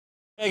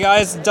Hey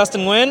guys,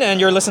 Dustin Nguyen, and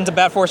you're listening to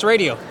Bat Force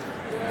Radio.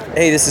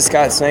 Hey, this is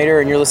Scott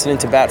Snyder, and you're listening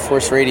to Bat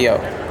Force Radio.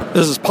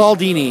 This is Paul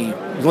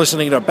Dini,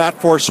 listening to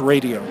Bat Force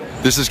Radio.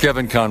 This is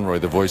Kevin Conroy,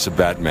 the voice of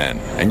Batman,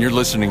 and you're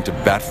listening to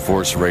Bat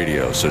Force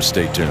Radio, so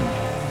stay tuned.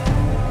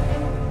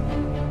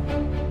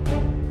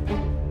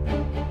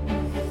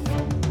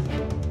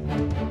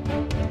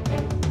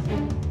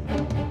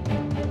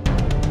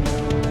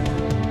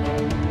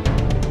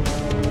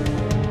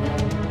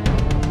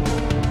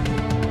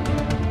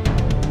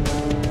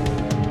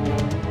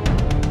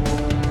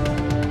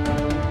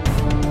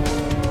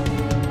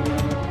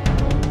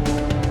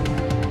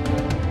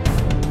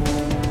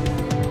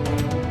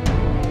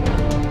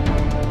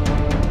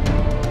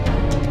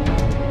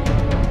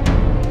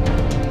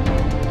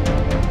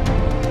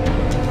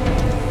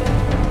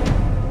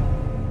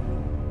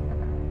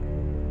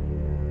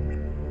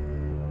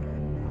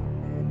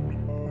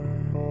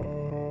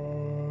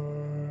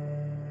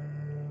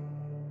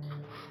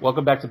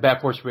 Welcome back to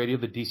Bat Force Radio,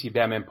 the DC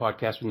Batman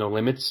podcast with no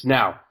limits.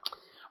 Now,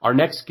 our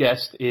next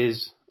guest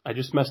is... I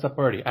just messed up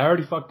already. I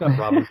already fucked up,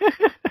 Robin.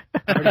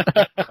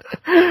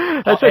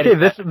 That's okay.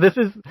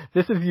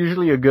 This is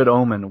usually a good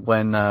omen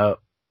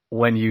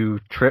when you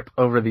trip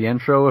over the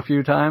intro a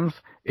few times.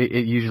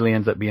 It usually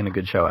ends up being a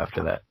good show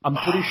after that. I'm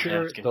pretty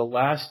sure the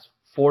last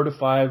 4 to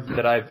 5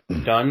 that I've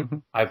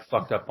done, I've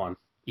fucked up on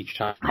each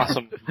time.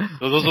 Awesome.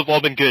 Those have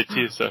all been good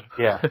too. So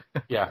yeah.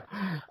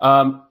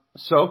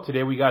 So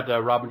today we got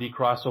Robin D.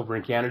 Cross over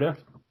in Canada.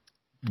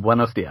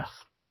 Buenos dias.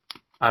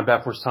 I'm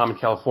Bat Force Tom in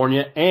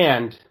California,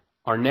 and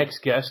our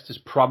next guest is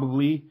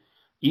probably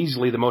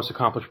easily the most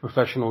accomplished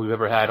professional we've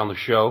ever had on the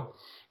show.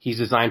 He's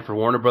designed for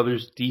Warner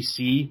Brothers,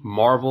 DC,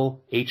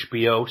 Marvel,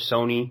 HBO,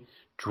 Sony,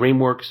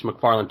 DreamWorks,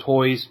 McFarlane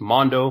Toys,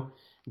 Mondo,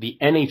 the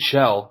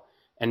NHL,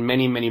 and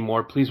many, many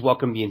more. Please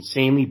welcome the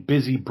insanely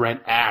busy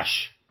Brent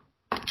Ash.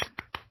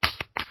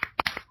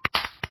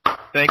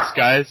 Thanks,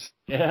 guys.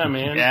 Yeah,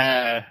 man.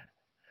 Yeah.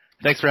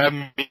 Thanks for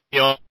having me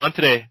on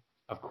today.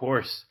 Of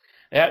course.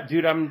 Yeah,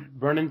 dude, I'm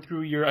running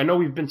through your... I know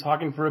we've been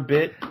talking for a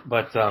bit,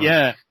 but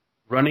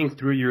running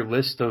through your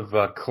list of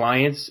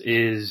clients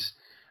is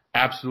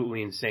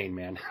absolutely insane,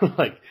 man.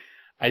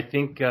 I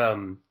think,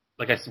 I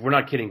said, we're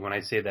not kidding when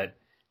I say that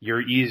you're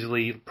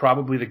easily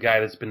probably the guy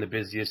that's been the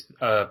busiest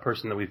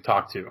person that we've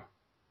talked to.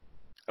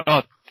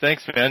 Oh,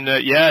 thanks, man.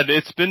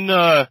 It's been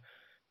a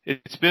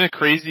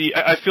crazy...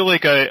 I feel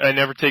like I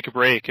never take a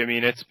break. I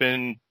mean, it's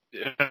been...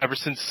 ever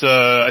since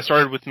I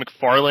started with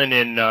McFarlane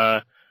in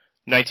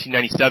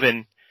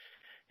 1997,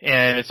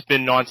 and it's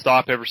been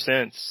nonstop ever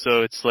since.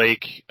 So it's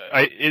like,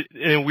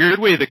 in a weird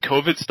way, the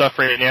COVID stuff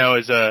right now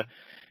is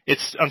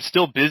I'm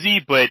still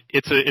busy, but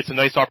it's a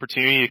nice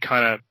opportunity to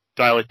kind of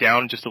dial it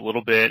down just a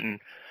little bit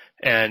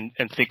and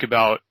think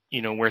about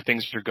where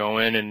things are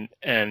going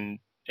and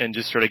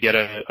just sort of get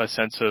a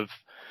sense of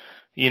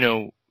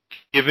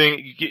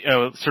giving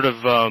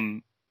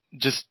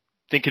just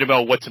thinking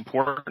about what's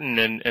important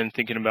and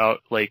thinking about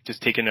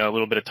just taking a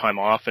little bit of time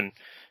off and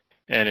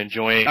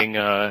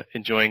enjoying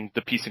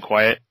the peace and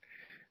quiet.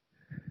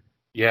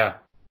 Yeah.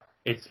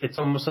 It's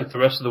almost like the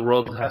rest of the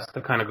world has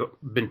to kind of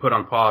been put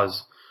on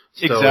pause.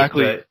 So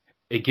exactly. And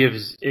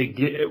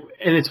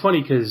it's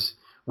funny because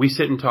we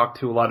sit and talk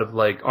to a lot of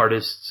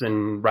artists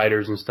and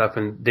writers and stuff,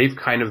 and they've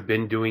kind of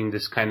been doing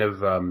this kind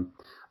of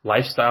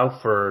lifestyle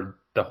for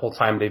the whole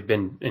time they've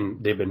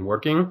been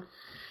working.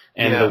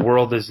 And the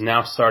world is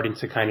now starting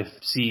to kind of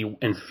see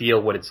and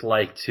feel what it's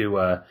like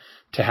to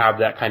have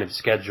that kind of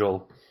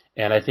schedule.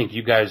 And I think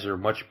you guys are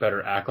much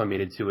better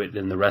acclimated to it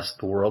than the rest of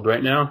the world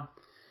right now.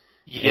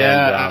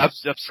 Yeah,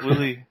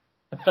 absolutely.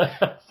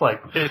 I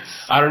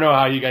don't know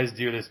how you guys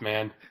do this,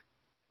 man.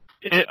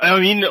 I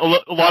mean, a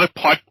lot of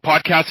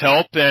podcasts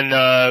help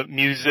and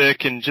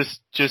music and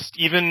just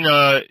even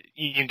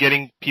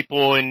getting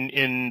people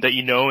in that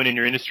and in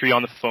your industry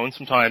on the phone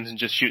sometimes and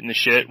just shooting the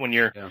shit when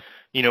you're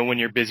when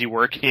you're busy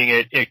working.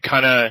 It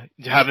kind of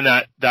having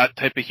that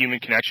type of human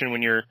connection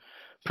when you're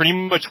pretty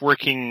much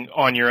working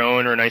on your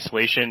own or in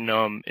isolation.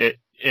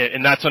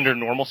 And that's under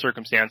normal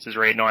circumstances,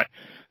 right? Not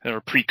or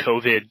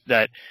pre-COVID.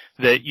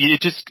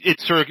 It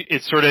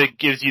sort of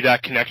gives you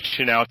that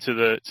connection out to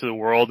the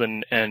world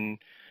and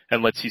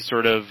lets you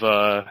sort of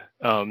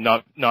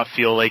not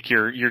feel like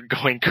you're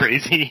going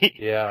crazy.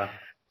 Yeah.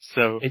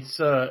 So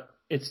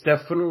it's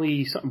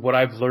definitely something. What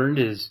I've learned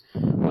is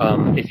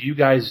if you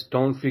guys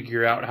don't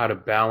figure out how to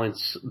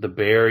balance the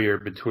barrier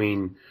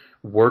between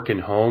work and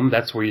home,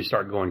 that's where you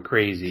start going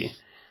crazy.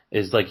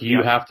 Is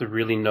you have to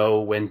really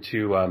know when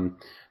to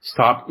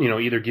stop,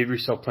 either give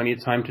yourself plenty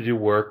of time to do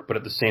work, but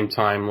at the same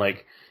time,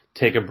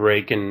 take a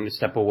break and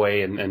step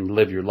away and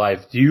live your life.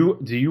 Do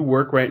you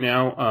work right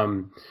now?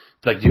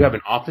 Do you have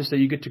an office that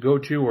you get to go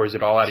to, or is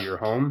it all out of your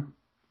home?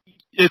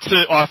 It's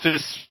an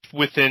office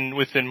within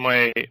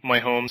my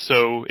home,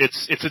 so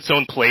it's its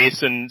own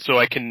place, and so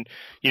I can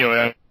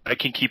I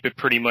can keep it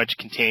pretty much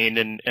contained,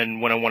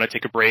 and when I want to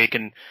take a break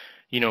and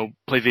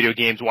play video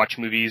games, watch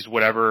movies,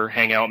 whatever,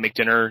 hang out, make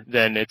dinner,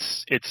 then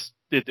it's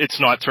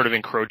not sort of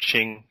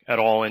encroaching at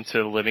all into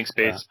the living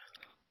space.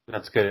 Yeah.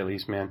 That's good, at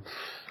least, man.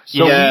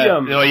 So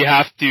no, you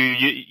have to.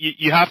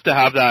 You have to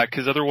have that,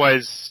 because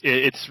otherwise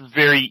it's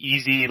very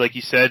easy, like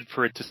you said,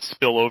 for it to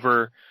spill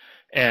over,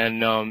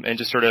 and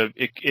just sort of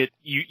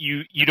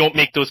you don't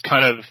make those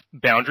kind of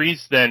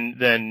boundaries,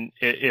 then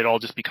it all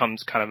just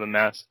becomes kind of a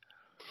mess.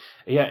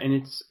 Yeah,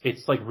 and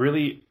it's like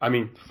really, I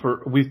mean,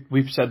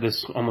 we've said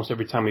this almost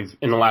every time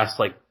in the last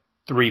like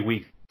 3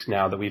 weeks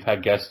now that we've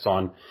had guests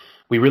on.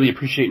 We really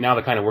appreciate now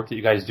the kind of work that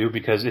you guys do,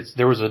 because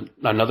there was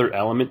another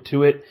element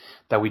to it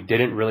that we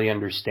didn't really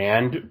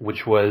understand,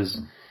 which was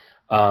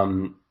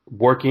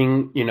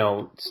working,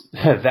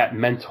 that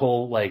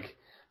mental, like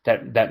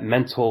that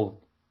mental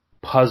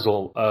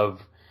puzzle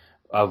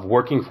of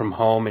working from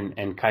home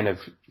and kind of,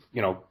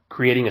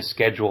 creating a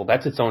schedule.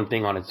 That's its own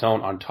thing on its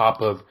own, on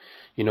top of,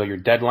 your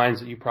deadlines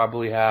that you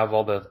probably have,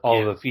 all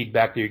the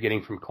feedback that you're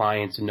getting from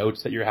clients and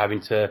notes that you're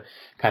having to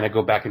kind of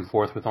go back and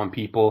forth with on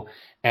people,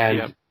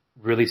 and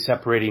really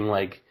separating,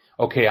 like,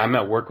 okay, I'm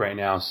at work right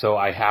now, so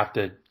I have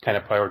to kind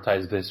of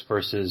prioritize this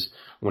versus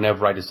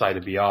whenever I decide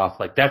to be off.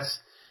 Like, that's,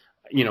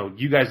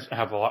 you guys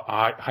have a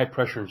lot, high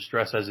pressure and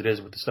stress as it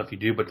is with the stuff you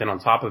do, but then on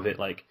top of it,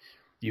 like,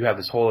 you have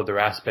this whole other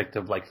aspect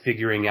of like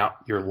figuring out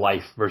your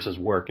life versus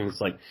work. And it's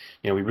like,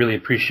 we really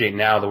appreciate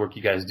now the work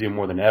you guys do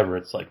more than ever.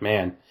 It's like,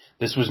 man,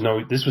 this was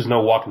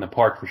no walk in the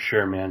park for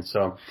sure, man.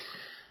 So,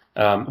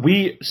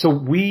 we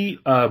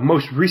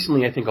most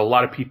recently, I think a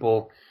lot of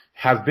people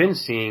have been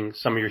seeing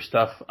some of your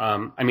stuff.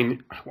 I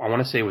mean, I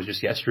want to say it was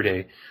just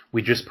yesterday.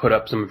 We just put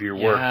up some of your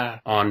work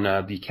on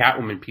the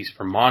Catwoman piece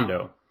for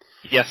Mondo.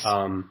 Yes.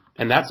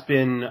 And that's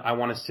been, I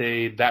want to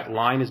say that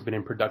line has been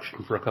in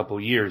production for a couple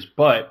of years,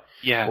 but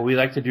what we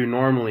like to do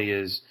normally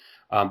is,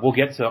 we'll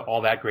get to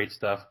all that great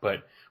stuff,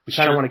 but we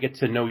kind of want to get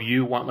to know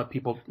you, want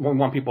people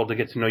to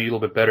get to know you a little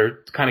bit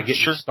better, to kind of get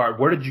your start.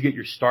 Where did you get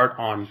your start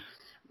on?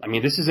 I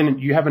mean,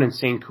 you have an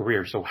insane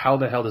career, so how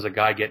the hell does a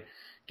guy get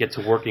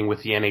to working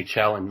with the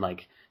NHL and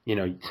like,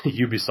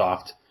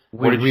 Ubisoft?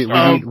 We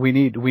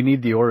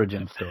need the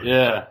origin story.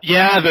 Yeah.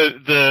 Yeah,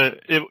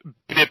 it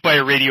bit by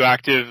a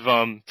radioactive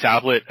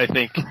tablet, I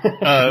think.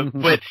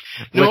 But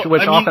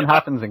which often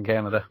happens in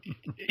Canada.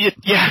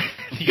 Yeah,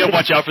 you gotta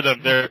watch out for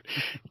them.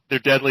 They're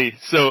deadly.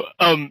 So,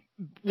 I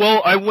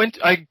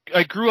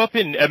grew up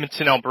in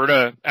Edmonton,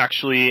 Alberta,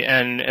 actually,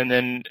 and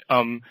then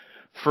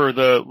for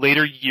the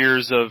later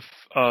years of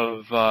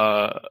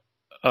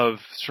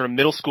sort of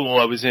middle school,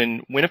 I was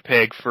in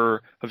Winnipeg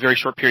for a very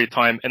short period of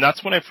time, and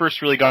that's when I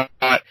first really got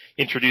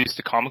introduced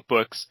to comic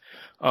books.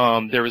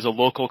 There was a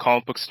local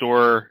comic book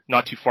store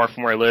not too far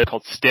from where I live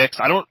called Styx.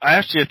 I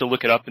actually have to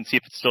look it up and see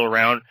if it's still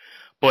around,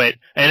 but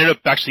I ended up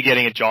actually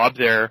getting a job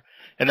there.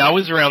 And that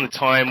was around the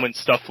time when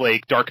stuff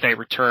like Dark Knight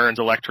Returns,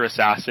 Electra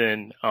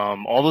Assassin,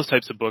 all those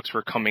types of books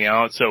were coming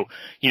out. So,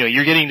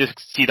 you're getting to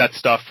see that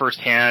stuff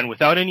firsthand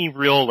without any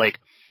real like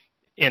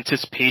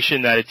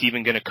anticipation that it's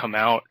even going to come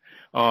out.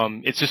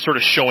 It's just sort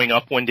of showing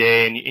up one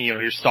day, and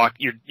you're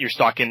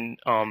stocking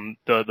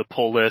the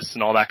pull lists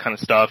and all that kind of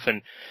stuff,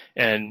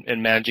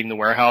 and managing the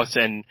warehouse,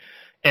 and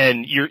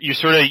you're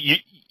sort of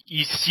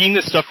you seeing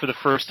this stuff for the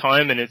first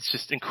time, and it's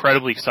just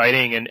incredibly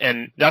exciting,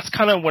 and that's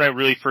kind of when I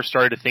really first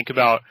started to think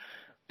about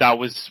that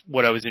was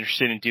what I was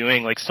interested in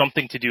doing, like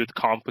something to do with the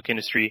comic book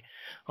industry.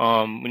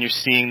 When you're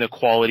seeing the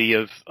quality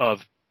of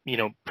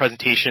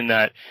presentation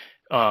that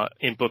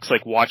in books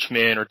like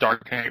Watchmen or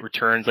Dark Knight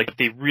Returns, like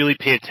they really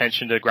pay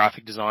attention to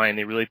graphic design,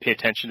 they really pay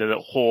attention to the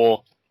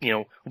whole,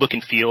 look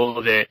and feel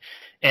of it.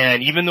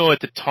 And even though at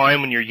the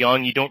time when you're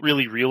young, you don't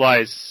really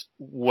realize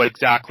what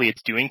exactly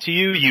it's doing to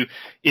you,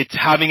 it's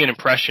having an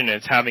impression and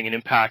it's having an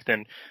impact.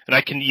 And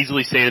I can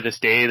easily say to this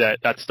day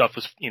that stuff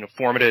was,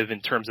 formative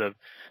in terms of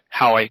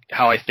how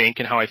I think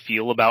and how I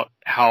feel about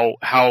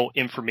how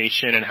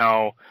information and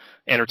how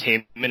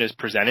entertainment is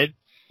presented.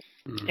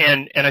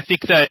 Mm-hmm. And I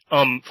think that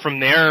from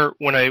there,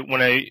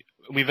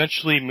 we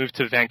eventually moved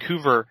to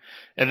Vancouver,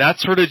 and that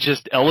sort of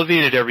just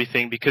elevated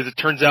everything, because it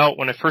turns out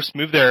when I first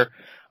moved there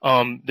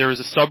was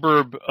a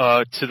suburb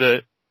I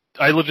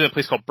lived in a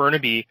place called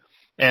Burnaby,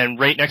 and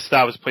right next to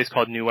that was a place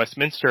called New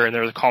Westminster, and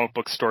there was a comic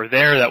book store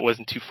there that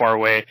wasn't too far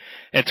away.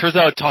 And it turns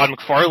out Todd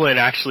McFarlane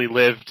actually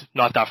lived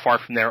not that far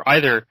from there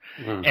either,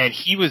 and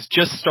he was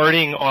just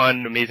starting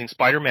on Amazing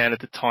Spider-Man at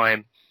the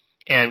time.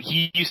 And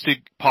he used to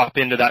pop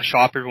into that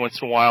shop every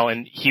once in a while,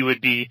 and he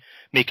would be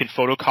making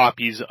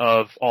photocopies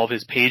of all of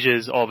his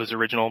pages, all of his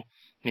original,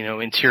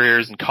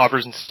 interiors and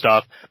covers and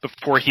stuff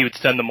before he would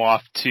send them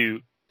off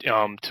to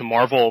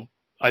Marvel.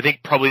 I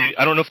think probably,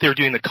 I don't know if they were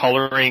doing the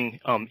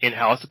coloring,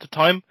 in-house at the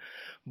time,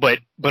 but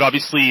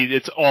obviously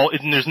it's all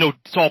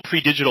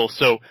pre-digital,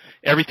 so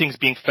everything's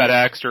being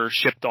FedExed or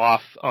shipped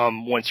off,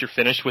 once you're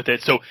finished with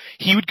it. So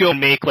he would go and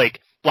make like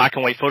black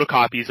and white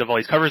photocopies of all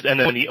these covers, and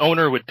then the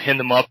owner would pin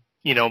them up,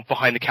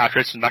 behind the cash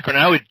register in the background.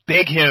 And I would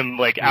beg him,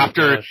 like,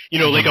 after,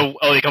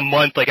 like a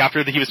month, like,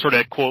 after he was sort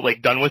of, quote,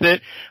 like, done with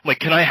it. I'm like,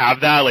 can I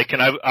have that? Like,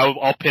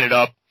 I'll pin it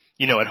up,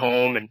 at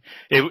home. And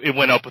it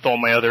went up with all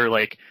my other,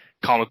 like,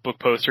 comic book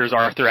posters,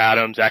 Arthur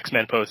Adams,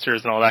 X-Men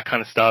posters, and all that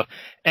kind of stuff.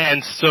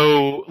 And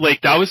so,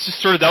 like, that was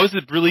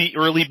the really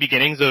early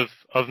beginnings of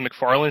of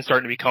McFarlane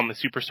starting to become a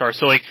superstar.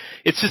 So like,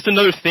 it's just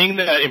another thing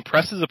that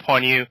impresses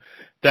upon you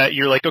that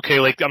you're like, okay,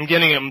 like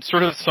I'm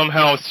sort of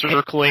somehow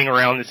circling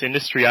around this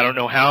industry. I don't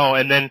know how.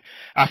 And then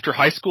after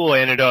high school, I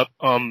ended up,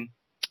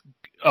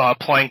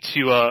 applying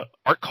to,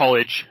 art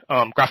college,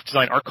 graphic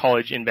design art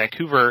college in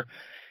Vancouver.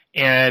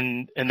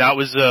 And that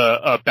was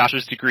a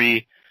bachelor's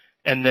degree.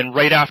 And then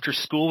right after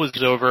school was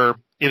over,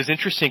 it was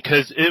interesting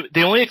because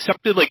they only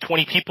accepted like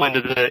 20 people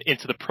into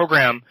the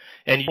program,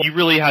 and you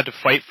really had to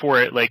fight for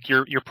it. Like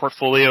your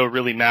portfolio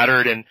really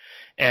mattered,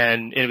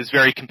 and it was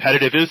very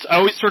competitive. I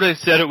always sort of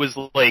said it was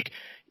like,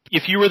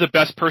 if you were the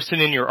best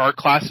person in your art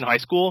class in high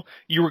school,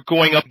 you were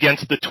going up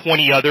against the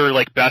 20 other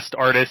like best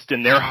artists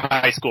in their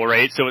high school,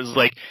 right? So it was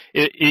like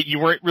you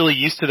weren't really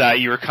used to that.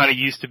 You were kind of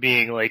used to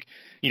being like,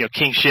 you know,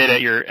 king shit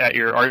at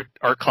your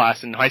art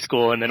class in high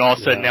school, and then all of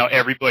a sudden now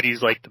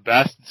everybody's like the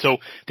best. So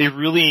they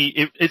really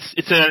it's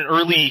at an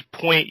early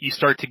point you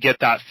start to get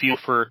that feel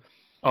for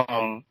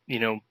you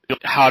know,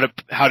 how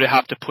to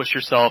have to push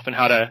yourself and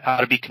how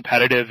to be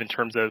competitive in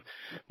terms of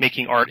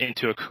making art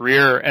into a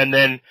career. And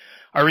then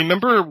I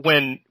remember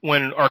when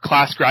our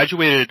class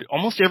graduated,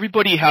 almost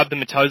everybody had the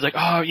mentality like,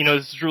 oh, you know,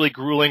 this is really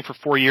grueling for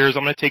 4 years.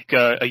 I'm going to take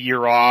a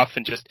year off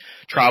and just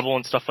travel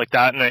and stuff like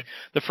that. And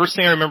the first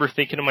thing I remember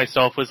thinking to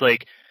myself was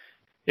like,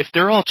 if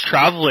they're all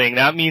traveling,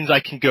 that means I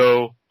can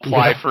go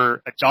apply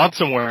for a job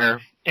somewhere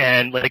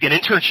and like an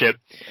internship.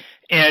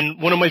 And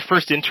one of my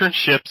first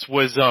internships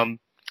was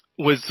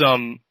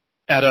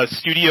at a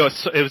studio.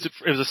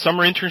 It was a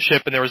summer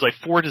internship, and there was like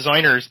 4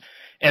 designers.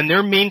 And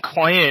their main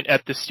client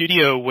at the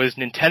studio was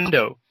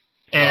Nintendo.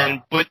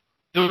 But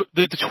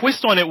the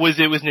twist on it was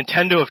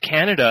Nintendo of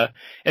Canada.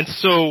 And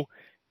so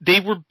they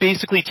were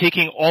basically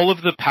taking all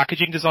of the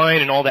packaging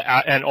design and all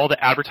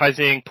the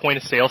advertising point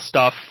of sale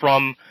stuff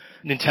from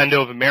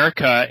Nintendo of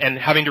America and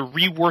having to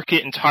rework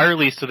it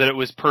entirely so that it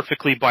was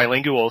perfectly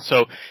bilingual.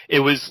 So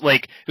it was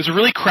a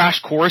really crash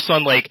course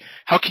on like,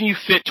 how can you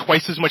fit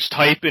twice as much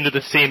type into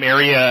the same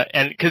area?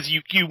 And cause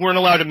you weren't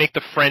allowed to make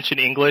the French and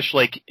English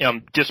like,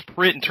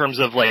 disparate in terms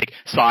of like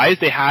size.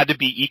 They had to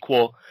be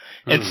equal.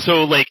 And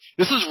so like,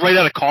 this is right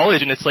out of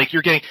college, and it's like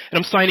and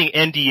I'm signing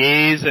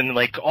NDAs and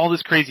like all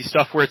this crazy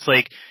stuff where it's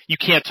like, you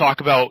can't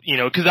talk about, you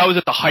know, cause that was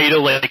at the height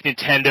of like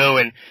Nintendo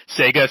and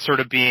Sega sort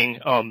of being,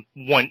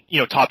 one, you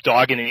know, top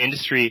dog in the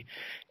industry.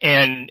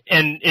 And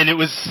it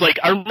was like,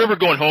 I remember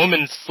going home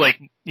and it's like,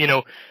 you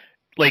know,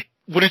 like,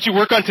 what did you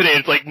work on today?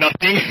 It's like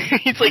nothing.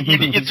 It's like,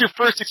 it's your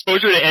first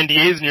exposure to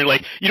NDAs, and you're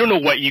like, you don't know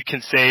what you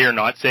can say or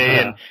not say.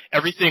 Yeah. And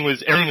everything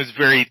was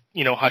very,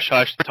 you know, hush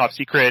hush, top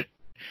secret.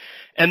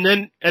 And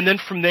then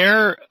from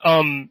there,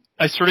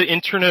 I sort of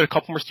interned at a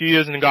couple more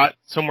studios and got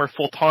somewhere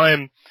full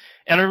time.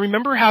 And I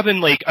remember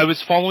I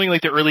was following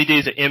like the early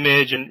days of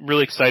Image and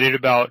really excited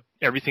about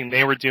everything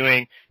they were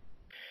doing.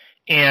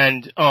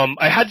 And,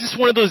 I had just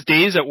one of those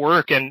days at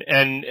work, and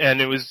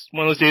it was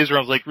one of those days where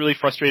I was like really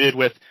frustrated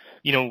with,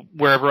 you know,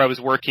 wherever I was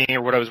working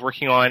or what I was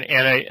working on.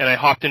 And I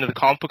hopped into the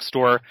comic book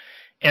store,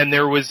 and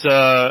there was,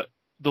 the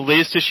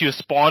latest issue of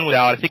Spawn was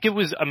out.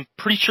 I'm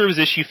pretty sure it was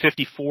issue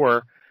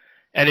 54.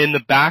 And in the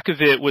back of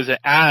it was an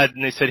ad,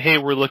 and they said, hey,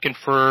 we're looking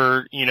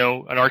for, you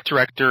know, an art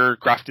director,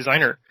 graphic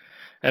designer.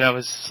 And I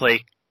was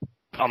like,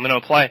 I'm going to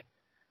apply.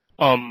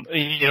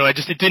 You know, it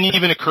didn't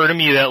even occur to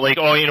me that like,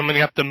 oh, you know, I'm going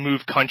to have to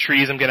move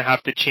countries. I'm going to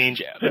have to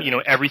change, you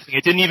know, everything.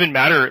 It didn't even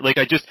matter. Like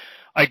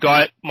I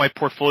got my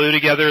portfolio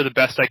together the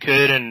best I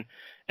could, and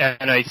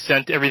I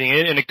sent everything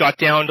in, and it got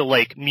down to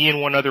like me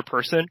and one other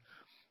person.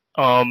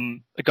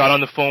 I got on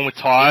the phone with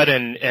Todd,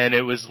 and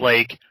it was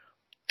like,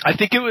 I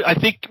think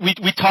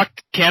we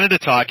talked Canada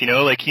talk, you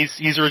know, like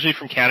he's originally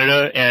from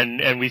Canada,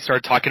 and we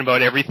started talking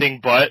about everything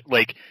but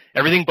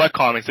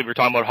comics. Like we were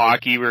talking about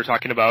hockey, we were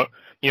talking about,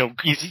 you know,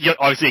 he's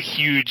obviously a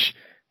huge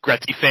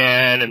Gretzky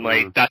fan and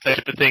like that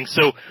type of thing.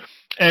 So,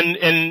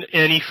 and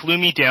he flew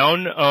me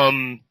down,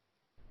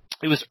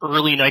 it was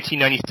early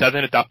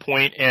 1997 at that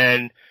point,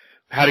 and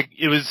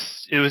it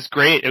was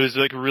great. It was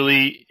like a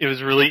really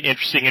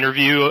interesting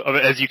interview,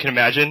 as you can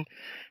imagine.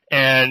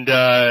 And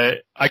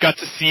I got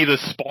to see the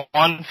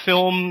Spawn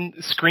film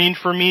screened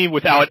for me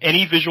without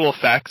any visual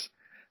effects.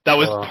 That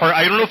was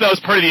I don't know if that was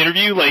part of the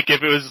interview, like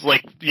if it was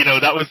like, you know,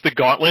 that was the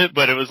gauntlet,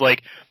 but it was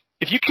like,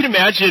 if you can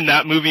imagine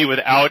that movie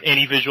without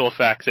any visual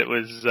effects, it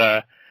was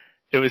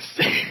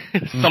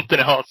something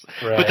else.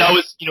 Right. But that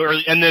was, you know,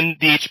 early, and then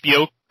the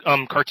HBO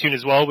cartoon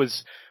as well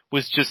was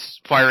just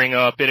firing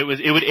up, and it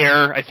would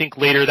air, I think,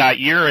 later that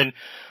year. And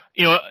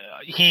you know,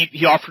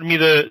 he offered me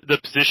the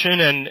position,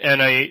 and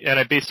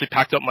I basically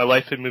packed up my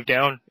life and moved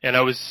down. And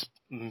I was,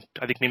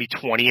 I think, maybe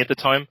 20 at the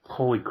time.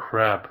 Holy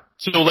crap.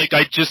 So like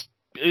I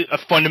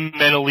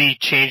fundamentally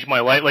changed my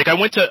life. Like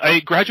I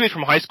graduated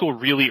from high school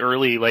really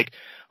early. Like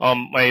I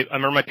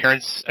remember my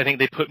parents, I think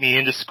they put me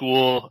into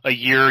school a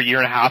year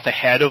and a half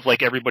ahead of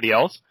like everybody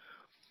else.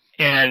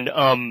 And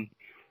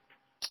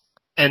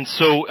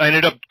so I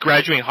ended up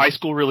graduating high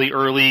school really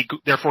early,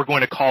 therefore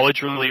going to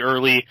college really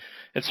early.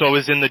 And so I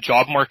was in the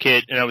job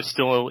market, and I was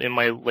still in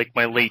my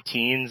late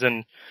teens.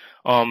 And,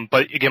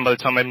 but again, by the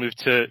time I moved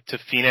to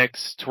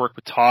Phoenix to work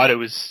with Todd, it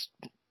was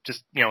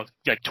just,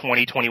 like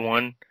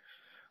 2021.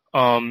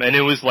 And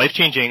it was life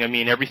changing. I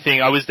mean,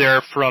 everything, I was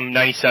there from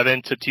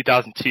 97 to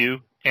 2002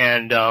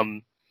 and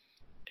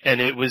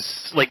it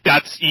was like,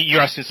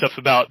 you're asking stuff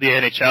about the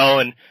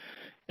NHL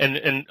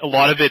and a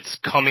lot of it's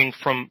coming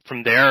from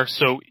there.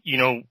 So,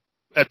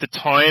 at the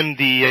time,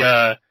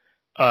 the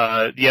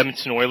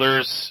Edmonton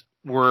Oilers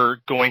were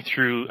going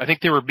through, I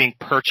think they were being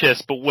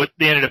purchased, but what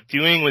they ended up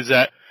doing was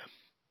that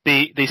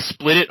they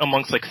split it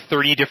amongst like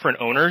 30 different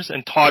owners,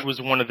 and Todd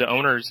was one of the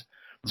owners.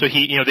 So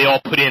they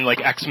all put in like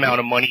X amount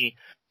of money.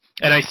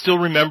 And I still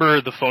remember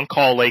the phone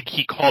call, like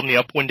he called me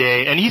up one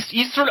day, and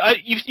he's sort of,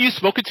 you've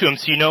spoken to him,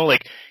 so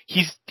like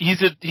he's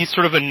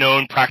sort of a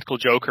known practical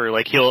joker.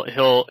 Like he'll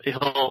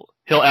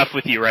F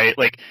with you, right?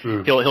 Like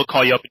he'll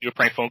call you up and do a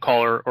prank phone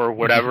call or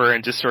whatever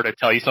and just sort of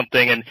tell you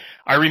something. And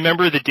I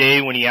remember the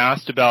day when he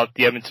asked about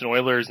the Edmonton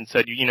Oilers and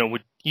said,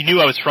 he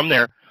knew I was from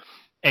there,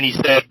 and he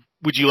said,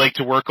 would you like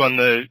to work on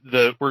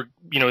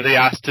they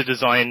asked to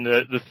design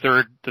the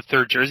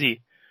third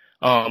jersey.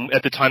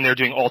 At the time they were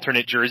doing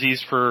alternate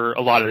jerseys for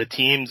a lot of the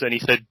teams, and he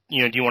said,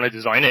 do you want to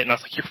design it? And I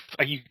was like,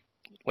 are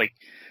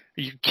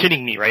you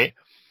kidding me, right?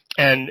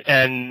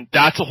 And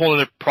that's a whole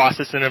other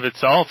process in of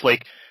itself.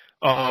 Like,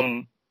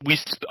 I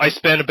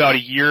spent about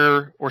a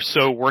year or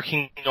so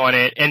working on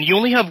it, and you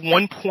only have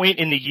one point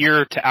in the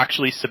year to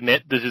actually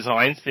submit the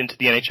designs into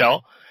the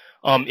NHL.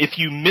 If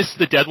you miss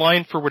the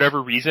deadline for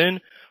whatever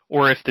reason,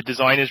 or if the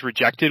design is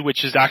rejected,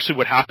 which is actually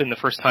what happened the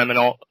first time, and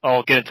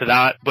I'll get into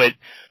that, but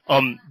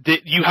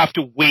you have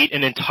to wait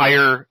an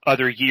entire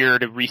other year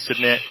to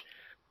resubmit.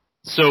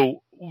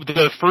 So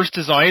the first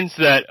designs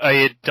that I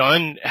had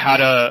done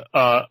had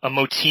a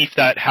motif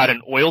that had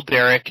an oil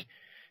derrick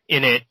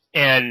in it,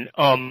 and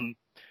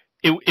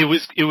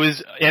it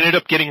ended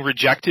up getting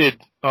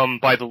rejected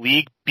by the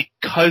league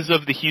because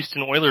of the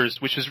Houston Oilers,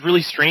 which was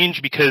really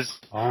strange because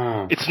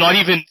it's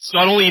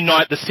not only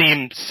not the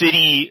same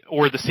city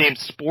or the same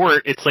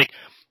sport, it's like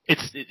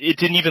it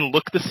didn't even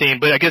look the same.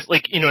 But I guess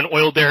like, an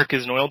oil derrick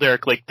is an oil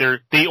derrick, like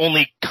they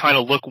only kind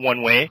of look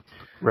one way.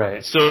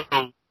 Right. So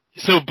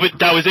but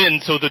that was it.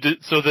 And so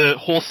the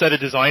whole set of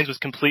designs was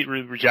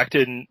completely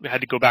rejected and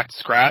had to go back to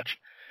scratch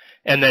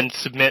and then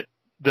submit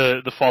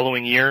the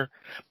following year.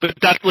 But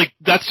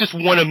that's just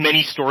one of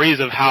many stories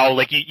of how,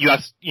 like, you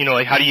asked,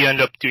 like, how do you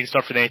end up doing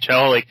stuff for the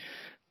NHL? Like,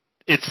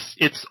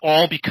 it's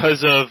all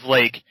because of,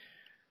 like,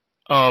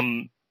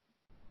 all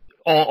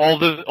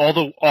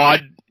the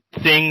odd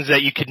things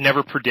that you could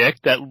never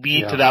predict that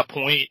lead to that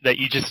point that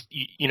you just,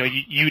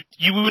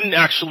 you wouldn't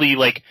actually,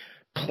 like,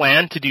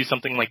 plan to do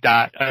something like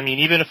that. I mean,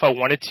 even if I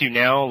wanted to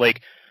now,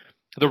 like,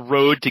 the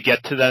road to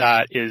get to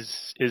that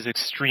is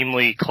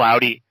extremely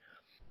cloudy.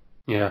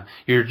 Yeah,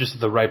 you're just at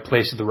the right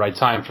place at the right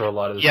time for a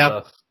lot of this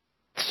stuff.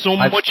 So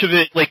much of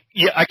it, like,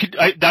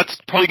 that's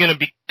probably going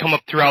to come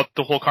up throughout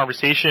the whole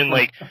conversation.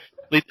 Like,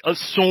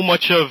 so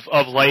much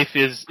of life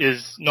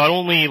is not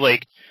only,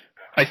 like,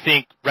 I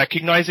think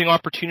recognizing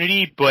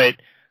opportunity, but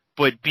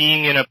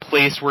being in a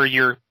place where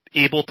you're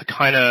able to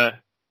kind of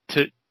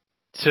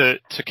to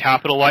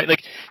capitalize.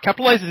 Like,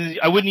 capitalize is,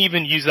 I wouldn't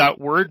even use that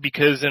word,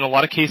 because in a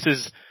lot of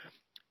cases,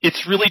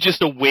 it's really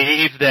just a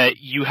wave that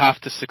you have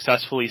to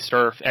successfully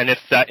surf, and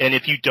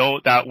if you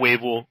don't, that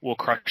wave will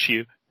crush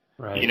you.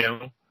 Right.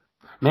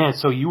 Man,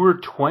 so you were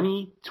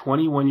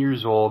 21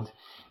 years old,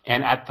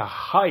 and at the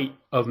height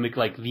of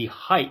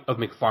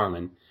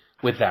McFarlane,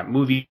 with that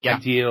movie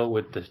deal,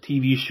 with the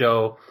TV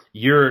show,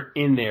 you're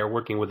in there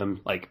working with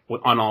him, like,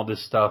 on all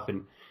this stuff,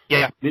 and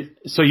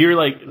so you're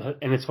like,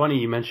 and it's funny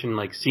you mentioned,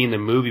 like, seeing the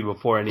movie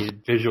before any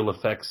visual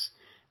effects.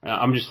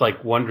 I'm just,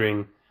 like,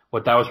 wondering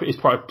what that was.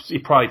 He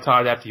probably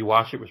Todd, after you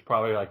watched it, was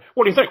probably like,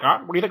 what do you think, huh?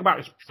 What do you think about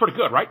it? It's pretty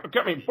good, right?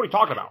 I mean, what are you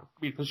talking about? I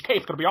mean, this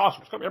cave's going to be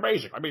awesome. It's going to be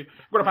amazing. I mean,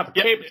 we're going to have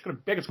the cave. It's going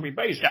to be big. It's going to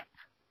be amazing. Yeah.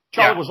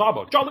 Charlie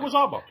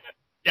Guazabo.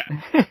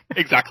 Yeah,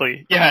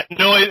 exactly. Yeah,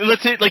 no,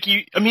 let's say, like,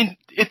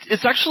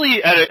 it's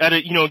actually at a,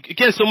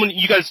 again,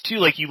 you guys too,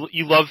 like, you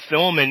love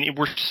film, and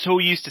we're so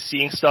used to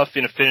seeing stuff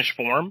in a finished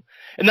form.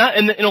 And that,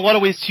 and in a lot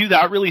of ways too,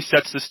 that really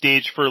sets the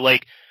stage for,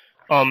 like,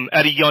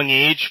 at a young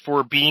age,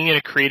 for being in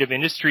a creative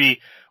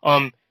industry,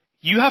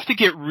 you have to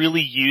get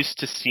really used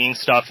to seeing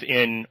stuff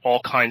in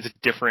all kinds of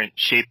different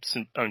shapes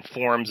and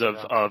forms of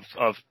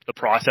the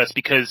process,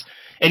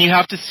 and you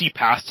have to see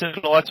past it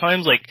a lot of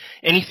times. Like,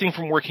 anything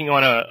from working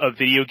on a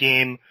video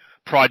game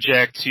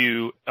project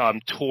to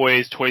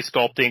toys, toy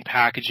sculpting,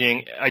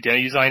 packaging,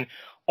 identity design,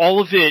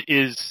 all of it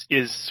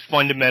is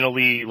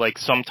fundamentally like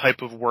some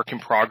type of work in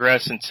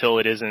progress until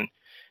it isn't.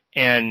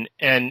 And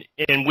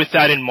with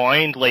that in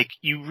mind, like,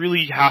 you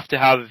really have to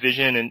have a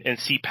vision and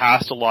see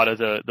past a lot of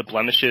the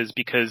blemishes,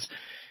 because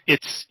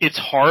it's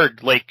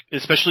hard, like,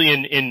 especially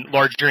in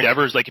larger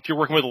endeavors. Like, if you're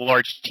working with a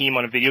large team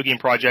on a video game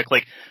project,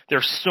 like,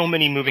 there's so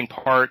many moving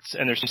parts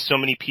and there's just so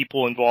many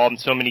people involved and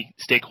so many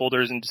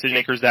stakeholders and decision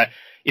makers that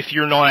if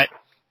you're not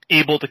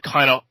able to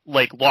kind of,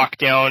 like, lock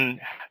down,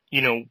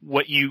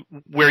 where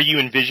you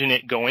envision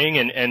it going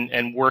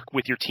and work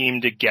with your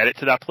team to get it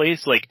to that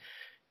place, like,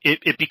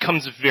 it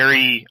becomes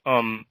very,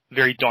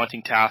 very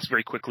daunting task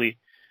very quickly.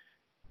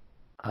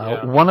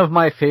 One of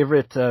my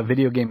favorite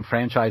video game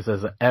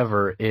franchises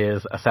ever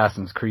is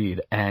Assassin's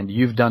Creed, and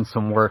you've done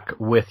some work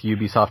with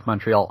Ubisoft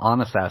Montreal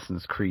on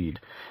Assassin's Creed.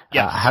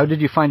 Yes. How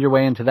did you find your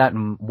way into that,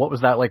 and what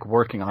was that like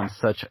working on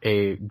such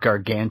a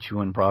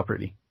gargantuan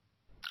property?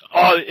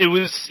 It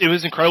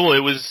was incredible. It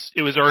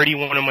was already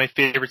one of my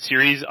favorite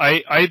series.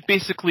 I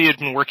basically had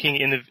been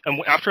working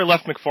after I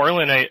left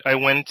McFarlane, I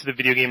went into the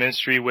video game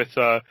industry with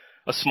a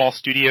small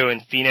studio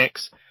in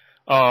Phoenix,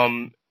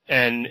 and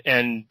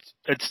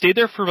I'd stayed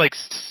there for like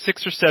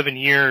 6 or 7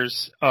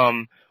 years,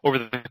 over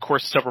the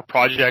course of several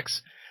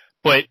projects.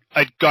 But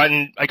I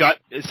got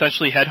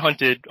essentially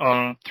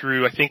headhunted,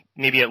 through, I think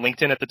maybe at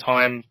LinkedIn at the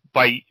time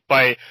by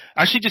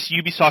actually just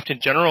Ubisoft in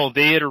general.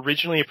 They had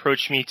originally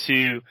approached me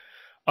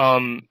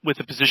with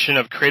a position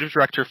of creative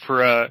director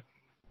for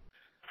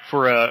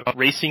a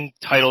racing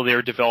title they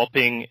were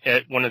developing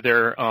at one of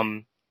their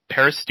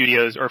Paris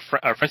studios or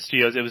French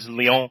studios. It was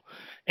Lyon,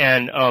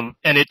 and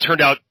it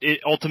turned out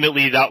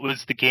ultimately that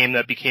was the game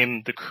that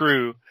became The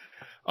Crew.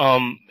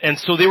 And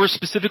so they were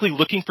specifically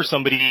looking for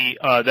somebody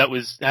that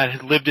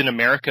had lived in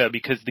America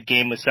because the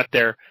game was set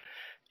there,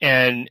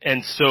 and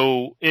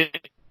so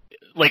it,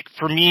 like,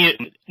 for me,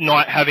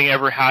 not having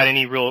ever had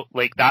any real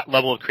like that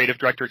level of creative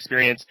director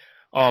experience.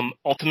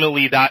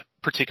 Ultimately that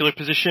particular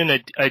position,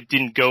 I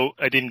didn't go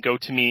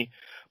to me,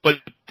 but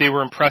they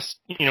were impressed,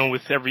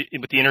 with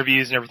the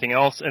interviews and everything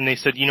else. And they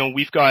said,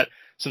 we've got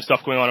some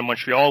stuff going on in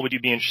Montreal. Would you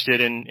be interested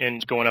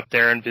in going up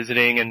there and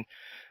visiting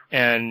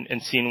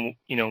and seeing,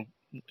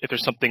 if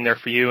there's something there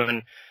for you?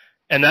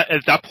 And that,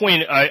 at that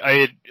point,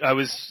 I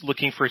was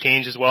looking for a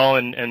change as well.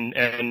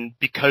 And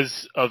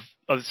because of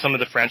some of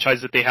the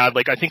franchises that they had,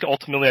 like, I think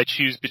ultimately I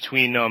choose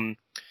between,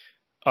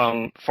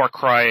 Far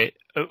Cry.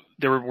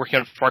 They were working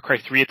on Far Cry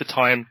 3 at the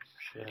time,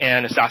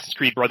 and Assassin's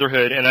Creed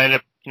Brotherhood, and I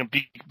ended up,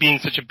 being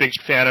such a big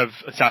fan of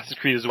Assassin's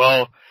Creed as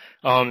well.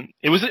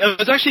 It was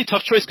actually a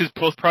tough choice because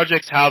both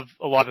projects have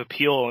a lot of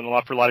appeal and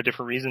for a lot of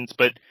different reasons,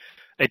 but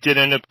I did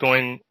end up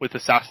going with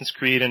Assassin's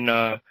Creed, and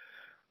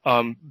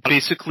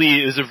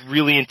basically it was a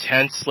really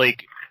intense,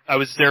 like, I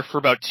was there for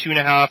about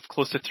 2.5,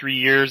 close to 3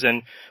 years,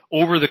 and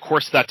over the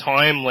course of that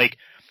time, like,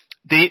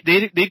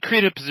 They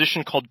created a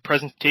position called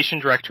presentation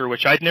director,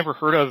 which I'd never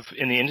heard of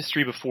in the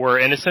industry before.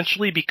 And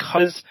essentially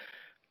because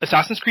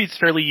Assassin's Creed is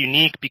fairly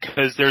unique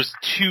because there's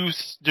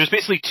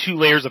basically 2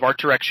 layers of art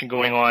direction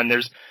going on.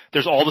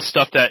 There's all the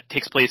stuff that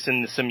takes place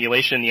in the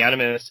simulation, the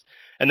Animus,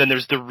 and then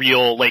there's the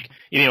real, like,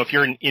 if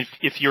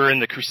you're in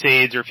the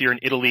Crusades or if you're in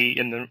Italy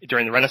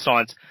during the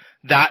Renaissance,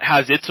 that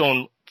has its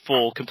own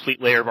full,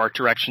 complete layer of art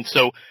direction.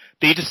 So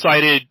they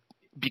decided,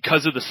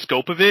 because of the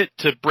scope of it,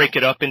 to break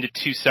it up into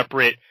 2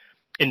 separate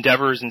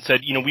endeavors and said,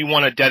 we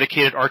want a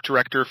dedicated art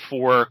director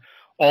for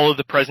all of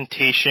the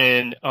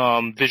presentation,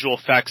 visual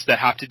effects that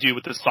have to do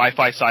with the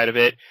sci-fi side of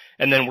it.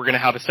 And then we're going to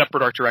have a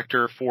separate art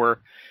director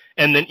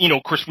and then,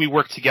 of course we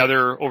work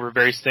together over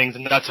various things.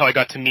 And that's how I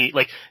got to meet,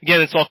 like,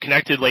 again, it's all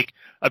connected. Like,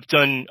 I've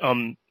done,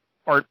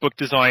 art book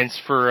designs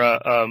for,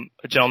 a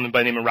gentleman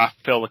by the name of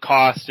Raphael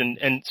Lacoste.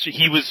 And so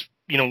he was,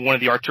 one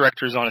of the art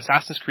directors on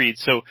Assassin's Creed.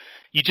 So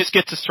you just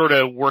get to sort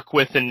of work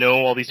with and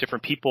know all these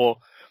different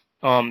people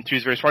through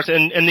his various parts,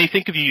 and they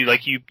think of you,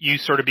 like, you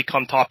sort of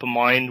become top of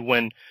mind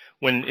when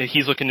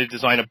he's looking to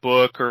design a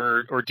book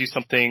or do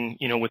something,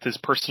 with his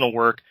personal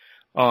work.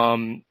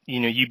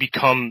 You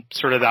become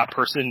sort of that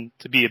person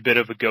to be a bit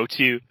of a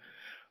go-to.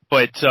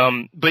 But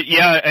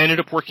yeah, I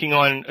ended up working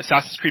on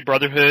Assassin's Creed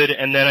Brotherhood,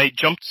 and then I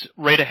jumped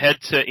right ahead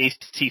to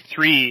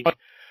AC3.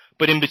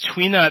 But in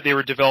between that, they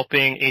were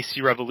developing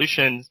AC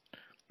Revelation,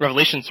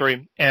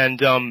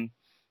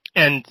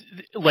 and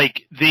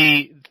like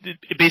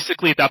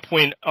basically at that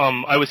point,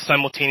 I was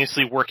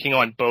simultaneously working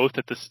on both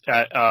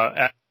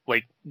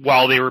like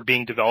while they were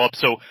being developed.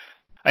 So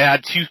I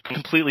had 2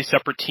 completely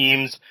separate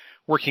teams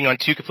working on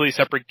 2 completely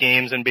separate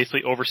games and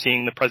basically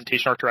overseeing the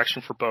presentation art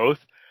direction for both.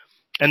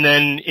 And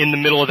then in the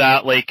middle of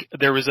that, like,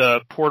 there was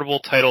a portable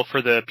title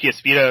for the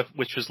PS Vita,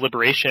 which was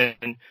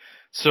Liberation.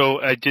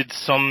 So I did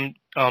some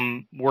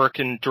work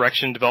and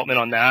direction development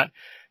on that.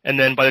 And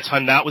then by the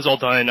time that was all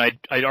done,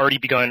 I'd already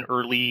begun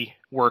early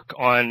work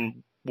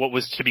on what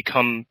was to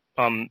become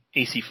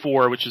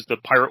AC4, which is the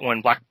pirate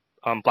one, Black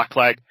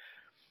Flag.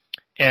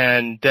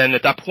 And then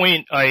at that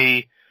point,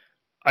 I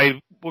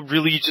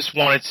really just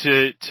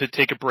wanted to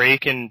take a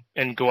break and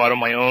go out on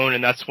my own.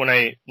 And that's when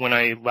I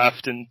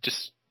left, and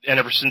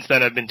ever since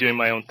then I've been doing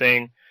my own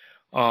thing.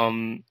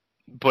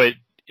 But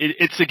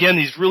it's again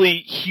these really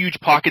huge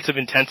pockets of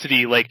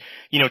intensity, like,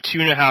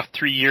 2.5,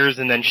 3 years,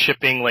 and then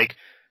shipping like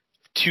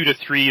 2 to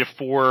 3 to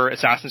 4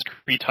 Assassin's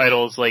Creed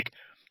titles. Like,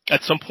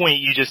 at some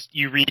point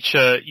you reach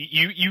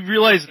you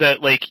realize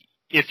that, like,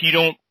 if you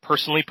don't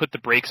personally put the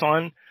brakes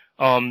on,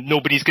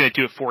 nobody's going to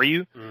do it for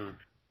you.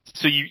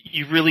 So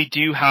you really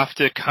do have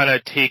to kind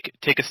of take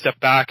a step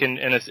back, and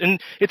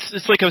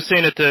it's like I was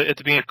saying at the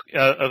beginning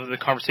of the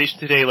conversation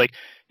today, like,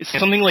 it's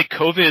something like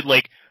COVID,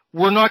 like,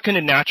 we're not going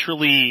to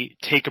naturally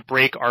take a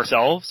break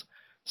ourselves.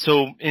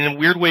 So in a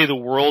weird way, the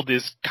world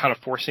is kind of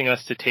forcing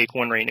us to take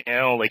one right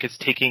now. Like, it's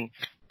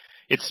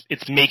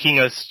it's making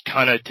us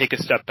kind of take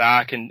a step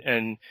back,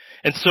 and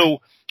so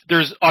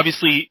there's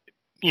obviously,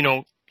 you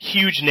know,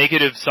 huge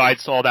negative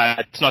sides to all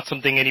that. It's not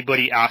something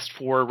anybody asked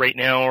for right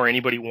now or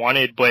anybody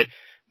wanted, but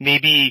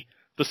maybe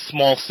the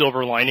small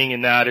silver lining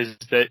in that is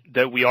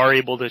that we are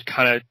able to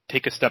kind of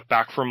take a step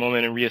back for a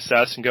moment and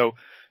reassess and go,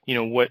 you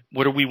know,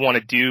 what do we want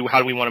to do? How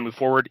do we want to move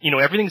forward? You know,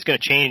 everything's going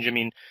to change. I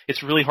mean,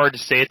 it's really hard to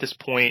say at this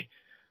point,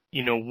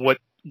 you know, what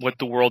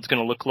the world's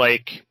going to look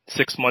like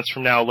 6 months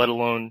from now, let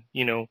alone,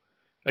 you know,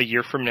 a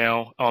year from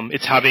now.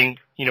 It's having,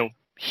 you know,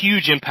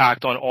 huge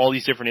impact on all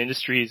these different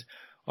industries.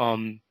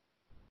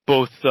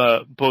 Both,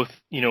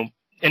 you know,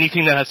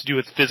 anything that has to do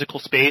with physical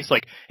space,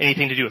 like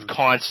anything to do with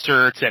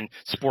concerts and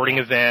sporting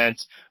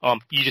events.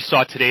 You just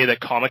saw today that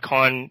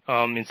Comic-Con,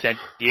 in San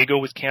Diego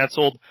was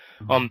canceled.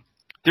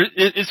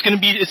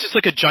 It's just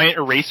like a giant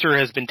eraser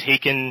has been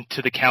taken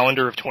to the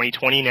calendar of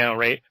 2020 now,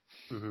 right?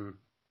 Mm-hmm.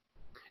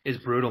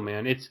 It's brutal,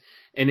 man.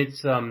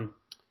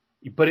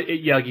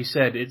 Yeah, like you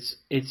said,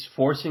 it's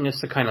forcing us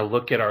to kind of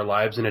look at our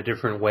lives in a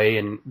different way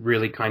and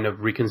really kind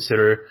of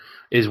reconsider,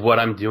 is what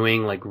I'm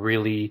doing, like,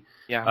 really,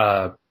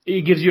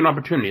 it gives you an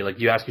opportunity. Like,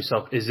 you ask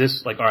yourself, is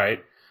this, like, all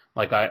right,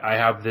 like, I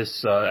have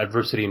this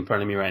adversity in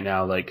front of me right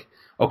now, like,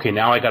 okay,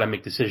 now I got to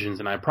make decisions,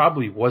 and I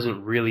probably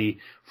wasn't really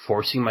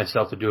forcing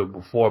myself to do it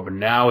before, but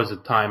now is the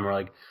time where,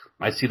 like,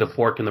 I see the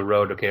fork in the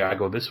road. Okay, I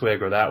go this way, I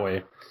go that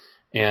way,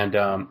 and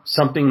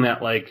something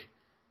that, like,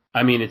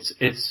 I mean,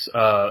 it's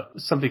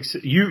something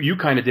you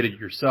kind of did it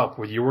yourself,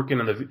 where you're working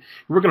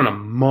on a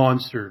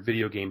monster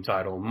video game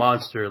title,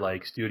 monster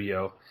like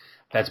studio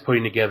that's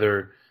putting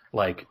together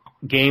like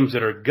games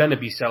that are gonna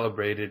be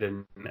celebrated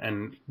and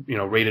you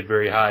know, rated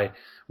very high.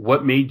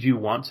 What made you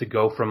want to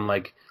go from,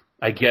 like,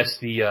 I guess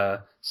the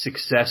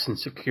success and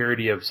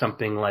security of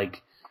something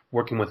like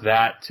working with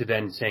that to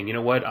then saying, you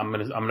know what, I'm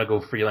gonna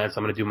go freelance,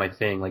 I'm gonna do my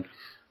thing? Like,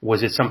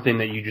 was it something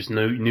that you just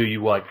knew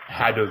you, like,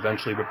 had to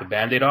eventually rip the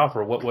Band-Aid off,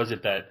 or what was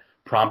it that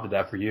prompted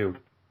that for you?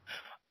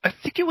 I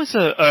think it was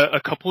a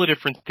couple of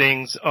different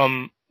things.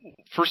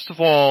 First of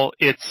all,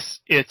 it's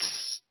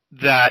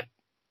that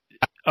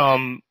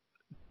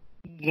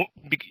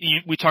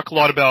we talk a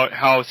lot about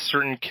how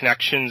certain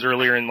connections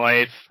earlier in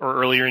life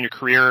or earlier in your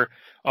career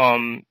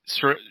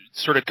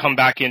sort of come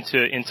back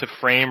into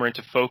frame or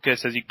into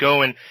focus as you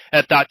go. And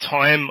at that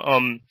time,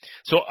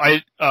 so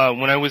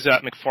when I was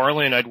at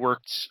McFarlane, I'd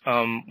worked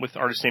with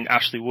an artist named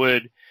Ashley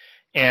Wood,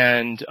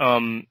 and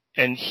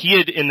he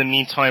had, in the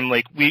meantime,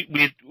 like, we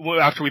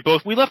left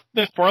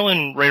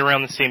McFarlane right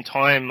around the same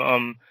time.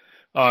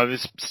 It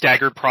was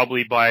staggered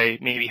probably by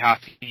maybe half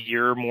a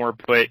year or more,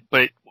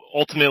 but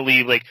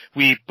ultimately, like,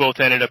 we both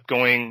ended up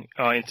going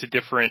into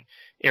different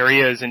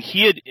areas, and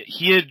he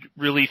had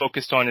really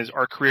focused on his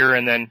art career,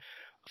 and then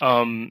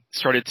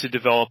started to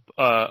develop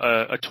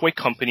a toy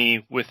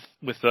company with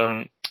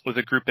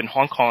a group in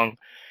Hong Kong,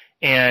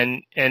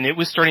 and it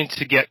was starting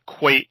to get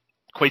quite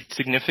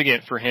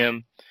significant for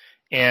him.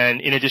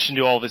 And in addition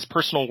to all of his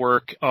personal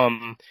work,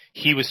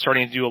 he was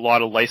starting to do a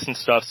lot of license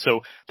stuff.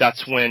 So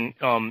that's when,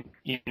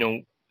 you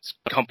know,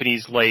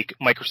 companies like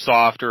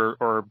Microsoft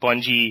or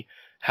Bungie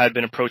had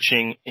been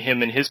approaching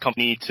him and his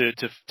company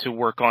to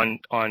work on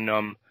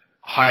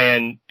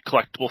high-end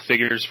collectible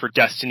figures for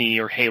Destiny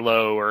or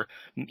Halo or,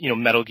 you know,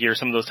 Metal Gear,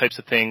 some of those types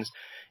of things.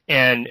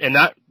 And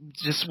that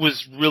just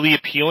was really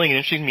appealing and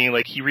interesting to me.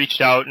 Like, he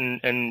reached out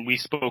and we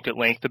spoke at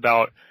length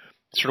about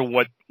sort of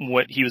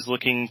what he was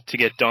looking to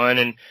get done.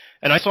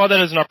 And I saw that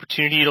as an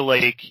opportunity to,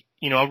 like,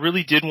 you know, I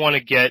really did want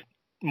to get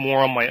more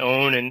on my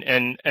own.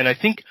 And I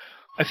think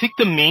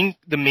the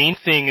main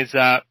thing is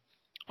that,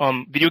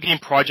 video game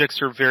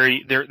projects are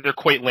they're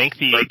quite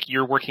lengthy. Like,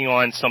 you're working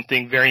on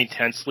something very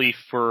intensely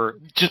for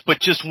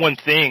just one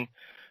thing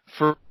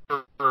for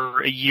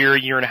a year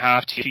and a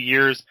half, 2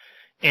 years.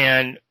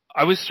 And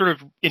I was sort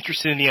of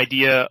interested in the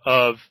idea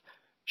of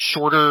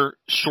shorter,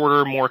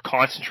 more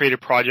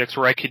concentrated projects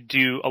where I could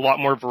do a lot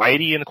more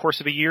variety in the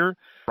course of a year.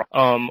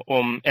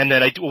 And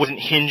that I wasn't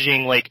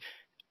hinging, like,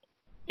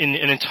 in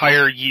an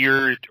entire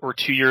year or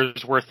 2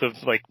 years worth of,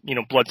 like, you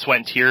know, blood, sweat,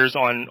 and tears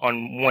on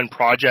one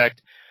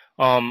project.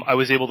 I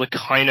was able to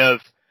kind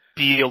of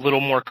be a little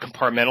more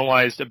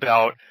compartmentalized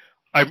about,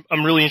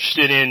 I'm really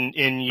interested in,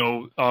 you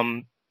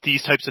know,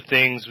 these types of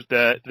things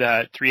that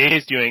 3A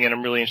is doing, and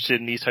I'm really interested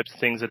in these types of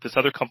things that this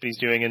other company is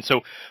doing. And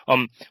so,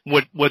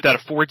 what that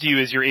affords you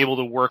is you're able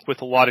to work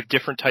with a lot of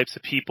different types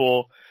of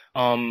people,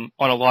 on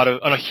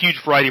a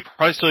huge variety of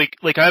projects. So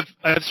like I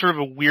have sort of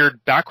a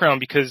weird background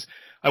because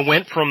I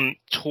went from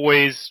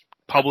toys,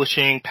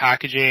 publishing,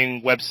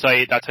 packaging,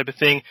 website, that type of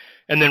thing,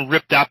 and then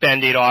ripped that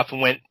Band-Aid off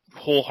and went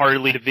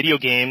wholeheartedly to video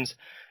games.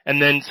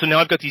 And then, so now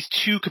I've got these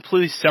two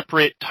completely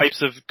separate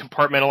types of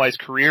compartmentalized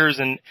careers,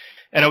 and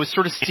I was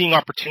sort of seeing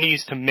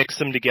opportunities to mix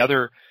them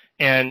together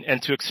and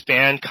to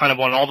expand kind of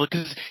on all the,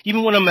 because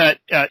even when I'm at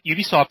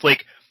Ubisoft,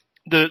 like,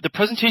 the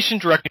presentation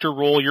director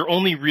role, you're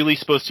only really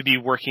supposed to be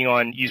working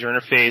on user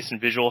interface and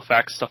visual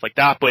effects, stuff like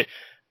that. But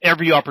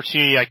every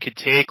opportunity I could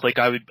take, like,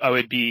 I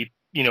would be,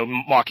 you know,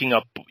 mocking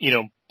up, you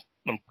know,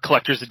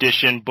 collector's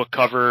edition book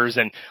covers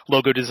and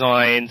logo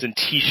designs and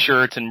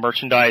T-shirts and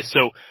merchandise.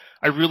 So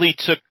I really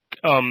took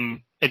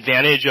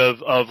advantage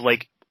of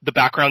like the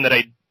background that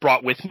I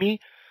brought with me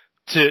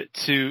to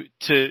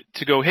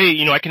go, hey,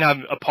 you know, I can have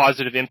a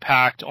positive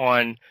impact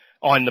on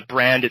the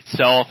brand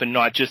itself and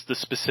not just the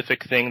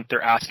specific thing that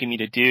they're asking me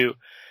to do.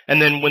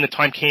 And then when the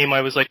time came,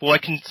 I was like, well, I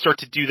can start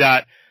to do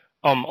that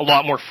a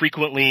lot more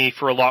frequently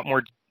for a lot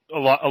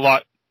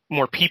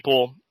more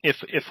people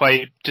if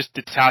I just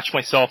detach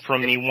myself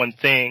from any one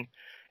thing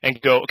and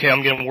go, okay,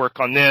 I'm going to work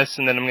on this,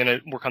 and then I'm going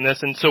to work on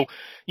this. And so,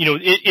 you know,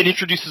 it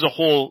introduces a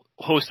whole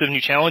host of new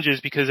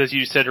challenges because, as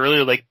you said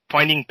earlier, like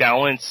finding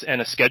balance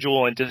and a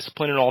schedule and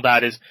discipline and all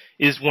that is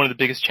one of the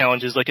biggest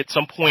challenges. Like at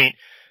some point,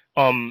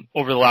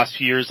 over the last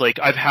few years, like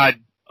I've had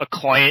a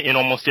client in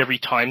almost every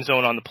time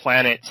zone on the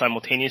planet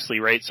simultaneously,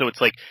 right? So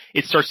it's like,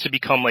 it starts to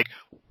become like,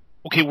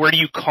 okay, where do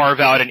you carve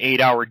out an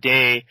 8-hour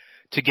day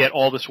to get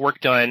all this work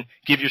done,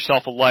 give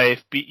yourself a life,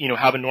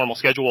 have a normal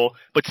schedule,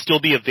 but still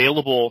be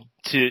available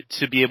to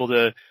be able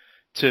to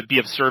be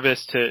of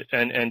service to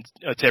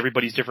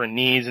everybody's different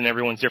needs and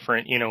everyone's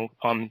different,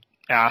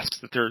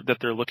 asks that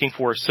they're looking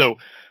for. So,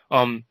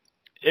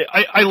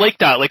 I like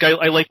that. Like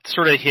I like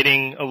sort of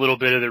hitting a little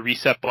bit of the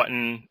reset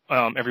button,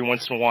 every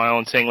once in a while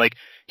and saying like,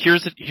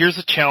 here's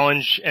a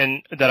challenge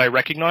and that I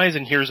recognize,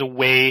 and here's a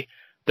way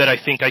that I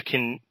think I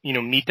can,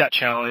 meet that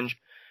challenge.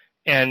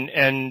 And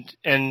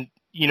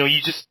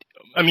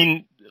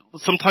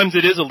sometimes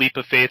it is a leap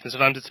of faith, and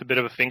sometimes it's a bit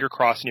of a finger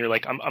cross, and you're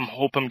like, I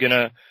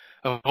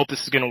hope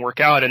this is gonna work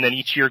out. And then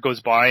each year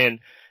goes by, and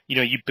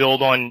you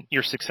build on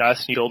your success,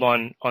 and you build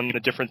on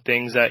the different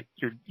things that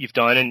you've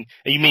done, and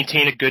you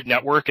maintain a good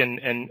network and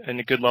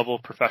a good level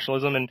of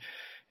professionalism, and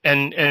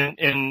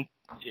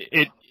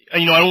it, I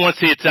don't want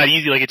to say it's that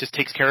easy, like it just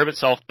takes care of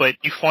itself, but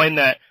you find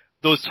that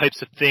those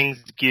types of things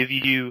give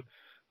you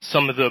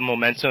some of the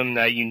momentum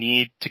that you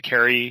need to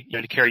carry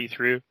you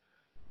through.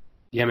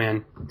 Yeah,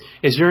 man.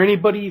 Is there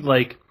anybody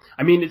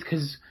it's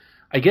because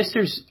I guess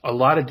there's a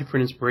lot of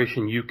different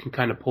inspiration you can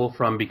kind of pull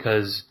from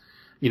because,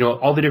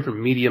 all the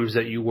different mediums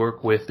that you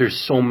work with, there's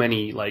so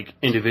many like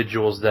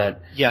individuals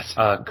that yes,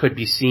 could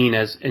be seen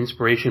as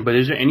inspiration. But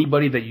is there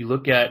anybody that you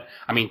look at?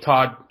 I mean,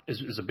 Todd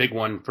is a big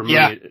one for me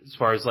as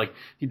far as like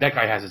that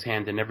guy has his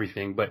hand in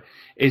everything. But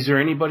is there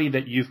anybody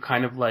that you've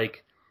kind of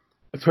like,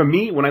 for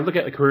me, when I look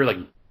at a career like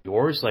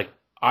yours, like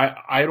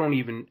I don't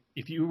even,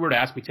 if you were to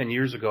ask me 10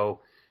 years ago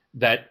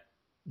that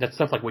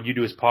stuff like what you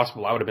do is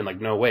possible, I would have been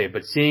like, no way.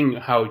 But seeing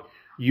how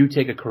you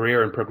take a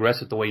career and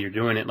progress it the way you're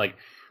doing it, like,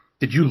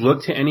 did you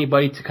look to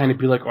anybody to kind of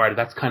be like, all right,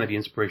 that's kind of the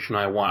inspiration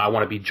I want. I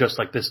want to be just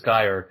like this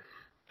guy, or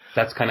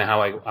that's kind of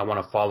how I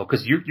want to follow?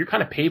 Because you're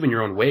kind of paving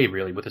your own way,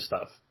 really, with this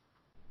stuff.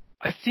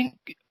 I think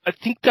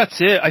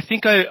that's it. I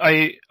think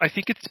I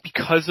think it's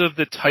because of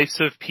the types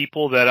of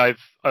people that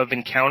I've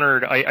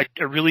encountered. I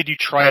really do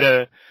try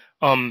to,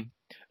 and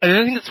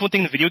I think that's one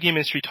thing the video game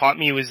industry taught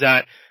me was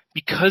that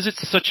because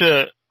it's such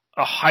a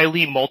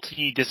highly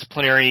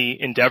multidisciplinary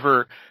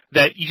endeavor,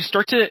 that you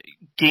start to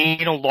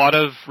gain a lot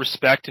of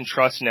respect and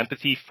trust and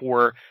empathy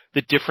for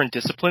the different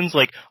disciplines.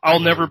 Like, I'll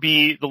never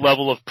be the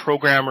level of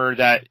programmer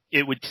that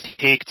it would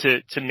take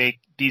to make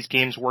these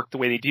games work the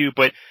way they do.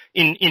 But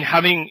in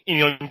having,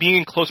 being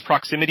in close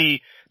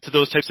proximity to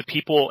those types of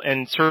people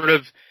and sort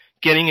of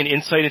getting an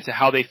insight into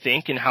how they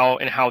think and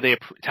how they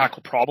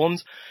tackle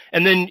problems.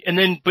 But being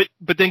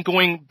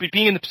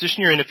in the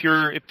position you're in, if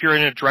you're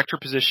in a director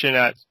position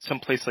at some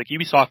place like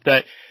Ubisoft,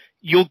 that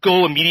you'll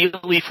go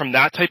immediately from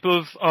that type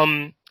of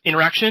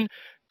interaction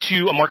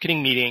to a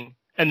marketing meeting,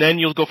 and then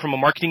you'll go from a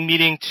marketing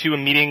meeting to a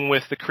meeting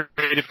with the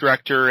creative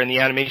director and the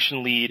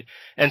animation lead.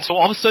 And so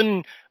all of a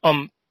sudden,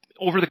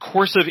 over the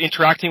course of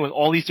interacting with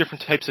all these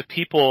different types of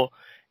people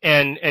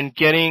and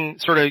getting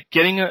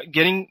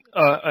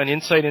an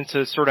insight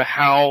into sort of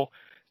how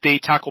they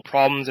tackle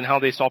problems and how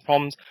they solve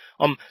problems.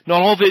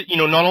 Not all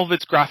of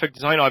it's graphic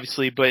design,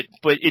 obviously, but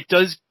it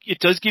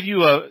does give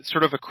you a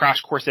sort of a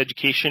crash course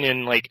education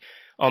in like,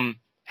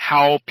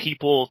 how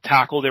people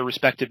tackle their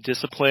respective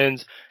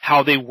disciplines,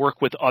 how they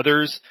work with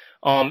others.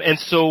 And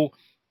so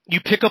you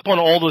pick up on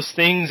all those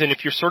things, and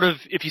if you sort of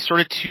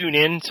tune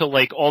in to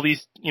like all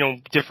these,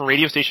 different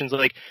radio stations,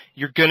 like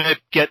you're gonna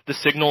get the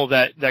signal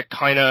that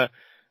kind of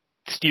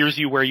steers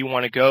you where you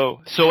want to go.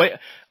 So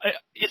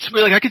it's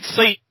really like I could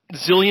cite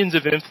zillions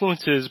of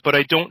influences, but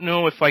I don't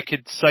know if I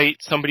could cite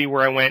somebody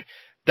where I went,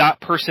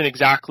 that person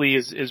exactly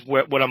is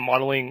what I'm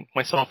modeling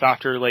myself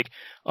after. Like,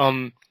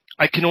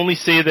 I can only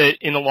say that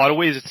in a lot of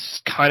ways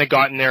it's kind of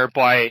gotten there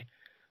by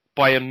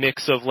a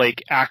mix of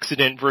like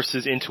accident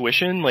versus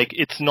intuition. Like,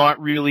 it's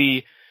not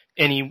really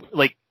any,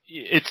 like,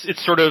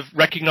 it's sort of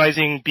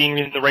recognizing being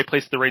in the right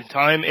place at the right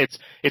time. It's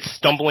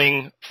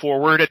stumbling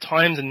forward at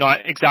times and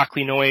not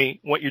exactly knowing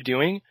what you're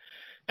doing.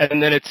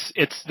 And then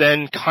it's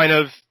then kind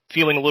of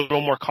feeling a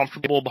little more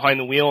comfortable behind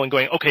the wheel and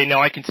going, okay,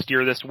 now I can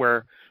steer this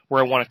where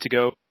I want it to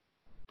go.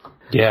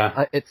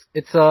 Yeah.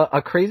 It's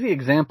a crazy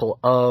example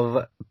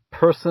of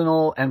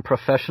personal and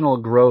professional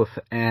growth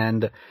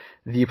and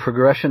the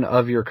progression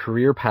of your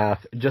career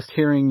path, just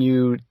hearing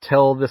you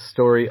tell this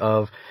story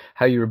of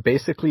how you were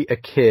basically a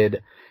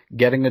kid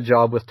getting a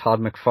job with Todd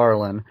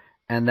McFarlane,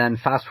 and then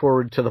fast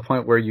forward to the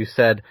point where you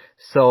said,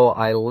 so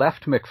I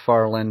left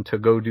McFarlane to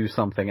go do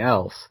something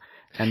else.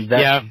 And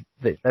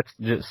that's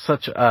just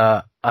such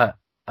a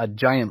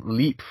giant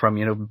leap from,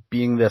 you know,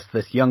 being this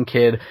young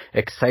kid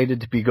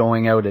excited to be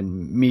going out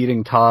and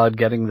meeting Todd,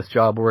 getting this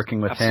job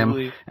working with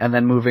him, and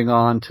then moving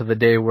on to the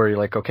day where you're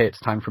like, okay, it's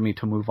time for me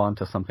to move on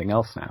to something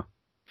else now.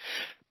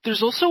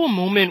 There's also a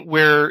moment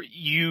where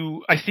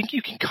I think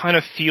you can kind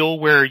of feel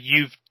where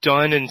you've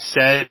done and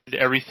said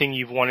everything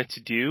you've wanted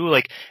to do.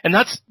 Like, and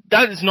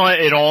that is not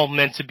at all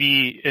meant to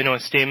be, you know, a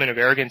statement of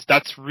arrogance.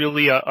 That's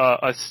really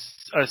a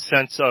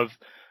sense of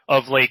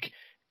like,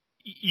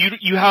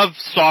 you have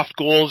soft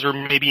goals or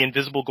maybe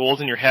invisible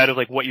goals in your head of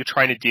like what you're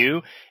trying to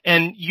do.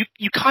 And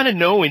you kind of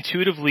know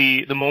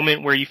intuitively the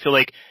moment where you feel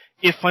like,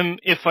 if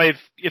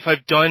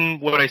I've done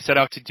what I set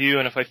out to do,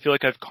 and if I feel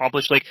like I've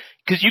accomplished, like,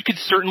 cause you could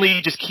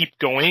certainly just keep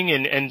going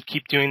and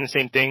keep doing the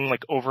same thing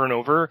like over and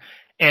over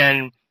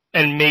and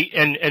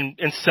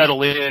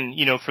settle in,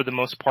 you know, for the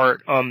most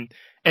part,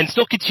 and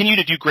still continue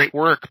to do great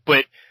work,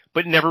 but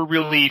never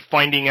really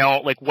finding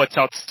out like what's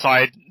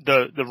outside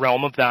the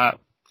realm of that.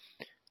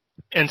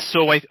 And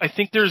so I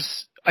think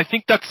that's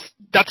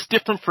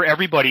different for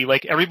everybody.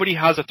 Like, everybody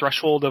has a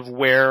threshold of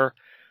where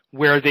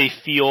they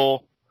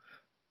feel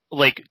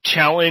like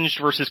challenged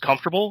versus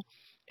comfortable.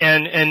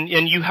 And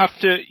you have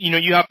to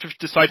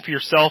decide for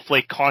yourself,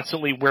 like,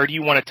 constantly, where do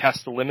you want to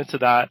test the limits of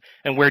that,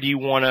 and where do you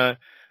want to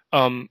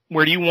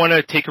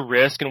take a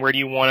risk, and where do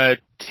you want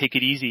to take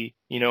it easy,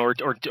 you know,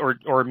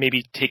 or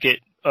maybe take it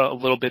a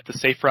little bit the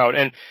safe route.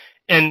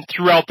 And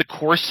throughout the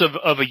course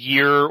of a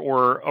year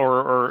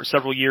or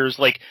several years,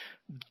 like,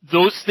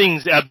 those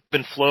things ebb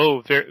and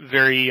flow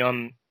very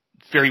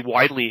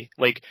widely.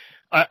 Like,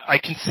 I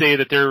can say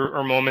that there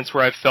are moments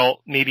where I've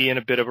felt maybe in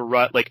a bit of a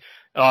rut, like,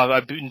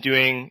 I've been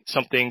doing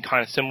something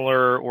kind of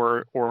similar,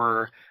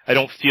 or I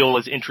don't feel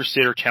as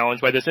interested or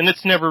challenged by this. And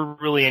it's never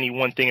really any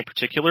one thing in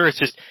particular.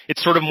 It's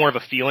sort of more of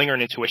a feeling or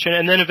an intuition.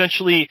 And then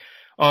eventually,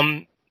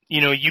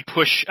 you know, you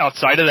push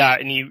outside of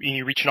that, and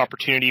you reach an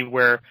opportunity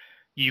where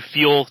you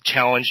feel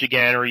challenged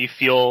again, or you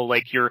feel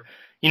like you're,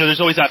 you know, there's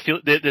always that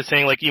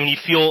saying, like, when you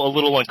feel a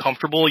little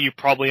uncomfortable, you're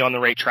probably on the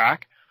right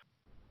track.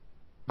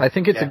 I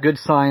think it's a good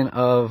sign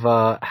of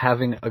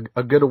having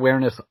a good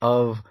awareness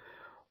of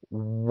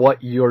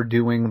what you're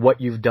doing,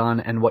 what you've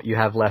done, and what you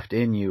have left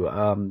in you.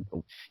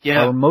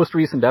 Our most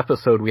recent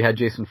episode, we had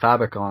Jason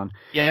Fabik on.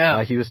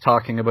 Yeah. He was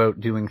talking about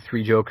doing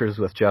Three Jokers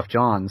with Jeff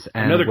Johns.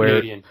 And another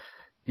Canadian.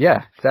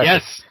 Yeah, exactly.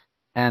 Yes.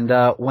 And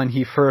when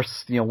he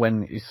first, you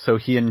know, so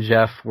he and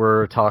Jeff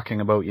were talking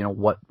about, you know,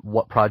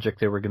 what project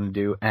they were going to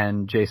do,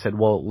 and Jay said,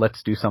 well,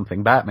 let's do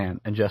something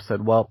Batman. And Jeff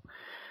said, well,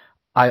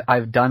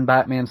 I've done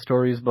Batman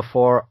stories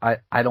before.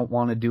 I don't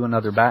want to do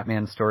another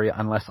Batman story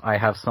unless I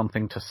have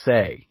something to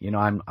say. You know,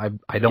 I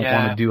don't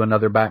want to do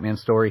another Batman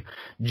story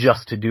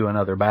just to do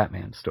another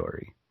Batman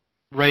story.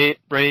 Right.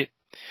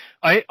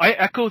 I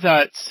echo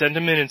that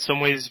sentiment in some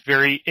ways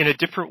in a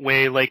different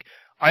way. Like,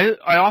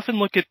 I often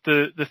look at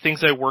the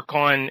things I work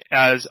on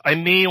as, I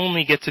may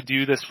only get to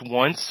do this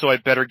once, so I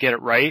better get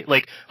it right.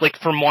 Like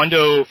for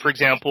Mondo, for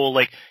example,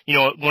 like, you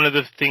know, one of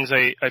the things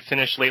I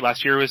finished late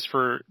last year was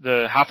for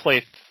the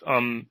Half-Life,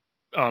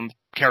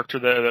 character,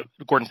 the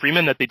Gordon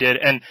Freeman that they did.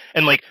 And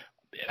like,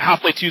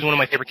 Half-Life 2 is one of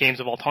my favorite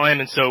games of all time.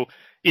 And so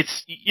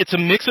it's a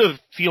mix of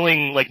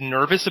feeling like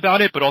nervous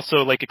about it, but also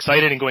like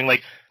excited and going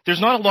like,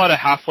 there's not a lot of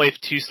Half-Life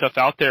 2 stuff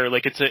out there.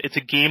 Like, it's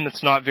a game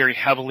that's not very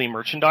heavily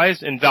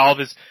merchandised, and Valve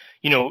is,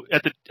 you know,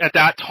 at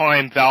that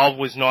time, Valve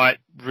was not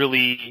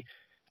really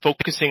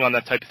focusing on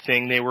that type of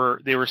thing. They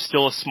were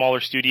still a smaller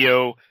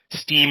studio.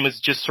 Steam was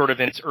just sort of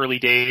in its early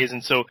days,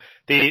 and so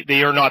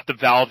they are not the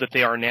Valve that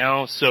they are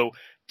now. So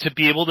to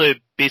be able to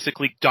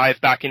basically dive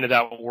back into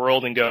that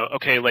world and go,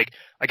 okay, like,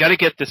 I got to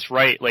get this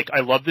right. Like, I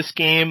love this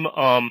game.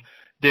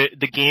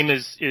 The game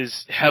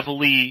is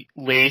heavily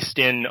laced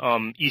in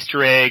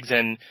Easter eggs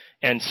and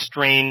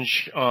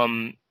strange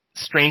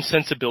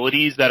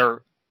sensibilities that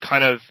are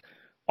kind of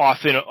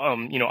often,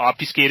 you know,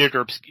 obfuscated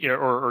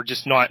or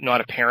just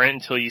not apparent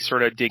until you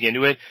sort of dig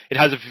into it. It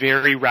has a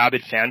very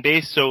rabid fan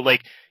base. So,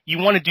 like, you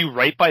want to do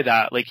right by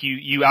that. Like,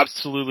 you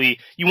absolutely,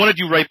 you want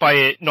to do right by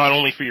it, not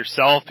only for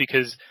yourself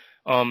because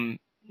of,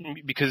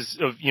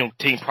 you know,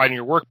 taking pride in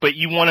your work, but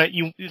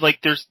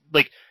there's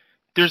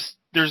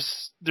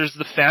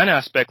the fan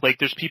aspect. Like,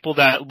 there's people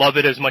that love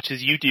it as much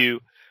as you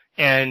do.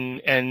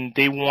 And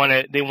they want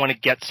to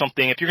get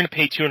something. If you're going to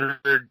pay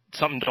 $200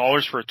 something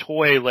for a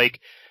toy,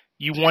 like,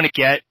 you want to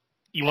get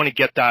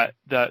that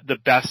the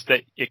best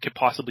that it could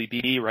possibly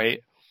be,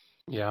 right?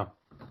 Yeah.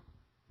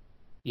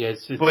 Yeah,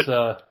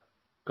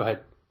 go ahead.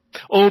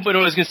 Oh, but I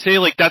was gonna say,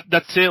 like,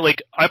 that's it.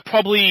 Like,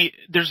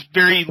 there's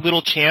very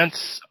little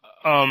chance,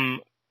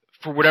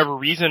 for whatever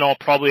reason, I'll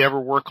probably ever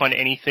work on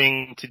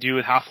anything to do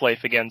with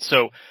Half-Life again.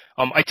 So,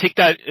 I take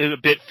that a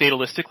bit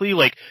fatalistically.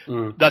 Like,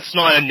 that's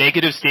not a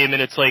negative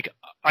statement. It's like,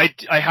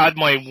 I had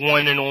my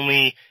one and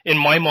only, in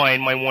my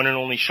mind, my one and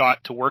only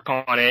shot to work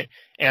on it,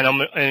 and I'm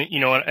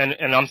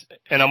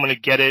going to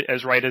get it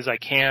as right as I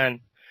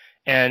can.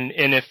 And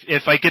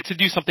if I get to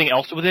do something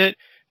else with it,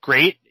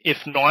 great. If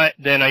not,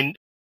 then I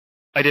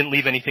didn't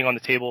leave anything on the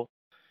table.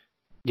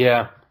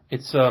 Yeah.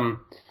 It's,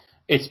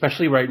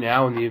 especially right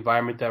now in the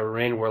environment that we're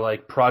in, where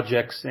like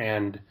projects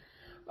and,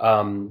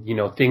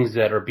 things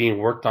that are being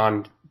worked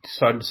on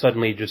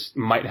suddenly just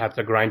might have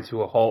to grind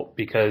to a halt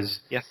because,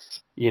 yes,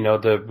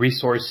 the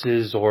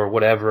resources or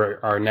whatever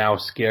are now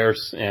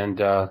scarce,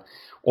 and,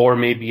 or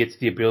maybe it's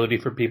the ability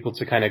for people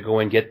to kind of go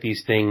and get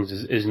these things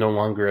is no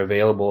longer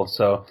available.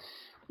 So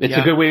it's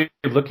a good way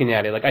of looking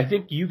at it. Like, I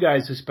think you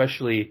guys,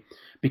 especially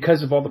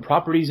because of all the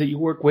properties that you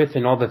work with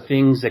and all the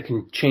things that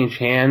can change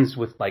hands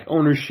with like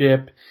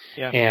ownership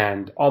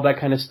and all that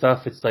kind of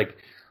stuff, it's like,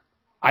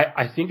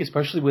 I think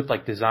especially with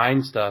like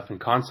design stuff and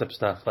concept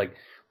stuff, like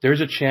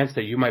there's a chance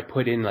that you might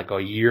put in like a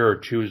year or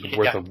two's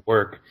worth of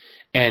work,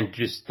 and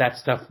just that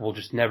stuff will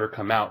just never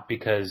come out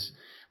because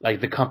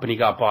like the company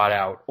got bought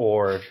out,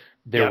 or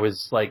there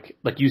was like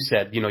you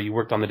said, you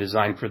worked on the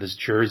design for this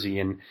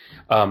jersey, and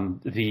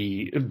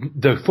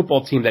the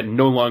football team that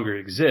no longer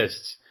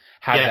exists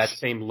had that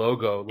same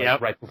logo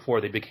right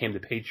before they became the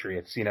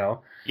Patriots,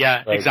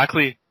 Yeah, like,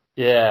 exactly.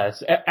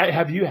 Yes.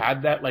 Have you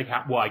had that, like,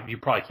 you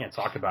probably can't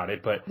talk about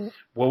it, but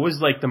what was,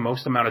 like, the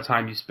most amount of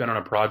time you spent on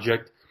a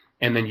project,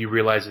 and then you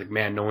realize, like,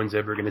 man, no one's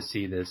ever going to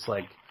see this.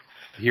 Like,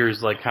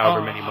 here's, like,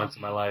 however many months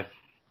of my life.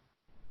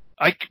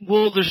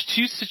 Well, there's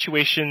two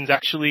situations,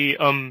 actually.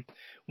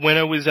 When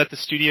I was at the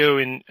studio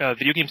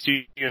video game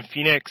studio in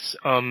Phoenix,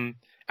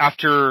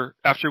 after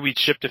we'd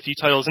shipped a few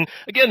titles, and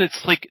again,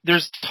 it's like,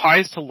 there's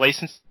ties to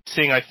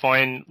licensing, I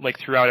find, like,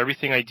 throughout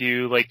everything I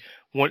do. Like,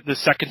 the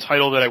second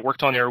title that I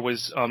worked on there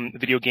was a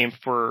video game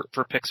for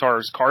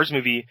Pixar's Cars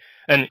movie,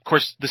 and of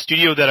course the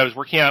studio that I was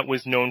working at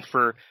was known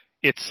for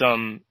its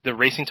the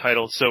racing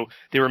titles, so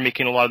they were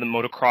making a lot of the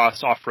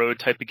motocross off-road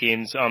type of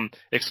games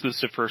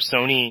exclusive for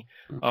Sony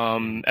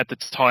at the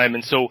time,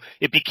 and so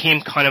it became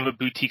kind of a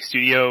boutique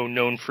studio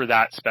known for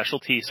that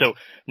specialty. So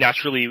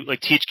naturally, like,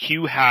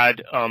 THQ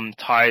had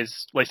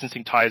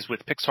licensing ties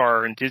with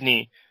Pixar and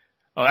Disney.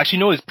 Actually,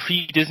 no, it was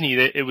pre-Disney.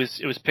 It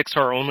was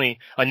Pixar only.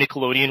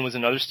 Nickelodeon was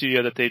another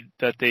studio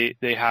that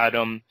they had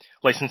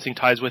licensing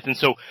ties with, and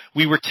so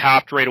we were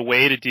tapped right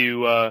away to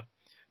do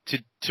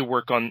to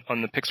work on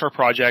the Pixar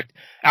project.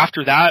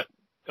 After that,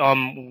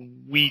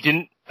 we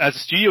didn't, as a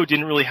studio,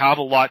 didn't really have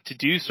a lot to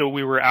do, so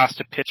we were asked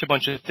to pitch a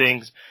bunch of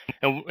things,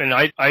 and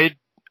I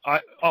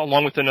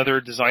along with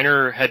another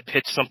designer had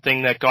pitched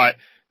something that got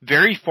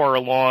very far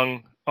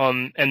along,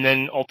 and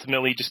then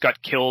ultimately just got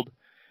killed.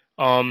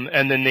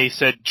 And then they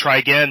said, try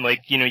again.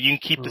 Like, you can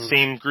keep the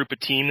same group of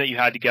team that you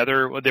had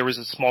together. There was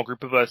a small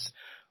group of us,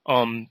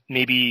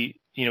 maybe,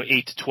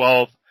 8 to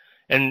 12,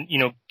 and,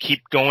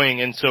 keep going.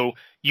 And so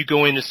you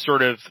go into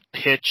sort of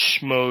pitch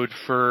mode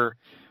for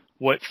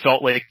what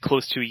felt like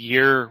close to a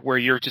year, where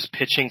you're just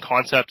pitching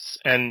concepts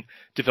and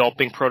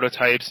developing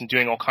prototypes and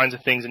doing all kinds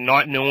of things and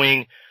not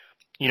knowing,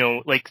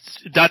 like,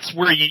 that's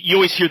where you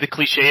always hear the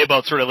cliche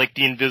about sort of like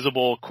the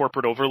invisible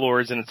corporate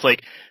overlords, and it's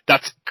like,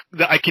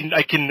 I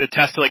can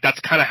attest to, like, that's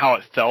kind of how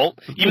it felt.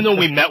 Even though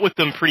we met with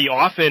them pretty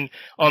often,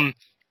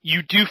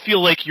 you do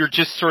feel like you're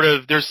just sort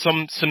of, there's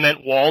some cement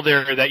wall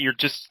there that you're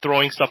just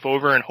throwing stuff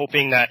over and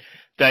hoping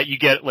that you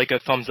get like a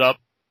thumbs up,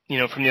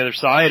 from the other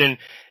side,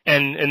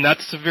 and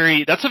that's a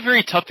very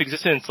tough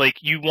existence. Like,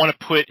 you want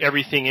to put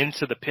everything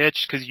into the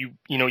pitch because you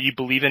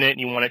believe in it and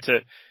you want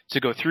it to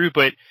go through,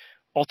 but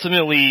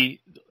ultimately,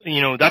 I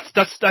think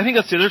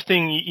that's the other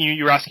thing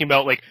you're asking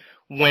about, like,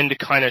 when to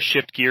kind of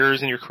shift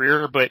gears in your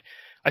career. But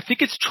I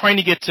think it's trying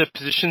to get to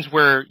positions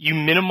where you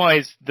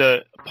minimize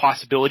the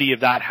possibility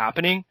of that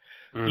happening.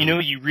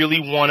 You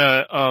really want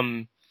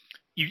to,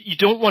 you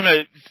don't want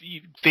to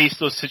face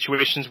those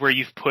situations where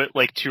you've put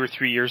like 2 or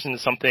 3 years into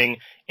something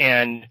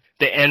and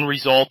the end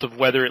result of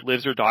whether it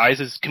lives or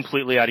dies is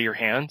completely out of your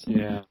hands.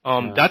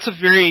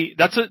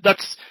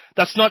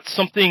 That's not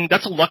something,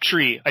 that's a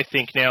luxury, I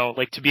think, now,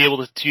 like, to be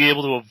able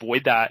to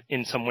avoid that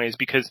in some ways,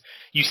 because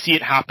you see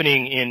it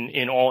happening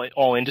in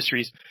all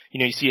industries.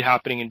 You see it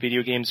happening in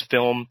video games,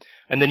 film,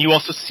 and then you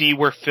also see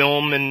where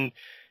film and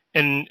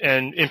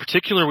in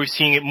particular, we're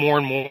seeing it more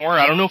and more.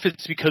 I don't know if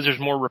it's because there's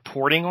more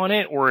reporting on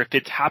it or if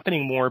it's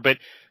happening more, but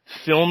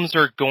films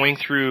are going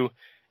through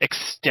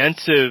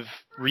extensive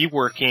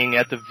reworking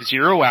at the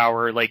 0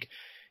 hour. Like,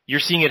 you're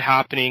seeing it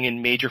happening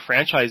in major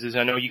franchises.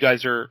 I know you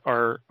guys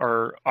are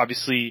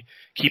obviously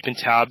keeping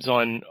tabs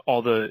on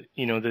all the,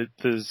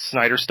 the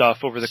Snyder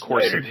stuff over the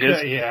course of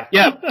his. Yeah,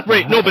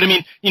 right. No, but I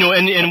mean,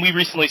 and we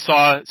recently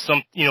saw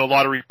some, a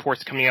lot of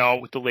reports coming out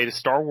with the latest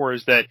Star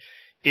Wars that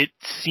it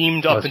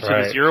seemed up until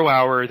the 0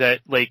 hour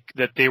that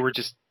they were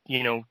just,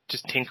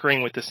 just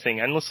tinkering with this thing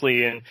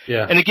endlessly. And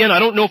again, I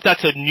don't know if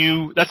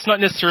that's not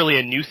necessarily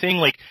a new thing.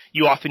 Like,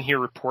 you often hear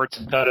reports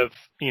out of,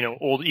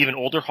 even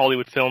older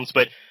Hollywood films,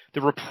 but the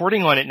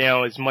reporting on it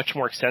now is much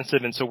more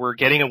extensive. And so we're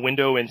getting a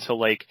window into,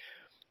 like,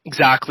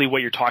 exactly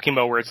what you're talking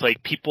about, where it's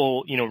like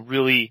people,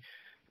 really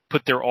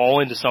put their all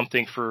into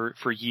something for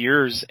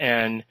years,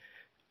 and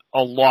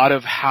a lot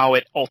of how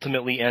it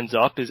ultimately ends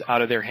up is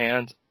out of their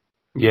hands.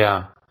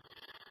 Yeah.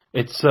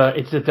 It's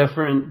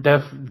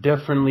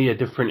definitely a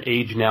different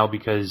age now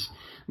because,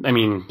 I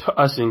mean,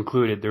 us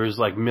included, there's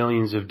like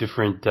millions of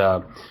different,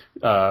 quote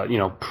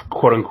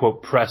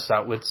unquote press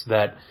outlets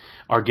that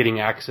are getting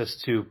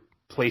access to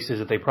places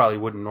that they probably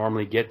wouldn't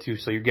normally get to.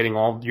 So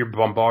you're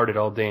bombarded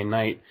all day and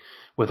night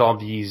with all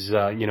these,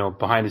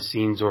 behind the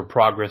scenes or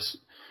progress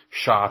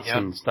shots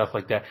and stuff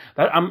like that.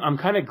 I'm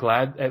kind of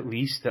glad at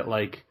least that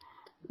like,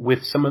 with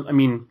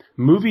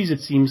movies, it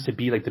seems to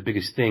be like the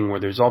biggest thing where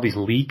there's all these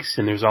leaks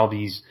and there's all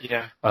these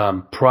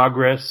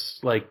progress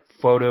like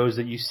photos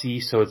that you see.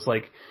 So it's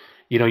like,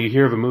 you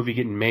hear of a movie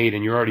getting made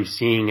and you're already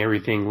seeing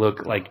everything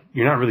look like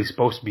you're not really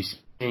supposed to be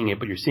seeing it,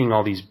 but you're seeing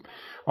all these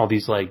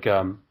like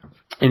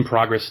in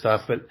progress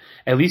stuff. But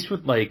at least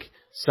with like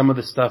some of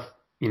the stuff,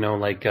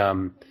 like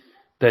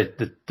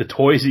the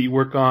toys that you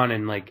work on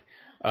and like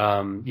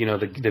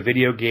the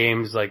video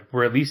games, like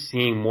we're at least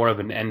seeing more of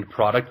an end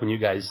product when you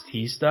guys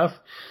tease stuff.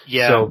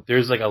 Yeah. So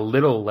there's like a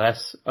little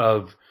less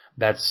of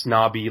that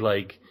snobby,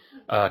 like,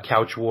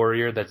 couch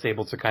warrior that's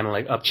able to kind of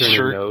like upturn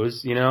your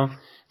nose, So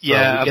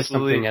yeah, we get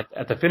absolutely. something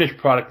at the finished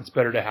product. It's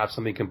better to have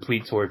something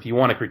complete. So if you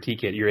want to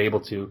critique it, you're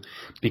able to,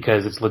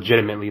 because it's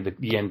legitimately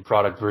the end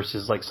product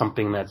versus like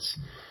something that's,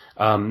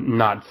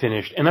 not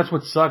finished. And that's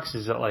what sucks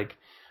is that like,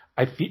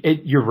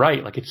 you're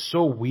right. Like it's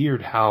so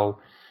weird how,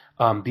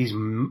 these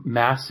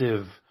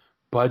massive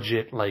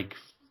budget like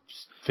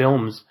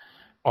films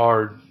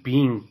are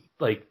being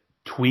like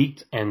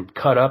tweaked and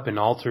cut up and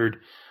altered,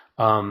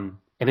 and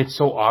it's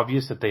so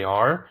obvious that they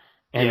are,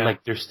 and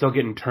like they're still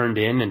getting turned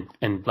in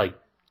and like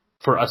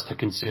for us to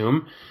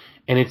consume,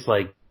 and it's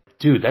like,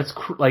 dude, that's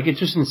like it's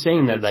just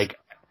insane that like,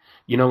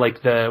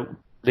 like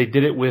they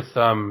did it with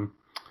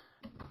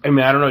I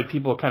don't know,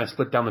 people kind of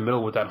split down the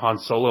middle with that Han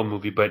Solo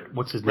movie, but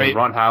what's his name? Right.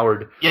 Ron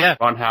Howard. Yeah.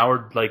 Ron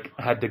Howard, like,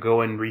 had to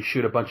go and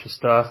reshoot a bunch of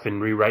stuff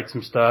and rewrite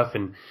some stuff,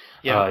 and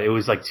it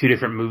was like 2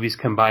 different movies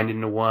combined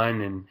into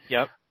one, and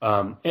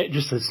it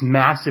just this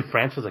massive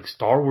franchise, like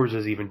Star Wars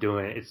is even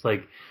doing it. It's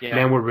like,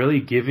 man, we're really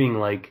giving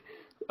like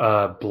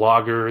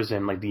bloggers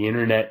and like the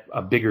internet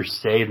a bigger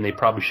say than they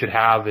probably should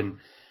have, and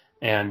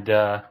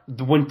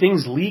when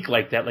things leak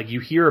like that, like you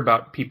hear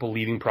about people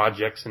leaving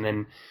projects and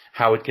then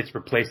how it gets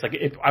replaced. Like,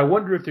 I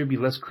wonder if there'd be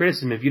less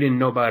criticism if you didn't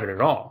know about it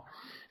at all.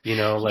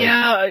 Like.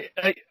 Yeah,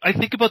 I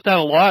think about that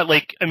a lot.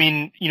 Like, I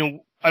mean,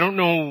 I don't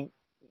know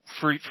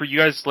for you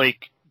guys,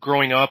 like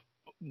growing up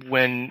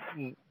when,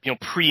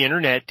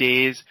 pre-internet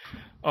days,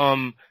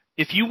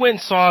 if you went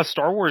and saw a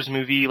Star Wars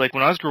movie, like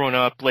when I was growing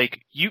up,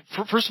 like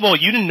first of all,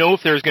 you didn't know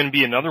if there was going to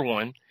be another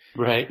one.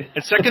 Right.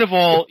 And second of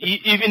all,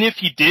 even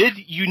if you did,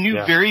 you knew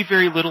very,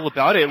 very little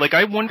about it. Like,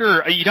 I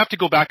wonder, you'd have to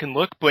go back and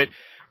look, but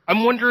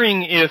I'm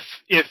wondering if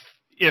at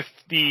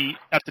the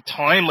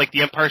time, like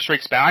The Empire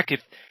Strikes Back,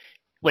 if,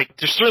 like,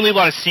 there's certainly a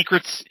lot of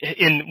secrets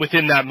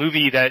within that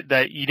movie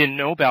that you didn't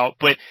know about,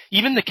 but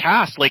even the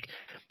cast, like,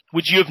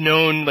 would you have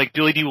known, like,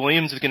 Billy D.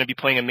 Williams is going to be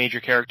playing a major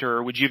character,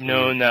 or would you have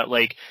known that,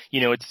 like,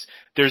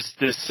 there's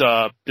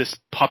this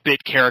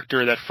puppet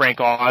character that Frank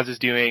Oz is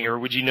doing, or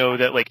would you know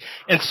that, like,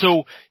 and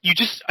so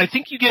I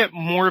think you get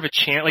more of a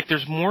chance, like,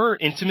 there's more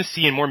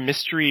intimacy and more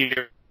mystery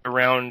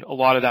around a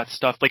lot of that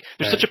stuff. Like,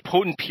 there's such a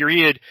potent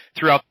period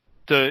throughout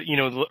the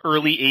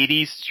early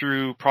 80s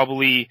through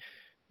probably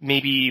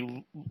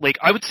maybe, like,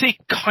 I would say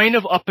kind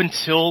of up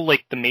until,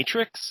 like, The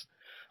Matrix.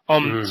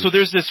 So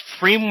there's this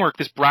framework,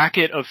 this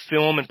bracket of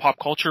film and pop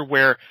culture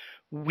where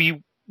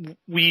we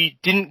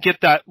didn't get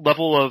that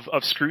level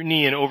of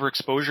scrutiny and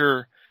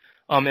overexposure,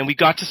 and we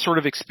got to sort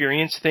of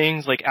experience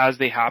things like as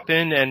they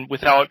happen, and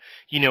without,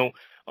 you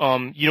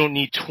don't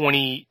need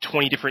 20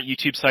 different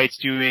YouTube sites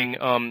doing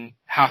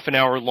half an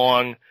hour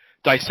long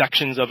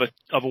dissections of a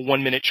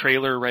 1 minute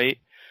trailer, right?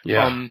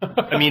 Yeah.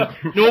 I mean,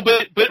 no,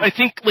 but I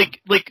think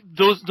like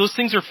those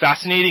things are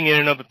fascinating in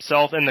and of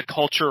itself, and the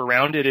culture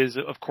around it is,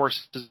 of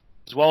course, as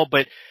well,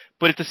 but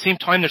at the same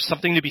time, there's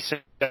something to be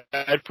said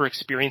for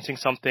experiencing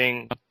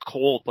something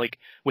cold, like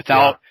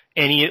without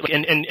any,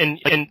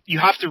 and you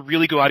have to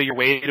really go out of your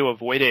way to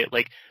avoid it.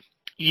 Like,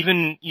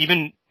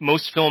 even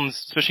most films,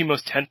 especially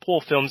most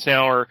tentpole films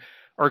now,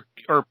 are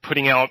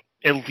putting out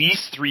at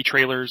least 3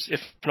 trailers,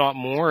 if not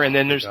more, and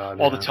then there's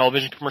all the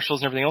television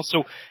commercials and everything else.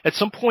 So at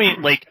some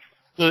point, like,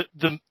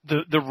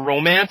 the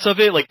romance of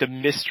it, like the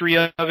mystery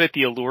of it,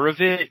 the allure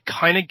of it,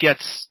 kind of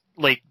gets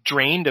like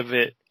drained of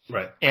it.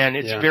 Right. And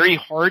it's very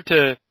hard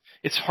to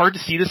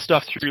see this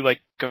stuff through like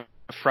a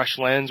fresh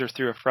lens or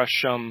through a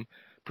fresh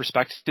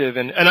perspective.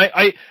 And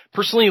I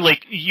personally,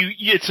 like,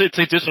 it's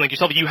like this one, like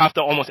yourself, you have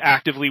to almost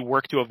actively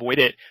work to avoid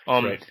it.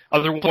 Right.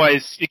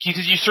 Otherwise,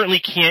 because you certainly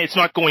can't, it's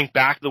not going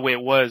back the way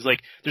it was.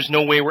 Like, there's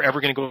no way we're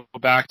ever going to go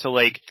back to,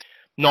 like,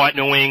 not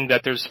knowing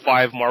that there's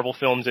 5 Marvel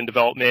films in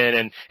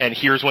development and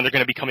here's when they're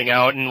going to be coming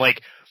out. And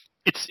like,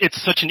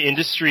 it's such an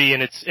industry,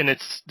 and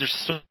there's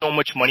so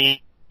much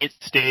money at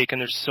stake,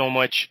 and there's so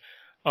much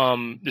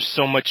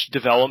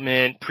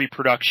development,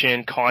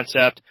 pre-production,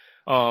 concept,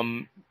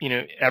 you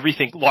know,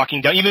 everything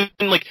locking down, even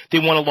like they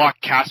want to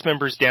lock cast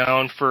members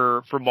down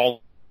for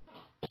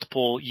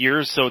multiple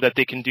years so that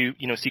they can do,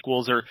 you know,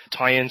 sequels or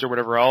tie-ins or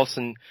whatever else.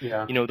 And,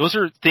 you know, those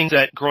are things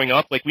that growing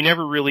up, like we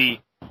never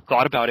really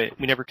thought about it.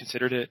 We never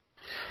considered it.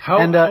 How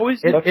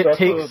is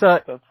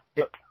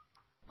it?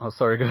 Oh,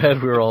 sorry, go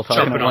ahead. We were all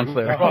talking at once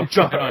there. I'm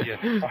jumping on you.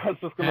 I was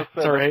just going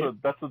to say,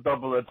 that's a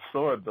double-edged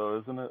sword, though,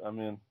 isn't it? I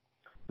mean,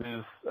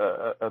 these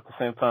at the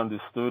same time,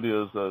 these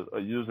studios are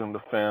using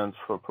the fans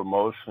for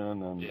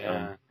promotion and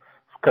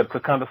to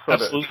kind of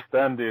sort of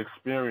extend the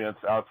experience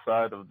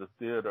outside of the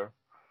theater.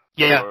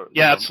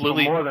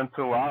 Absolutely. For more than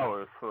 2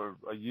 hours, for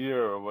a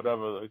year or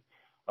whatever.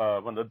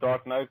 Like, when The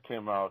Dark Knight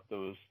came out, there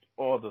was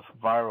all this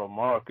viral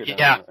marketing.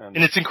 And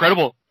it's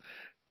incredible.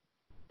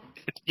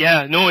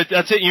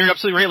 That's it. You're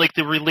absolutely right. Like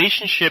the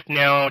relationship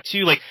now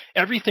too, like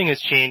everything has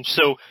changed.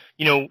 So,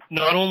 you know,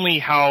 not only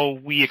how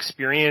we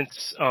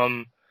experience,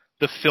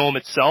 the film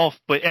itself,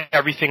 but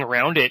everything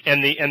around it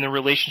and the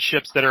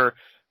relationships that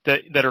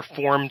are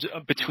formed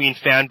between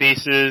fan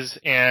bases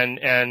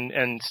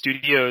and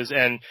studios.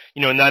 And,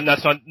 you know, and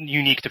that's not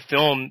unique to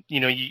film. You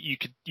know,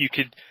 you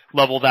could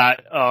level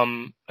that,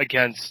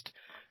 against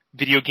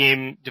video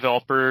game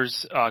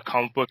developers,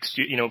 comic books,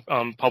 you know,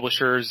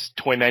 publishers,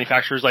 toy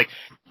manufacturers, like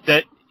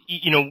that,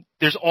 you know,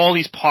 there's all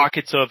these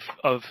pockets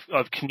of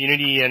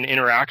community and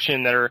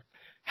interaction that are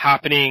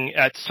happening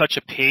at such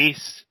a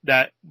pace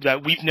that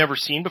we've never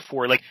seen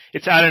before. Like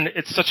it's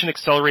such an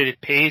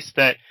accelerated pace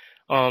that,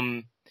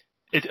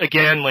 it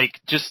again, like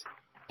just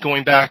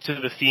going back to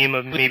the theme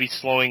of maybe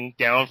slowing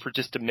down for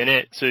just a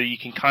minute so you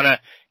can kind of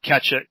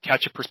catch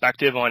a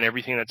perspective on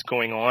everything that's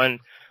going on.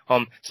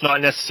 It's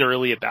not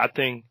necessarily a bad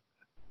thing.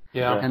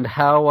 Yeah. And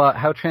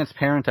how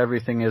transparent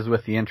everything is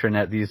with the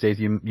internet these days.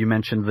 You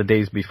mentioned the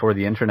days before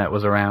the internet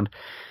was around.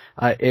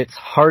 It's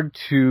hard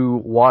to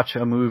watch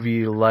a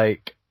movie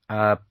like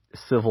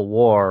Civil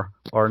War,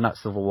 or not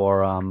Civil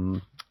War,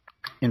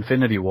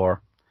 Infinity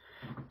War,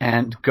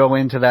 and go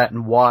into that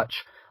and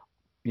watch,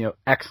 you know,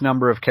 X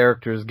number of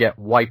characters get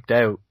wiped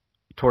out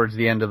towards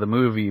the end of the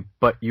movie,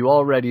 but you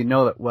already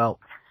know that, well,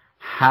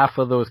 half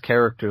of those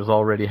characters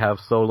already have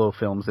solo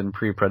films in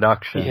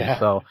pre-production,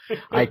 so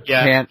I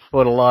can't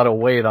put a lot of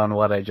weight on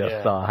what I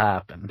just saw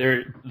happen.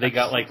 They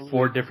got like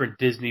 4 different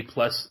Disney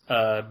Plus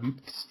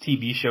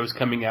TV shows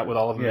coming out with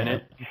all of them in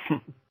it.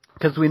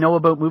 Because we know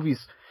about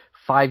movies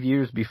 5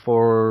 years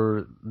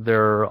before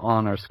they're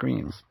on our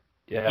screens.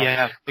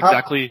 Yeah,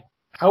 exactly.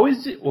 How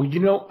is it? Well, you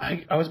know,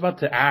 I was about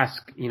to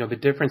ask, you know, the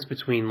difference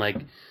between like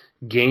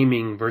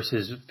gaming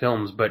versus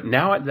films, but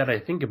now that I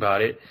think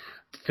about it,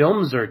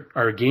 films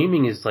are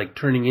gaming is like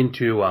turning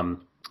into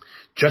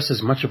just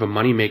as much of a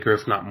moneymaker,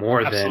 if not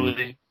more,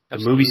 than the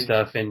movie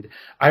stuff. And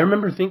I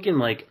remember thinking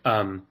like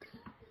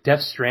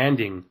Death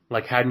Stranding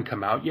like hadn't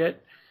come out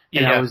yet,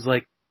 and I was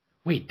like,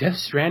 wait, Death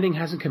Stranding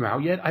hasn't come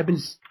out yet? I've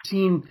been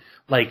seeing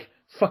like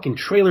fucking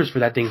trailers for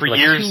that thing for like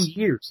years. 2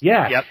 years.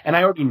 And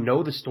I already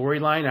know the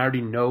storyline. I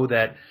already know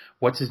that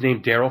what's his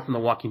name, Daryl from The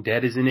Walking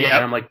Dead is in it,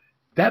 and I'm like,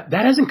 that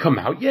hasn't come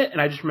out yet.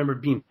 And I just remember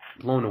being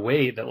blown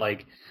away that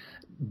like,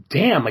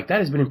 damn, like that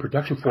has been in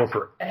production for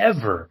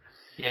forever.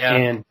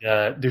 And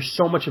there's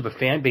so much of a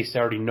fan base that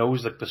already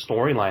knows like the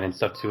storyline and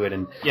stuff to it.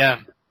 And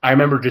I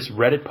remember just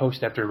Reddit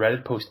post after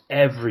Reddit post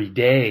every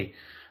day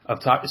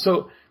of talk.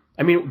 So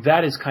I mean,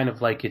 that is kind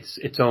of like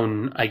its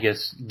own, I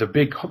guess, the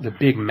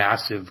big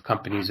massive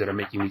companies that are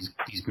making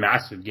these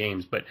massive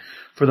games. But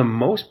for the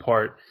most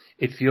part,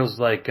 it feels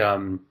like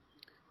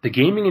the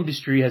gaming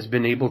industry has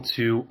been able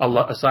to,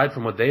 aside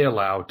from what they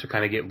allow to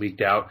kind of get leaked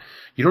out,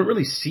 you don't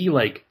really see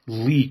like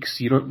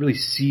leaks. You don't really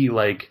see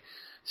like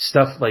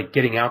stuff like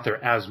getting out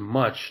there as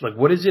much. Like,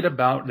 what is it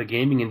about the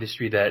gaming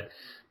industry that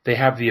they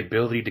have the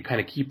ability to kind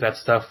of keep that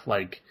stuff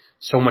like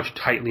so much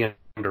tightly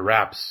under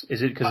wraps?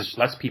 Is it because there's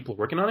less people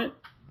working on it?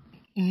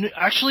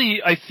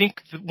 Actually, I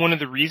think one of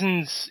the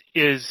reasons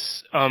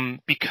is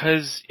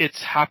because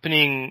it's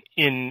happening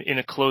in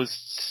a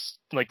closed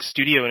like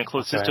studio, in a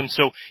closed system.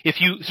 So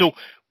if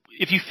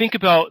you think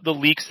about the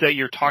leaks that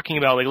you're talking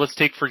about, like let's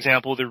take for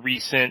example the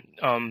recent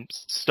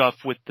stuff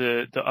with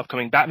the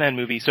upcoming Batman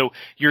movie. So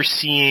you're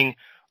seeing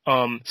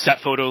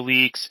set photo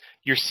leaks.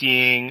 You're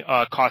seeing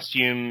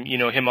costume, you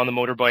know, him on the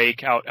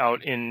motorbike out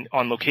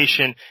on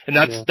location, and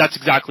that's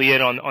exactly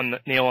it on the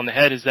nail on the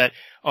head. Is that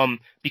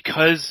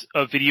because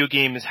a video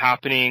game is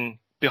happening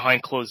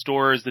behind closed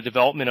doors, the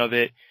development of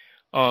it,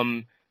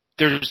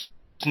 there's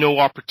no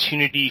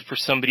opportunity for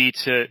somebody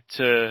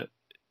to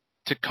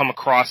come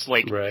across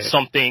like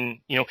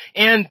something, you know,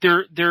 and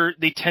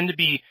they tend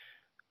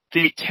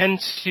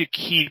to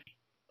keep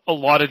a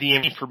lot of the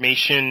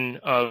information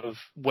of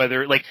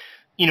whether like,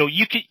 you know,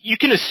 you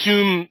can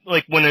assume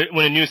like when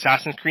a new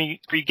Assassin's Creed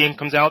game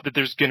comes out that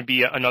there's going to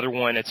be another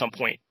one at some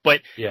point.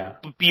 But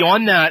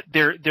beyond that,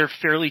 they're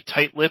fairly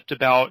tight-lipped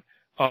about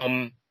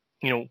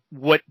you know,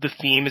 what the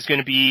theme is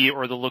going to be,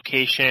 or the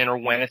location, or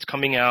when it's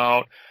coming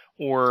out,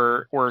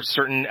 or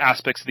certain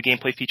aspects of the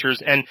gameplay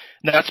features, and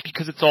that's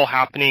because it's all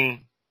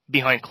happening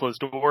behind closed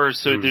doors.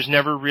 So there's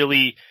never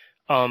really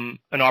an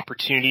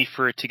opportunity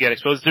for it to get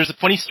exposed. There's a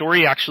funny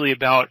story actually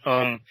about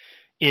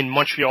in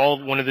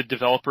Montreal, one of the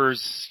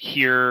developers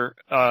here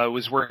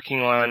was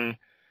working on,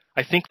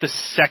 I think, the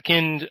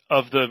second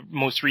of the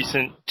most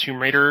recent Tomb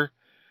Raider,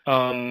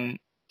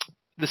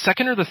 the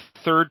second or the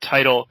third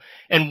title,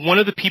 and one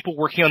of the people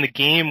working on the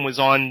game was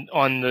on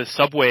the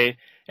subway,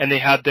 and they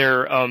had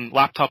their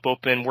laptop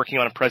open working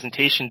on a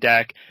presentation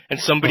deck, and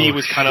somebody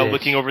was kind of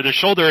looking over their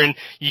shoulder, and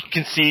you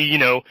can see, you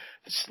know,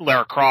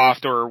 Lara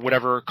Croft or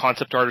whatever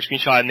concept art or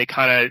screenshot, and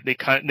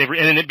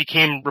and it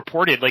became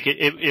reported. Like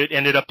it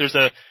ended up, there's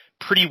a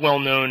pretty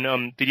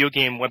well-known video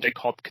game website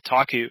called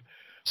Kotaku,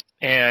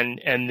 and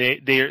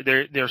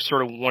they're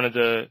sort of one of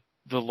the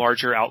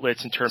larger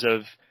outlets in terms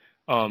of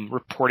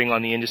reporting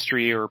on the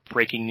industry or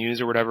breaking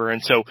news or whatever.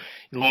 And so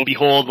lo and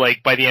behold,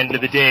 like by the end of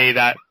the day,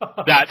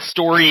 that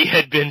story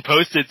had been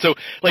posted. So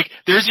like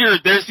there's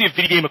the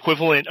video game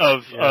equivalent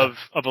of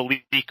a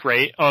leak,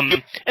 right?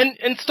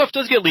 And stuff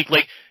does get leaked.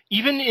 Like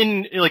even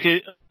in like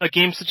a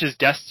game such as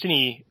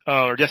Destiny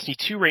or Destiny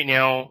 2 right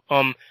now,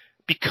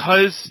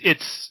 because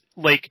it's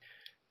like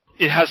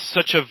it has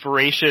such a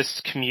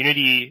voracious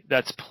community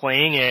that's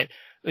playing it.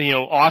 You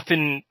know,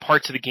 often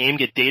parts of the game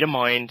get data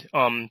mined,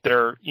 that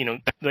are, you know,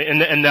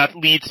 and that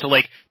leads to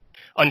like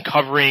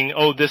uncovering,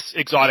 oh, this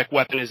exotic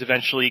weapon is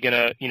eventually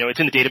gonna, you know, it's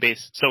in the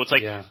database. So it's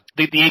like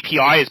the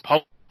API is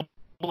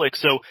public.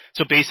 So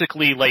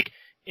basically like,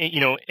 you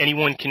know,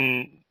 anyone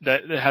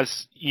that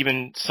has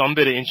even some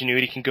bit of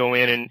ingenuity can go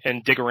in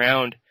and dig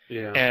around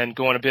and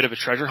go on a bit of a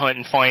treasure hunt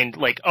and find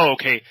like, oh,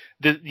 okay,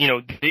 you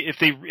know,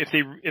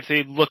 if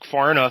they look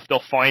far enough,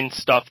 they'll find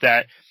stuff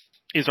that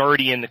is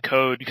already in the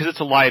code because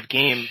it's a live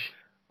game.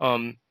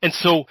 And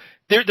so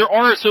there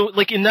are, so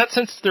like in that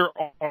sense, there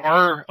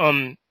are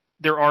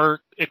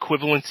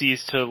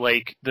equivalencies to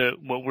like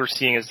what we're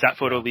seeing as that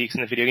photo leaks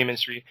in the video game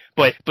industry,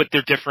 but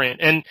they're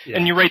different. And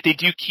you're right, they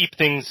do keep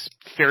things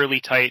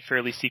fairly tight,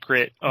 fairly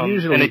secret.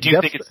 Usually, and I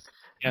do think it's,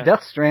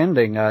 Death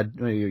Stranding,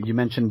 you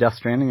mentioned Death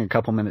Stranding a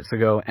couple minutes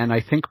ago, and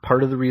I think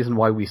part of the reason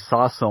why we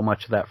saw so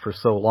much of that for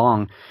so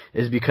long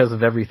is because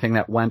of everything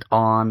that went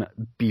on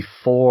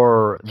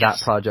before that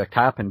project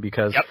happened,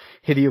 because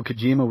Hideo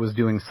Kojima was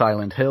doing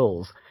Silent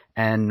Hills,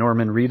 and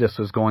Norman Reedus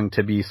was going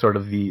to be sort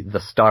of the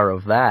star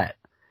of that.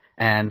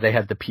 And they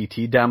had the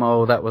PT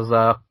demo that was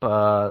up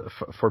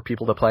for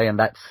people to play, and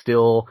that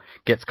still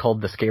gets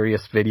called the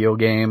scariest video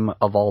game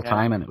of all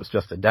time, and it was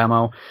just a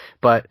demo.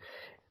 But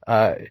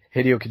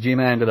Hideo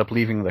Kojima ended up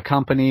leaving the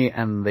company,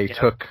 and they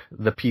took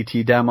the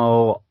PT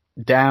demo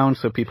down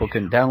so people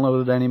couldn't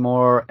download it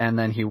anymore, and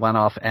then he went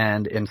off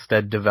and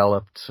instead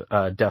developed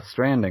Death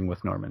Stranding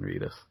with Norman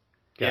Reedus.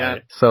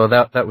 So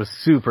that was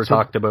super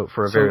talked about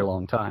for a very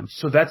long time.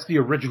 So that's the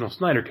original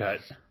Snyder Cut.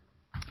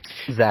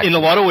 Exactly. In a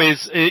lot of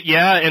ways,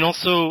 and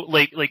also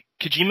like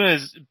Kojima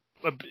is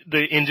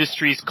the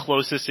industry's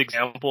closest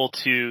example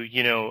to,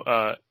 you know,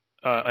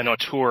 an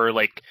auteur.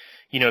 Like,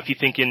 you know, if you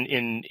think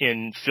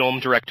in film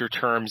director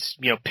terms,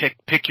 you know,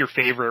 pick your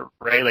favorite,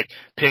 right? Like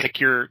pick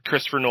your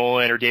Christopher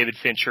Nolan or David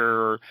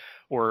Fincher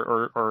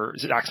or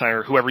Zack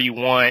Snyder, whoever you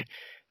want.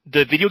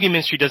 The video game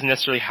industry doesn't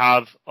necessarily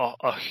have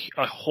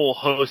a whole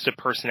host of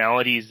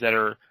personalities that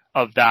are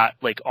of that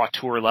like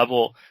auteur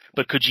level,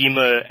 but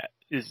Kojima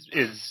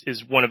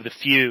is one of the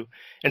few.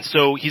 And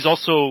so he's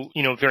also,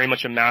 you know, very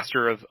much a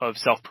master of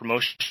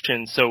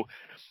self-promotion. So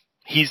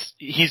he's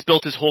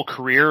built his whole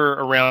career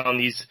around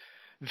these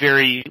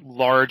very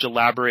large,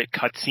 elaborate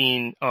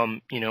cutscene,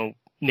 you know,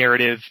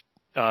 narrative,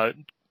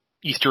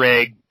 Easter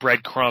egg,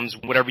 breadcrumbs,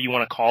 whatever you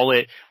want to call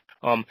it,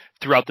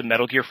 throughout the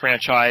Metal Gear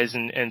franchise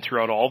and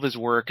throughout all of his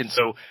work. And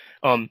so,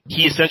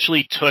 he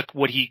essentially took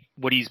what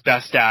he's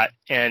best at,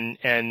 and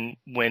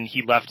when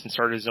he left and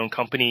started his own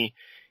company,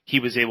 he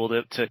was able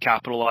to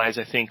capitalize,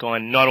 I think,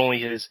 on not only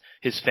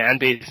his fan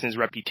base and his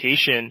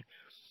reputation,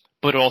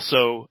 but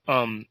also,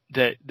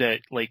 that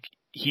like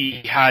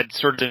he had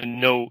sort of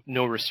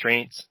no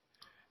restraints.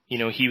 You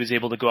know, he was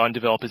able to go out and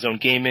develop his own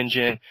game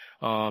engine.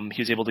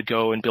 He was able to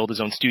go and build his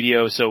own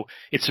studio. So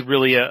it's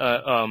really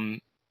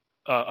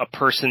a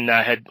person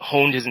that had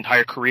honed his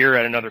entire career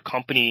at another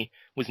company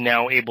was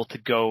now able to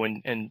go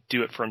and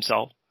do it for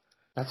himself.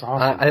 That's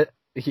awesome.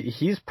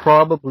 He's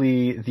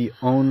probably the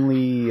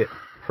only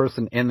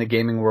person in the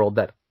gaming world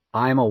that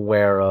I'm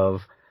aware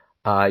of.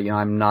 You know,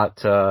 I'm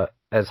not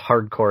as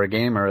hardcore a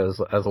gamer as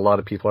a lot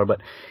of people are,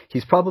 but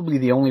he's probably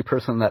the only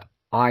person that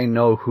I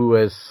know who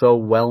is so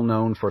well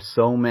known for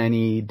so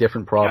many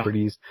different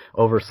properties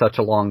over such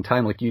a long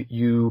time. Like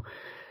you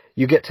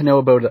get to know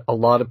about a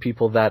lot of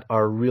people that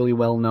are really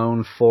well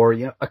known for,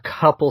 you know, a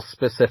couple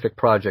specific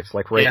projects.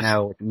 Like right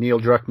now, Neil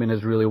Druckmann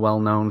is really well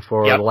known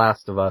for The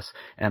Last of Us,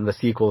 and the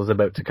sequel is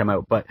about to come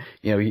out. But,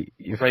 you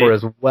know, for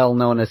as well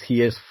known as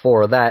he is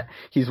for that,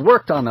 he's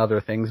worked on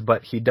other things,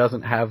 but he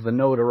doesn't have the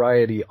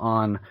notoriety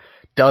on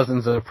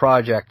dozens of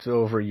projects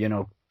over, you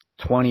know,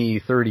 20,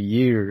 30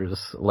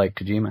 years like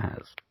Kojima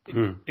has.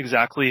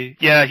 Exactly.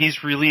 Yeah,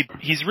 he's really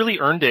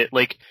earned it.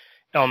 Like,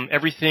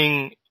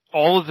 everything,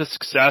 all of the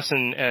success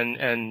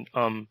and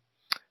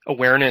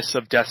awareness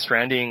of Death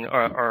Stranding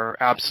are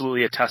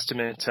absolutely a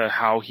testament to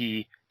how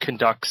he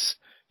conducts,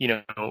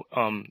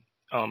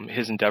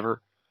 his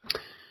endeavor.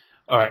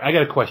 All right, I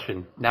got a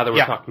question. Now that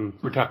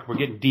we're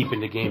getting deep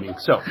into gaming.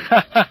 So,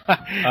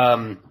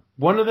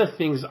 one of the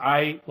things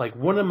a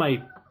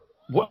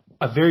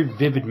very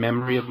vivid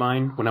memory of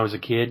mine when I was a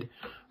kid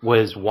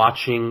was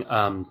watching,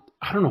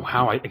 I don't know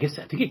how, I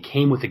think it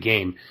came with the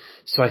game.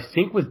 So I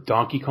think with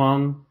Donkey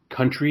Kong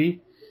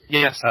Country,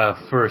 yes,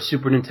 for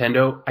Super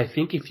Nintendo, I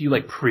think if you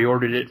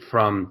pre-ordered it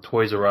from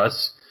Toys R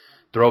Us,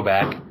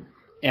 throwback,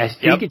 and I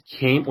think it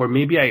came, or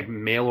maybe I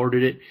mail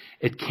ordered it,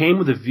 it came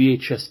with a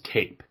VHS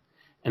tape.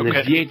 And the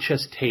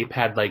VHS tape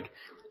had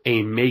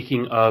a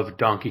making of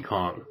Donkey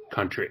Kong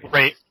Country.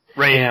 Right.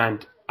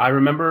 And I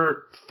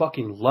remember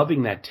fucking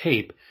loving that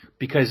tape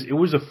because it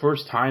was the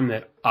first time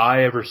that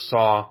I ever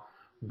saw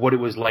what it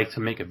was like to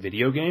make a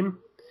video game.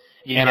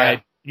 Yeah.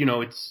 And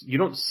you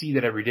don't see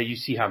that every day. You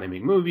see how they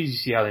make movies, you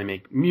see how they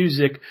make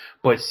music,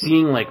 but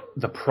seeing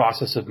the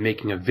process of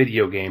making a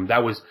video game,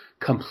 that was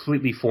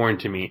completely foreign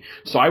to me.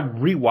 So I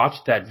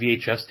rewatched that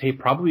VHS tape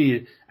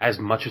probably as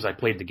much as I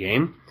played the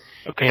game.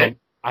 Okay. And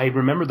I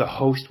remember the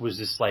host was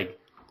this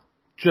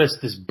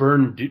just this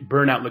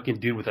burnout looking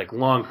dude with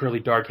long curly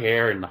dark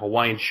hair and a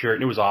Hawaiian shirt,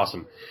 and it was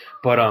awesome.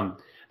 But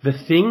the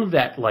thing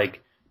that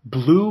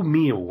blew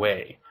me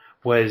away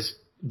was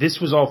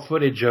this was all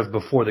footage of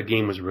before the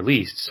game was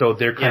released. So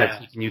they're kind of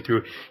taking you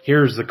through,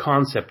 here's the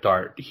concept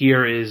art,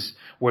 here is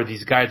where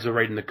these guys are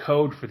writing the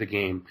code for the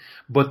game.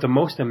 But the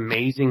most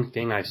amazing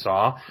thing I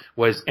saw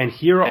was, and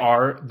here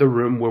are the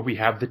room where we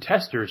have the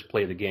testers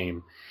play the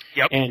game.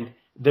 Yep. And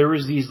there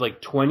was these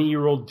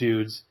 20-year-old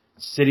dudes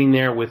sitting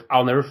there with,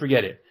 I'll never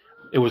forget it.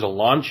 It was a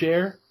lawn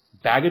chair,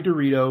 bag of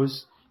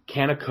Doritos,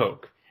 can of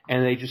Coke.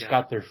 And they just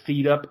got their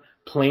feet up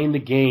playing the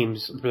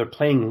games. They're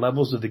playing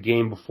levels of the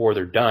game before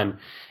they're done.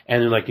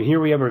 And they're and here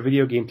we have our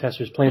video game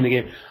testers playing the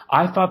game.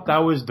 I thought that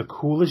was the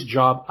coolest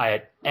job I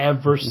had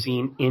ever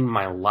seen in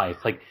my life.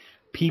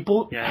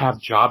 People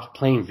have jobs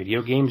playing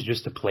video games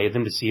just to play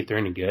them to see if they're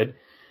any good.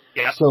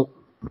 Yeah. So,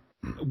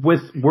 with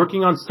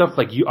working on stuff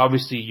you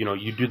obviously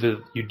you do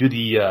the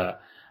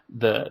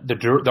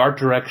art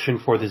direction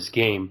for this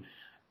game,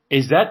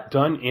 is that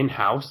done in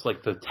house,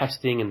 the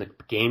testing and the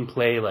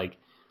gameplay?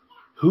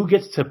 Who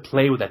gets to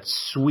play with that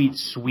sweet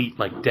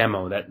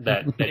demo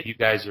that you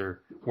guys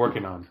are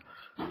working on?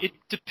 It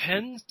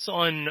depends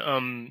on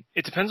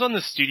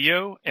the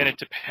studio, and it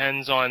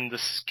depends on the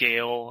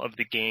scale of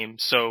the game.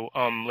 So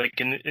and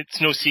it's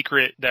no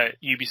secret that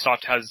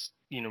Ubisoft has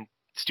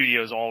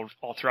studios all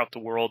throughout the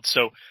world.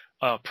 So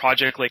a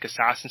project like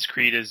Assassin's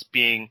Creed is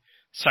being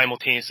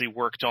simultaneously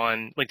worked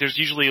on. There's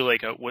usually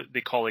what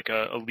they call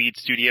a lead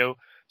studio.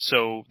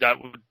 So that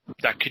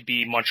could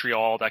be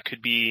Montreal. That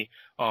could be,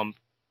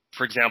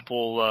 for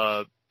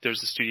example,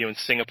 there's a studio in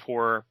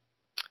Singapore.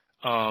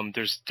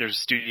 There's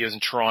studios in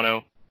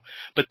Toronto.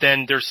 But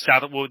then there's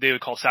what they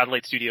would call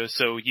satellite studios.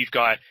 So you've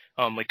got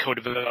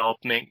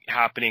co-development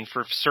happening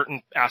for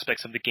certain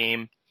aspects of the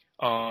game.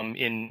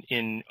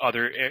 In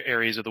other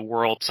areas of the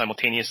world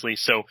simultaneously.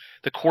 So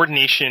the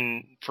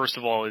coordination, first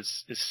of all,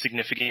 is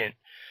significant.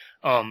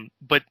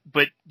 But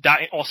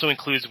that also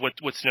includes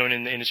what's known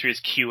in the industry as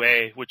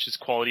QA, which is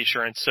quality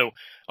assurance. So,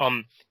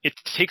 it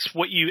takes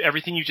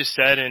everything you just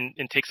said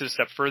and takes it a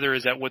step further,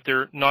 is that what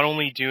they're not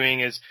only doing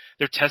is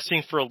they're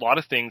testing for a lot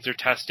of things. They're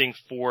testing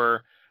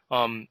for,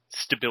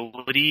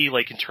 stability,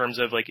 in terms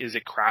of is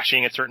it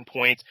crashing at certain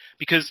points?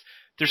 Because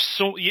you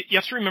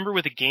have to remember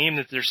with a game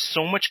that there's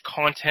so much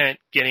content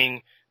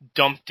getting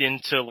dumped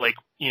into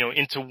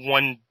into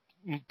one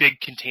big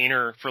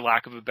container, for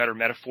lack of a better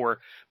metaphor,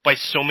 by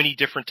so many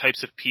different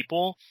types of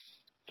people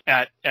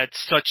at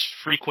such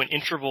frequent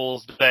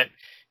intervals that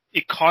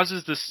it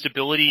causes the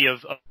stability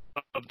of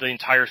the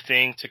entire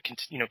thing to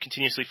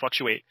continuously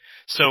fluctuate.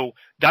 So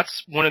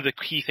that's one of the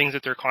key things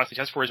that they're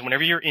constantly testing for, is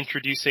whenever you're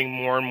introducing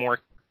more and more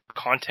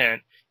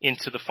content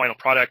into the final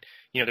product,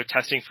 they're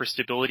testing for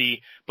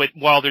stability. But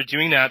while they're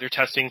doing that, they're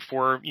testing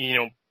for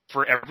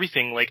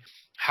everything,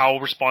 how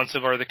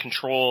responsive are the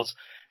controls,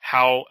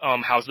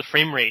 how's the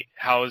frame rate,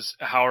 how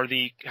are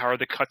the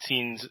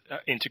cutscenes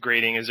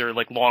integrating, is there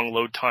long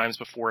load times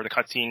before the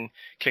cutscene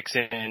kicks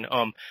in,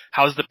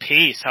 how's the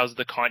pace, how's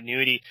the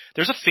continuity.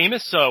 There's a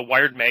famous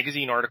Wired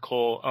magazine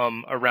article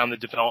around the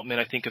development,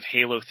 I think, of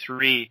Halo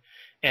 3,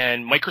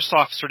 and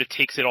Microsoft sort of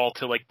takes it all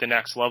to the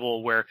next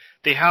level, where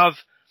they have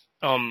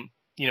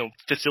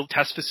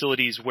test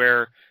facilities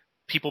where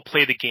people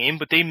play the game,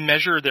 but they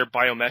measure their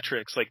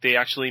biometrics. They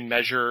actually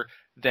measure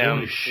them.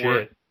 Holy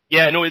shit.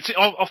 Yeah, no,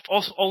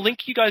 I'll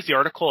link you guys the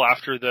article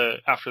after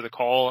the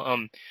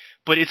call.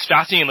 But it's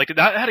fascinating.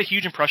 That had a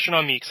huge impression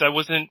on me, because I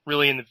wasn't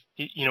really in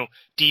the,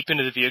 deep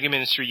into the video game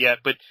industry yet,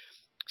 but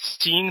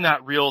seeing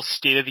that real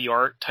state of the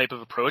art type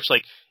of approach,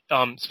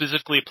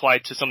 specifically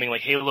applied to something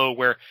like Halo,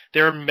 where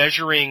they're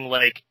measuring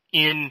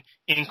in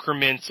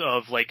increments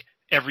of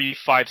every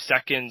 5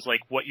 seconds,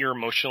 what your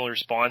emotional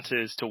response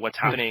is to what's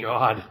happening. Oh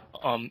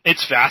God.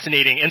 It's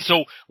fascinating. And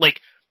so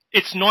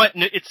it's not,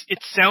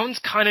 it sounds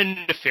kind of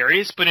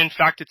nefarious, but in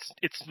fact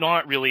it's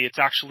not really. It's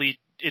actually,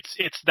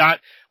 it's that,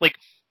 like,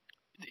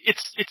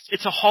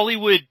 it's a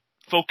Hollywood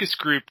focus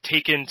group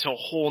taken to a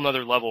whole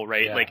nother level,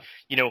 right? Yeah. Like,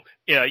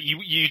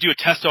 you do a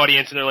test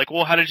audience and they're like,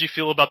 well, how did you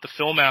feel about the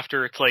film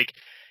after? It's like,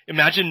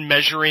 imagine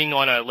measuring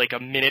on a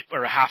minute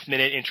or a half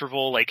minute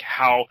interval, like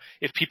how,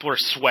 if people are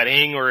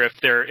sweating or if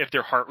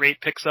their heart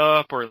rate picks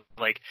up, or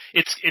like,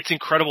 it's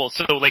incredible.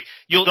 So like,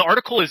 the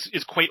article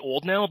is quite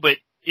old now, but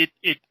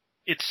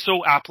it's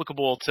so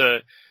applicable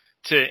to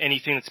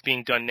anything that's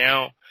being done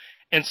now.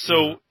 And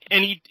so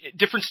any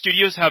different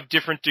studios have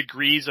different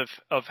degrees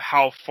of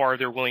how far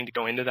they're willing to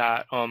go into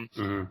that.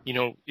 And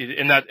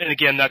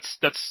again,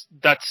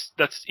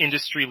 that's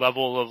industry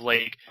level of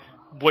like,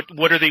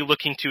 what are they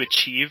looking to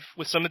achieve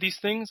with some of these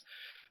things?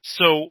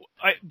 So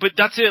but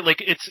that's it.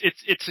 Like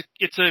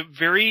it's a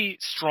very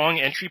strong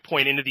entry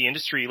point into the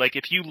industry. Like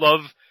if you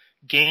love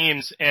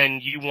games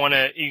and you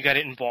got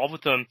to involved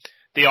with them,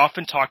 they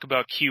often talk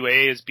about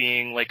QA as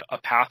being like a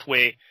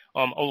pathway.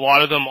 A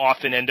lot of them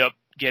often end up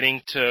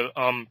getting to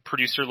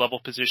producer level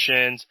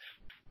positions,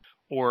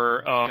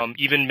 or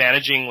even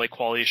managing like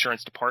quality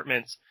assurance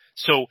departments.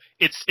 So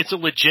it's a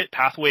legit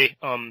pathway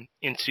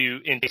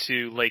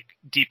into like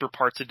deeper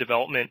parts of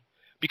development,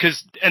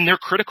 and they're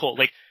critical.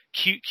 Like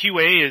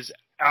QA is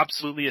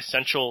absolutely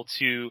essential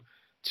to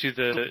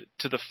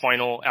the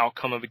final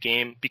outcome of a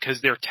game,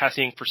 because they're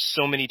testing for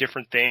so many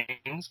different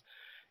things,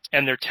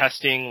 and they're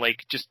testing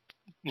like just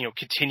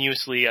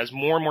continuously as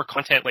more and more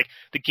content, like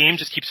the game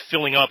just keeps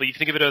filling up. You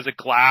think of it as a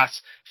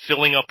glass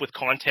filling up with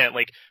content,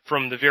 like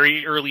from the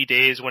very early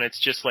days when it's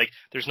just like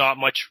there's not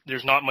much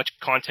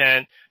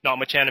content, not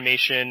much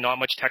animation, not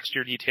much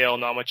texture detail,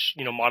 not much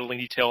modeling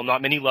detail,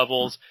 not many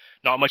levels,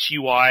 not much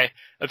UI.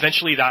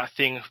 Eventually that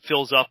thing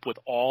fills up with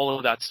all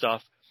of that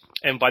stuff,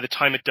 and by the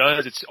time it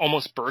does, it's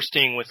almost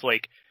bursting with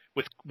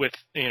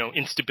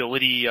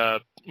instability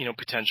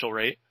potential,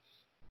 right?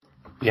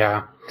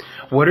 Yeah.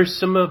 What are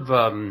some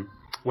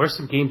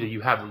games that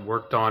you haven't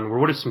worked on, or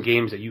what are some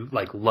games that you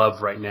like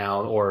love right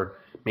now, or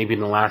maybe in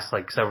the last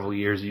like several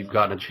years you've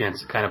gotten a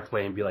chance to kind of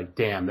play and be like,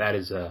 damn, that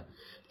is a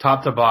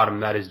top to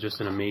bottom, that is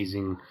just an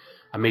amazing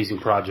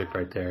project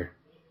right there?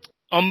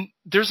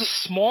 There's a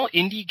small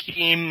indie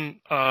game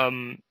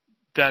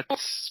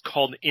that's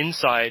called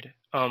Inside,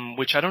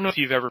 which I don't know if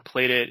you've ever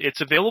played it.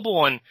 It's available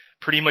on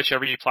pretty much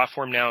every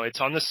platform now.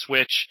 It's on the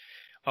Switch.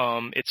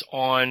 It's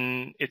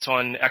on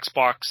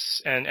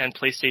Xbox and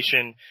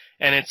PlayStation,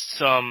 and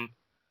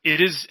it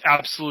is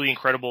absolutely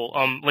incredible.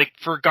 Like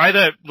for a guy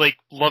that like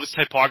loves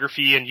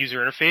typography and user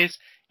interface,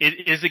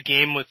 it is a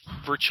game with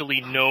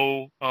virtually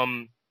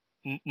none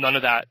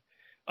of that.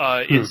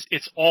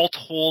 It's all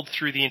told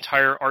through the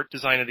entire art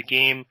design of the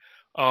game.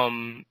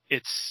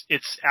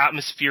 It's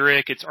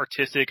atmospheric, it's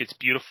artistic, it's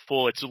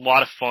beautiful, it's a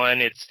lot of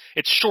fun.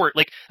 It's short.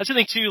 Like that's the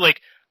thing too.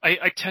 Like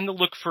I tend to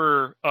look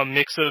for a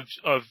mix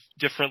of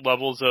different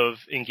levels of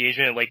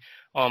engagement. Like,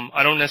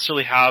 I don't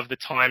necessarily have the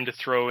time to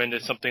throw into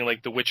something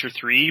like The Witcher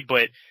 3,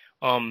 but,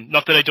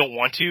 not that I don't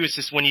want to. It's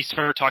just when you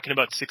start talking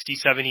about 60,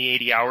 70,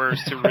 80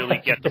 hours to really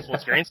get the full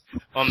experience.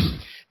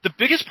 The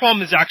biggest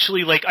problem is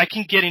actually like I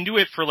can get into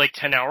it for like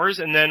 10 hours,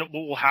 and then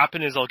what will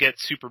happen is I'll get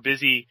super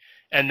busy,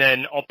 and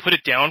then I'll put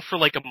it down for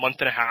like a month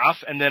and a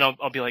half, and then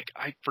I'll be like,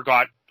 I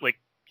forgot like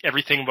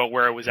everything about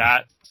where I was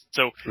at.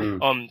 So,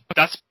 but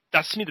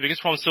that's to me the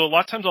biggest problem. So a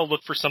lot of times I'll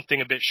look for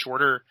something a bit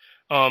shorter.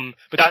 But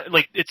that,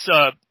 like, it's,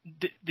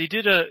 they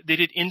did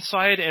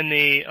Inside, and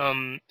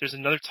there's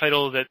another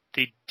title that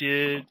they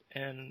did,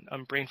 and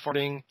I'm brain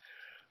farting.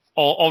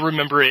 I'll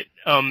remember it.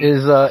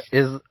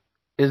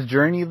 Is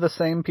Journey the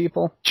same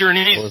people?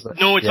 Journey,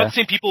 no, it's not the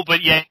same people,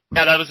 but yeah,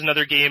 that was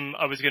another game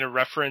I was going to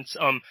reference.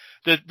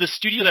 The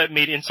studio that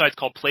made Inside is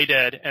called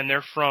Playdead, and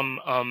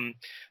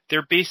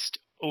they're based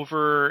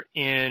over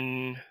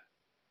in,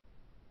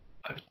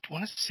 I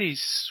want to say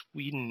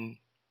Sweden,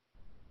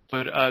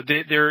 but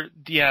they're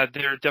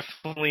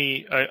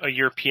definitely a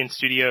European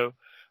studio,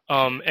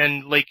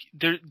 and like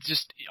they're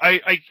just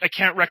I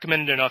can't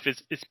recommend it enough.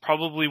 It's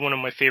probably one of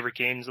my favorite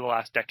games of the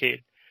last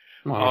decade.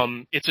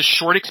 Wow. It's a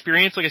short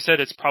experience, like I said.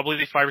 It's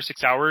probably 5 or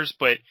 6 hours,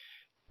 but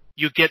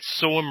you get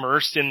so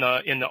immersed in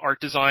the art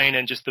design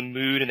and just the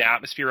mood and the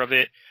atmosphere of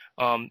it.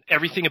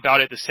 Everything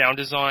about it, the sound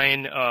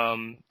design,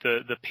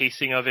 the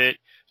pacing of it,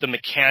 the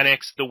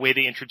mechanics, the way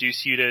they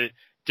introduce you to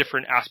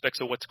different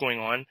aspects of what's going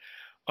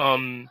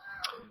on.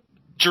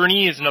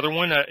 Journey is another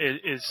one that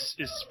is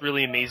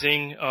really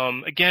amazing.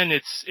 Again,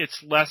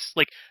 it's less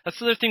like, that's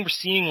the other thing we're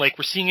seeing. Like,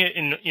 we're seeing it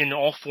in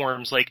all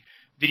forms. Like,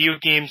 video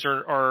games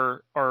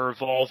are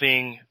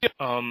evolving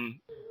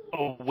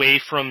away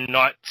from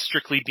not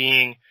strictly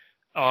being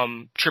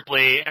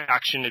AAA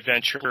action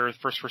adventure,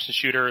 first person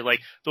shooter.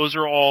 Like, those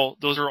are all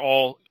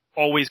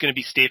always going to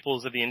be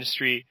staples of the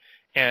industry,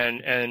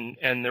 and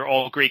they're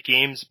all great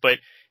games. But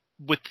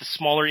with the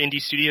smaller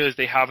indie studios,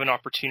 they have an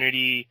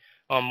opportunity,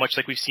 much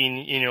like we've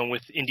seen,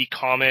 with indie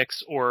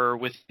comics or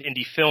with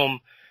indie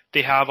film,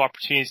 they have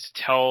opportunities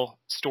to tell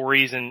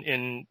stories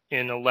in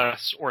a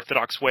less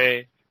orthodox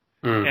way.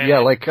 And, yeah,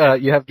 like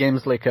you have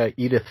games like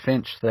Edith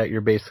Finch that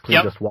you're basically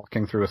just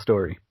walking through a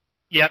story.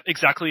 Yeah,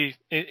 exactly.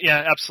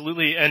 Yeah,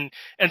 absolutely. And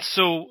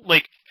so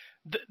like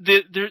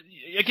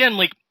again,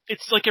 like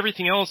it's like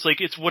everything else.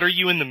 Like it's what are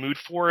you in the mood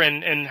for,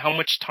 and how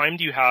much time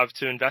do you have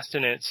to invest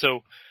in it?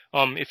 So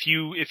if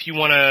you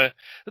want to,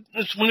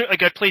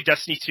 like I played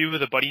Destiny 2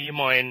 with a buddy of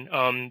mine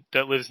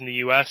that lives in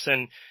the US,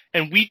 and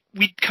we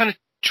kind of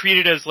treat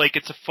it as like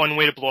it's a fun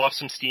way to blow off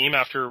some steam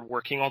after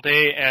working all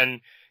day,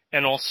 and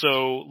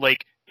also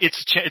like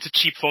it's a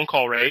cheap phone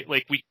call, right?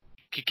 Like we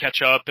could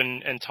catch up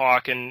and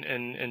talk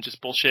and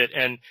just bullshit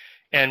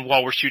and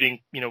while we're shooting,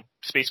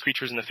 space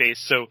creatures in the face.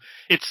 So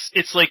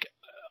it's like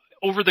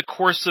over the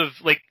course of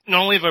like,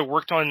 not only have I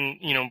worked on,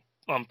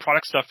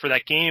 product stuff for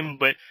that game,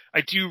 but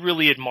I do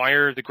really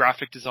admire the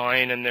graphic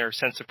design and their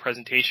sense of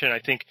presentation. I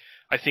think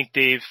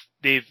they've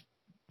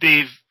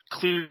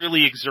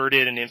clearly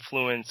exerted an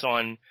influence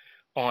on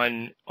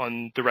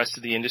the rest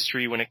of the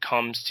industry when it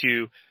comes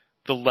to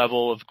the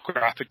level of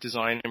graphic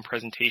design and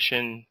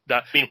presentation.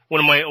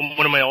 One of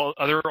my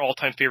other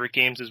all-time favorite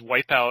games is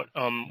Wipeout,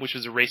 which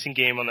was a racing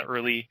game on the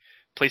early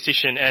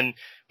PlayStation. And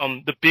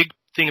the big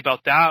thing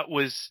about that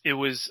was it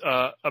was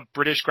a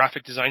British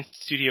graphic design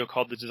studio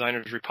called the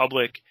Designers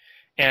Republic,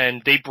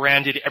 and they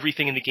branded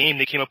everything in the game.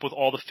 They came up with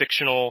all the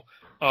fictional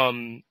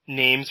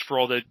names for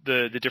all the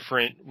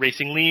different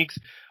racing leagues.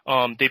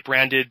 They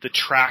branded the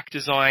track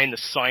design, the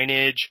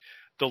signage,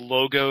 the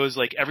logos,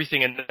 like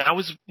everything. And that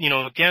was,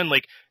 again,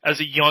 like as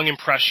a young,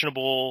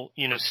 impressionable,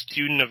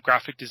 student of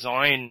graphic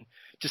design,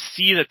 to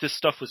see that this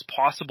stuff was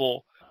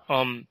possible,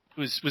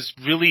 was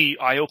really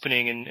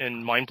eye-opening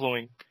and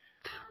mind-blowing.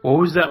 What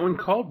was that one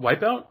called?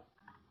 Wipeout?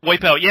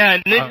 Wipeout, yeah.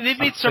 And they've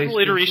made several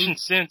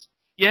iterations since.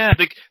 Yeah,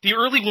 the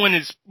early one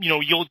is,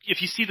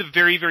 if you see the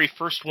very, very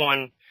first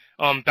one,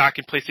 back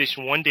in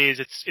PlayStation 1 days,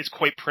 it's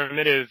quite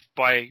primitive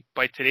by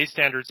today's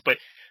standards, but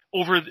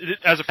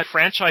as a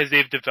franchise,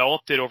 they've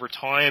developed it over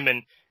time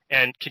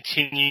and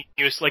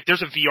continuous. Like,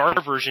 there's a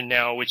VR version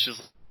now, which is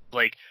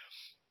like,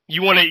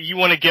 you want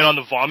to get on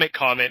the vomit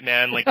comet,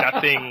 man. Like that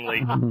thing,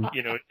 like,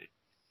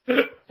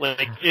 there's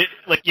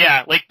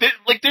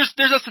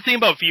that's the thing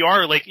about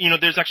VR. Like,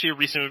 there's actually a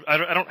recent, I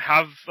don't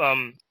have,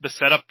 the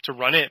setup to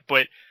run it,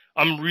 but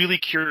I'm really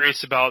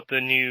curious about the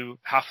new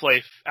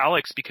Half-Life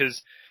Alyx,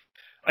 because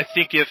I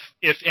think if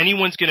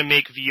anyone's going to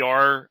make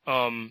VR,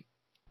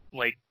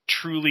 like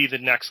truly the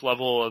next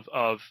level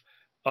of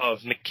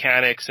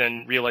mechanics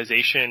and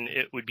realization,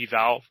 it would be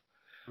Valve.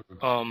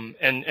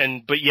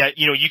 But yet,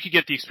 you could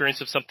get the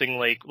experience of something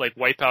like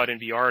Wipeout in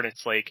VR, and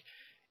it's like,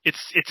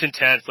 it's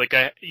intense. Like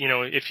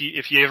if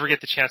you ever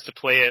get the chance to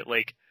play it,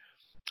 like,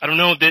 I don't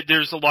know,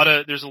 there's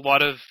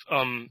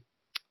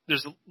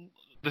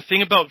the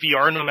thing about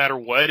VR, no matter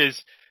what, is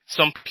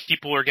some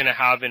people are going to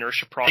have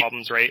inertia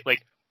problems, right?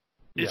 Like,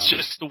 it's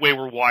just the way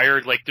we're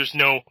wired. Like, it's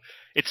not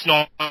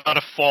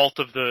a fault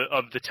of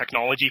the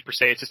technology per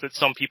se. It's just that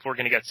some people are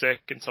going to get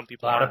sick and some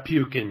people a lot aren't. of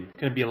puking.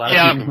 Going to be a lot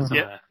of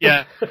puking.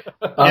 Yeah.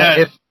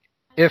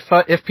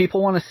 If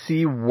people want to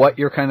see what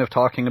you're kind of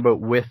talking about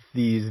with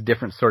these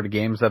different sort of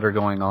games that are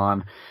going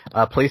on,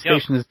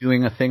 PlayStation is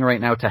doing a thing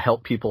right now to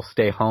help people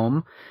stay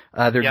home.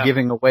 They're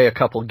giving away a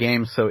couple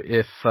games, so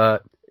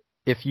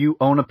if you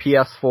own a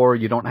PS4,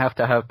 you don't have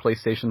to have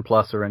PlayStation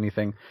Plus or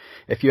anything.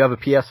 If you have a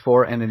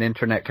PS4 and an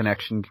internet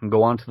connection, you can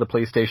go onto the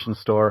PlayStation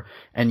Store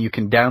and you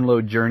can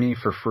download Journey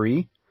for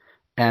free.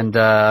 And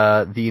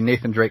the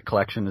Nathan Drake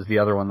collection is the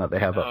other one that they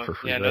have up for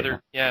free.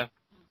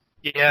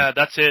 Yeah,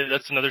 that's it.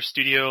 That's another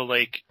studio,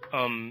 like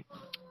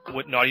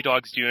what Naughty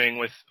Dog's doing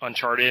with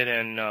Uncharted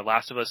and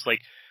Last of Us.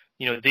 Like,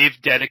 they've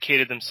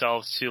dedicated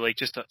themselves to like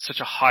just such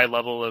a high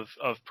level of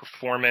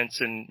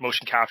performance and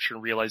motion capture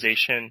and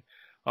realization.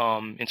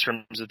 In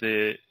terms of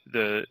the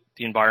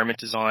environment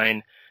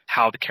design,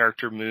 how the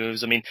character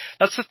moves. I mean,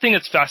 that's the thing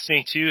that's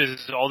fascinating too,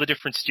 is all the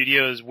different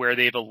studios where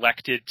they've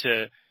elected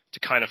to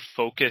kind of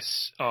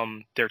focus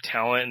their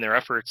talent and their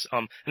efforts.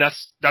 And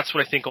that's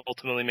what I think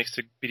ultimately makes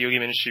the video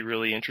game industry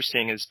really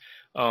interesting, is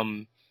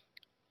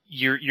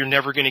you're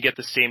never going to get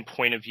the same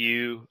point of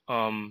view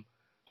on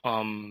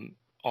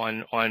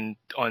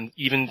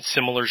even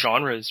similar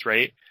genres,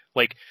 right?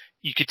 Like,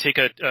 you could take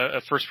a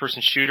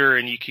first-person shooter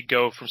and you could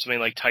go from something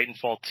like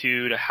Titanfall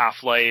 2 to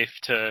Half-Life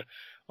to,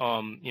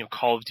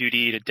 Call of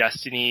Duty to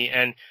Destiny.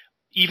 And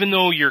even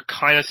though you're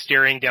kind of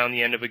staring down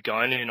the end of a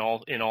gun in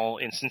all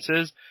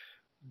instances,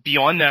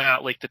 beyond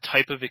that, like the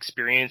type of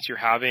experience you're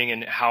having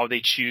and how they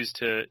choose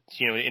to,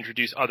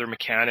 introduce other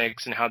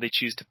mechanics and how they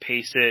choose to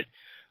pace it,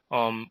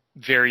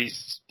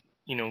 varies,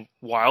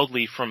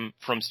 wildly from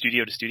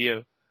studio to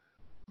studio.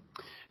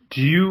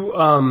 Do you,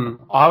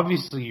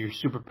 obviously you're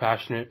super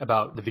passionate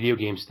about the video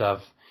game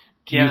stuff.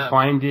 Do you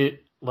find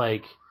it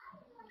like,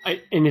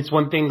 and it's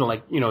one thing to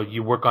like,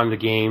 you work on the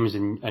games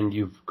and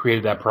you've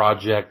created that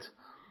project.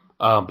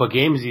 But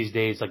games these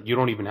days, like, you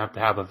don't even have to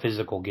have a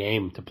physical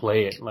game to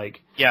play it. Like,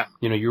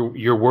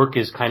 your work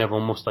is kind of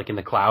almost like in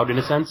the cloud in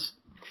a sense.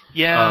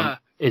 Yeah.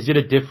 Is it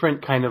a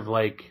different kind of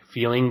like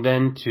feeling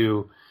then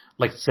to,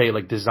 like, say,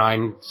 like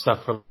design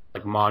stuff for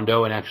like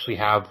Mondo and actually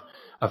have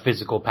a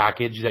physical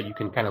package that you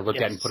can kind of look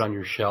Yes. at and put on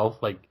your shelf?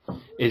 Like,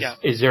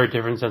 is there a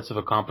different sense of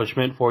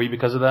accomplishment for you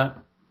because of that?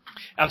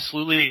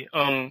 Absolutely.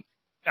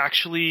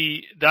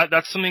 Actually,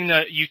 that's something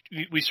that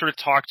we sort of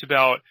talked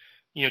about,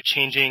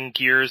 changing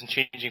gears and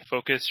changing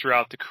focus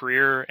throughout the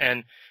career.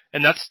 And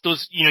that's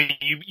those,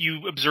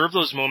 you observe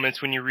those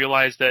moments when you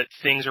realize that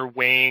things are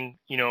weighing,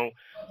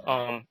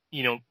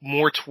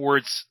 more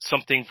towards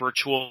something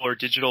virtual or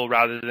digital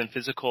rather than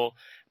physical.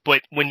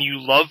 But when you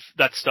love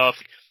that stuff,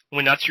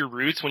 when that's your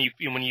roots, when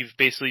you've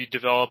basically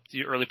developed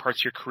the early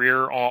parts of your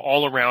career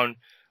all around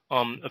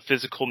a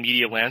physical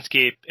media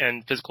landscape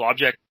and physical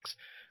objects,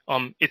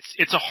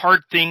 it's a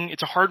hard thing.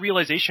 It's a hard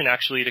realization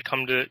actually to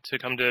come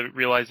to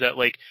realize that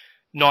like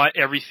not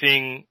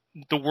everything,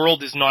 the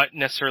world is not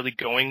necessarily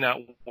going that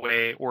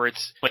way, or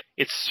it's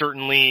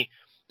certainly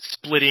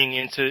splitting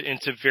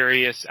into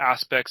various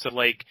aspects of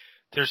like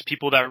there's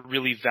people that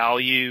really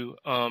value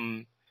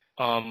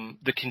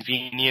the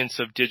convenience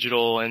of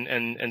digital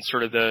and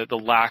sort of the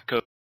lack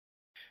of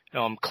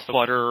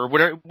clutter or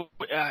whatever.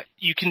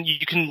 You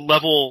can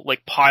level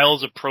like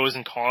piles of pros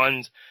and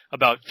cons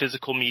about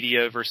physical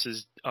media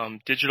versus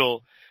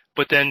digital,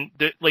 but then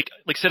like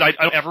I said, I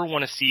don't ever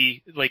want to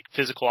see like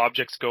physical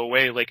objects go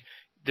away. Like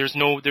there's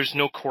no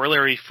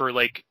corollary for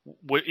like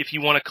if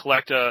you want to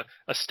collect a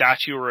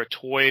statue or a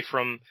toy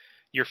from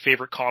your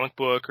favorite comic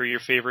book or your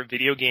favorite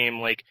video game,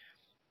 like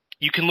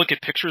you can look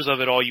at pictures of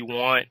it all you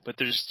want, but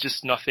there's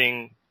just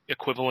nothing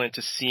equivalent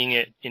to seeing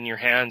it in your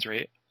hands,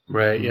 right?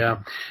 Right,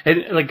 yeah.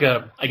 And like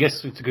I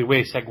guess it's a good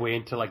way to segue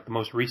into like the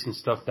most recent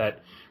stuff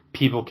that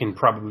people can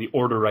probably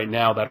order right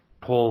now, that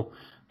whole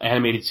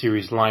animated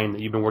series line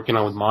that you've been working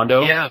on with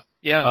Mondo.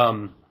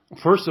 Yeah.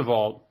 First of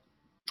all,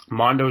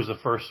 Mondo is the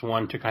first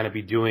one to kind of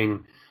be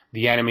doing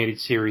the animated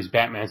series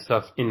Batman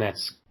stuff in that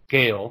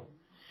scale.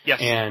 Yes.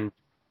 And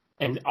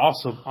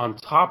also on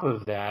top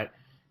of that,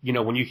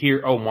 when you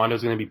hear,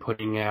 Mondo's going to be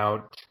putting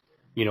out,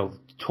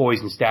 toys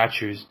and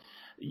statues,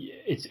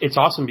 it's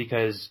awesome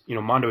because,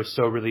 Mondo is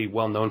so really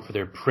well known for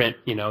their print,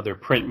 their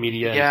print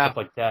media and stuff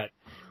like that.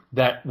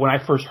 That when I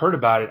first heard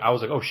about it, I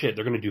was like, oh shit,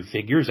 they're going to do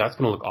figures. That's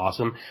going to look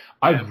awesome.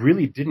 I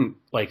really didn't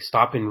like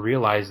stop and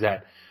realize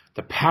that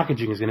the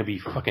packaging is going to be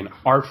fucking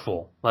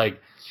artful. Like,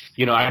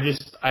 I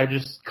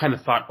just kind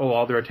of thought,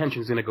 all their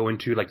attention is going to go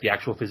into like the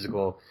actual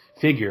physical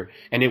figure.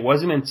 And it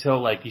wasn't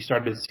until like you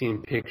started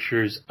seeing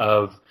pictures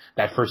of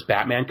that first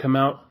Batman come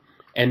out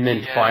and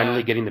then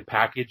finally getting the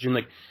package. And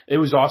like, it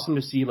was awesome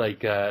to see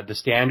like, the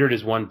standard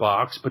is one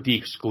box, but the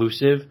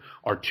exclusive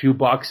are 2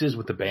 boxes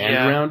with the band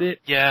around it.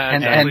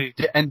 Yeah.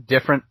 And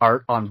different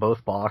art on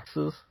both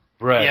boxes.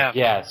 Right.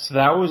 Yeah. So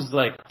that was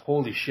like,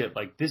 holy shit.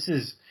 Like this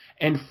is,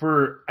 and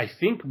for, I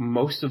think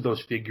most of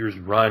those figures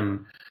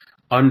run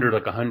under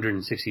like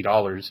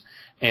 $160.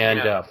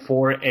 And,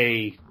 for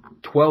a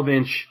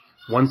 12-inch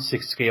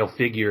 1/6 scale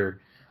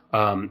figure,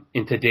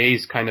 in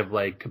today's kind of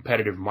like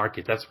competitive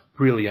market, that's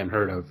really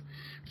unheard of.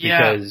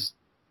 Because,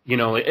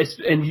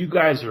 and you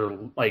guys are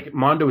like,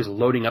 Mondo is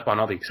loading up on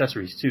all the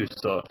accessories too.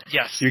 So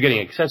yes, you're getting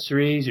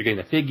accessories, you're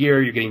getting the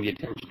figure, you're getting the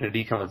attention to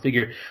detail of the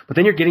figure, but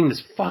then you're getting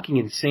this fucking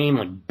insane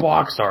like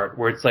box art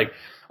where it's like,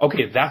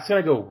 okay, that's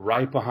going to go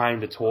right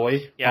behind the toy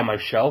on my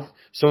shelf.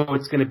 So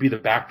it's going to be the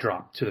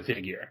backdrop to the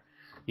figure,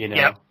 and,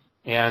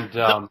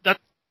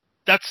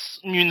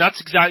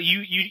 that's exactly,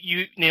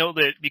 you nailed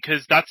it,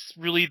 because that's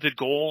really the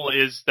goal,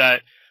 is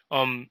that,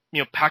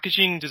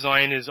 packaging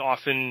design is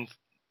often,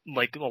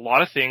 like a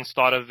lot of things,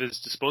 thought of as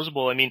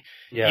disposable. I mean,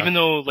 even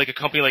though like a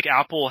company like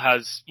Apple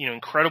has,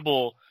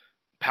 incredible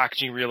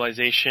packaging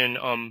realization,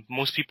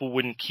 most people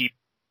wouldn't keep,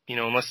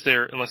 unless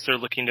they're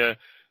looking to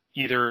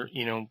either,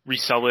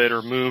 resell it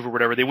or move or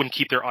whatever, they wouldn't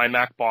keep their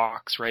iMac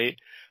box, right?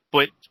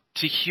 But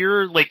to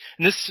hear and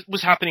this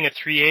was happening at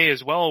 3A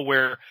as well,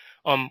 where,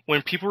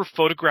 when people were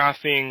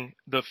photographing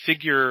the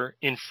figure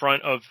in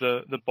front of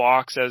the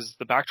box as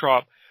the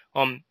backdrop,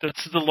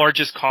 that's the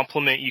largest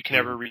compliment you can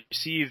ever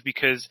receive,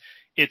 because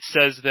it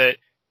says that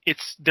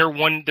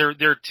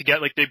they're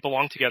together, like they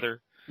belong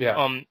together.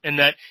 Yeah. And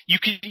that you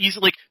could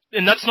easily,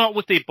 and that's not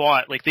what they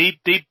bought. Like they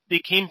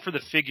came for the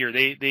figure.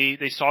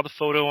 They saw the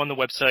photo on the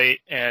website,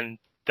 and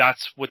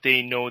that's what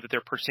they know that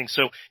they're purchasing.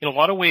 So in a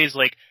lot of ways,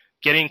 like,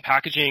 getting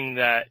packaging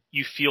that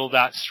you feel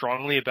that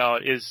strongly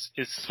about is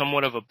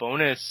somewhat of a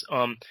bonus.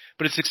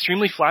 But it's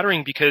extremely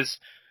flattering, because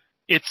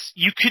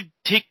you could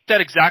take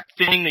that exact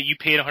thing that you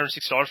paid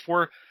 $160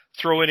 for,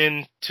 throw it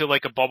into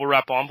like a bubble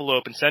wrap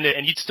envelope and send it,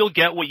 and you'd still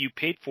get what you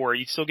paid for.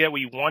 You'd still get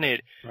what you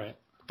wanted. Right.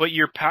 But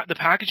the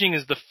packaging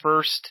is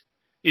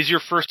your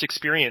first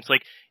experience.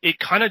 Like, it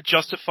kind of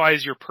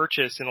justifies your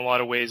purchase in a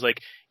lot of ways.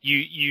 Like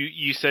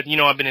you said,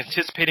 I've been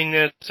anticipating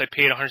this. I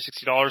paid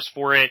 $160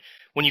 for it.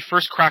 When you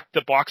first crack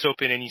the box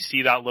open and you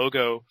see that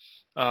logo,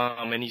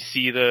 and you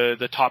see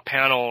the top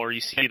panel, or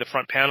you see the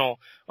front panel,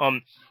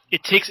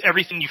 it takes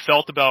everything you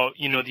felt about,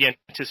 the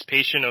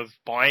anticipation of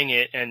buying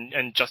it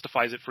and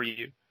justifies it for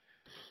you.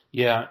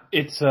 Yeah,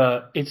 it's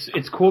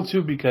cool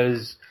too,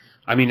 because,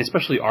 I mean,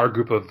 especially our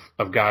group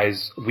of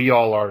guys, we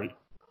all are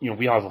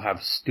we all have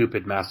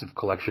stupid, massive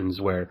collections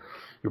where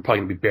you're probably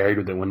gonna be buried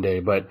with it one day.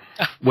 But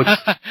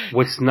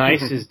what's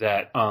nice is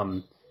that,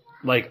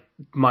 like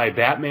my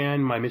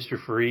Batman, my Mr.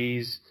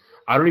 Freeze,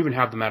 I don't even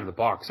have them out of the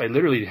box. I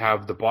literally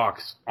have the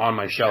box on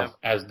my shelf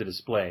as the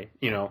display,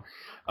 and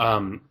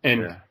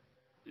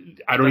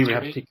I don't even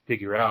have to take the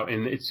figure out.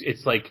 And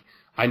it's like,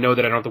 I know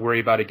that I don't have to worry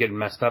about it getting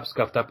messed up,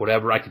 scuffed up,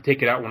 whatever. I can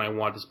take it out when I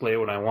want, display it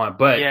when I want.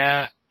 But,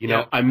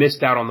 I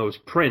missed out on those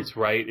prints,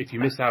 right? If you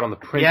missed out on the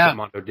prints that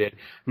Mondo did,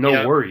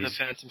 no worries.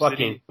 Fucking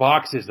City.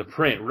 Box is the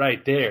print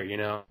right there,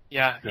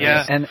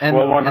 Yeah.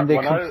 And they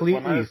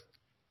completely...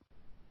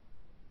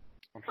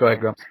 Go ahead,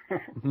 Grumps.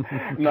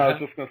 No, I was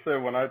just going to say,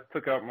 when I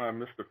took out my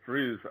Mr.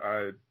 Freeze,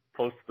 I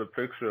posted a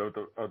picture of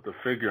the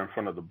figure in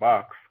front of the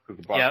box,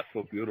 because the box is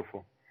so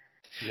beautiful.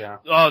 Yeah.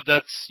 Oh,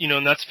 that's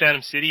and that's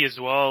Phantom City as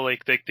well.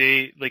 Like they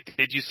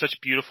do such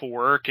beautiful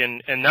work,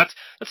 and that's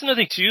another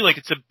thing too. Like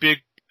it's a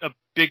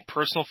big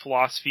personal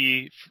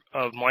philosophy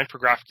of mine for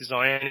graphic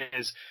design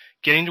is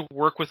getting to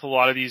work with a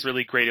lot of these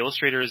really great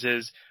illustrators.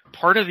 Is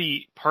part of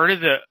the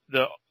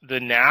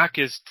knack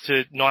is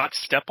to not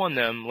step on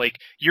them. Like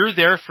you're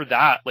there for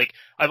that. Like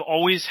I've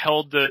always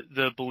held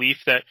the belief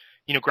that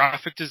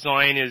graphic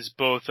design is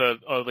both a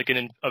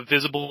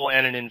visible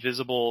and an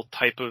invisible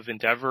type of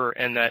endeavor,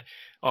 and that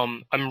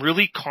I'm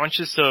really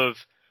conscious of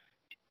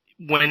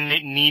when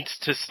it needs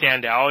to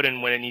stand out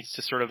and when it needs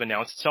to sort of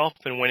announce itself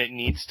and when it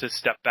needs to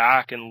step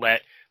back and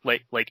let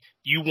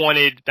you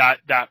wanted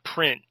that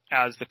print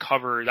as the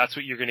cover. That's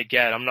what you're going to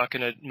get. I'm not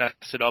going to mess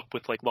it up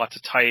with like lots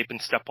of type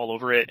and step all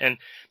over it. And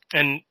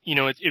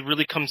it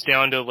really comes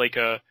down to like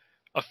a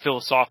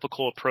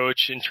philosophical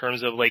approach in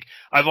terms of like,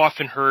 I've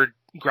often heard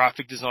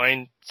graphic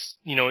design,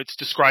 it's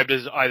described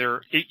as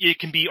either it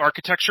can be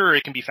architecture or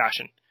it can be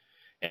fashion.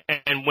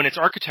 And when it's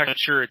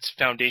architecture, it's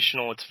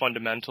foundational, it's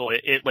fundamental.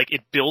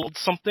 It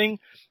builds something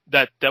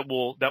that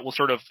will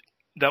sort of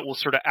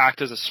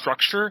act as a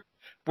structure,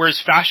 whereas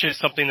fashion is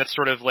something that's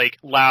sort of like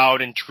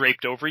loud and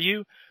draped over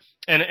you.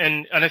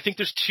 And I think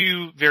there's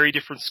two very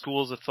different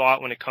schools of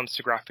thought when it comes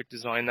to graphic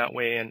design that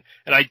way. And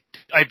I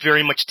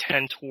very much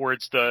tend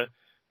towards the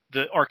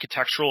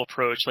architectural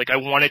approach. Like I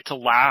want it to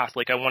last.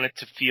 Like I want it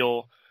to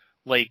feel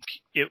like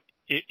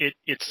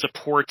it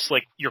supports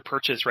like your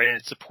purchase, right? And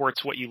it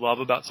supports what you love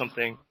about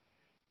something.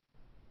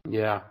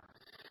 Yeah.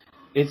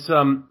 It's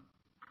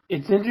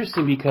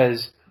interesting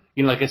because,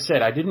 like I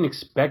said, I didn't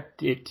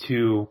expect it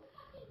to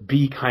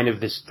be kind of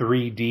this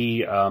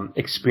 3D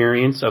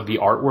experience of the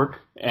artwork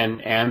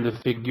and the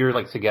figure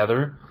like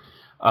together.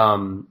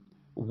 How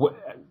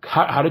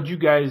did you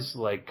guys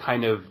like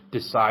kind of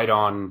decide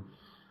on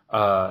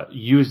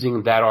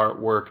using that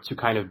artwork to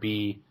kind of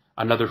be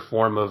another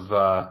form of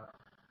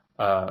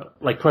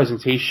like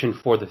presentation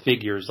for the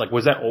figures? Like,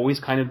 was that always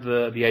kind of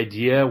the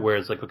idea where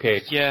it's like, okay,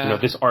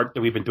 this art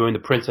that we've been doing, the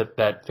prints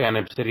that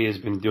Phantom City has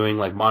been doing,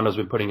 like Mondo's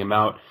been putting them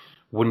out,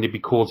 wouldn't it be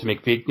cool to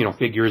make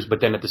figures,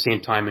 but then at the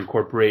same time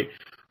incorporate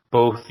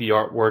both the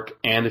artwork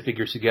and the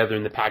figures together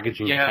in the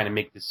packaging to kind of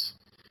make this?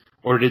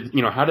 Or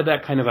how did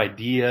that kind of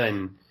idea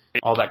and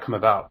all that come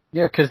about?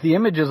 Yeah, because the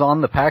images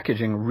on the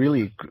packaging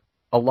really,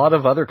 a lot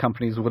of other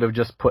companies would have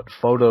just put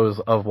photos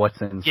of what's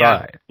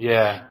inside.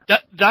 Yeah.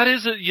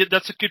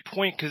 That's a good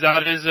point, because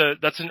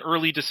that's an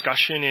early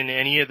discussion in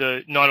any of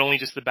the, not only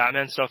just the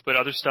Batman stuff, but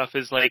other stuff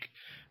is like,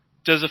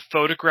 does a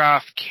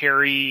photograph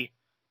carry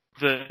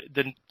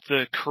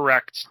the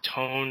correct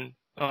tone?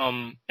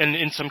 And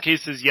in some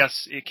cases,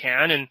 yes, it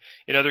can, and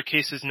in other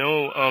cases,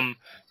 no.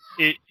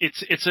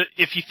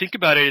 If you think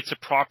about it, it's a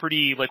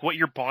property, like what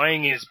you're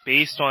buying is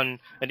based on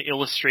an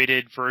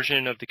illustrated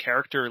version of the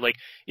character. Like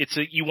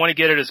you want to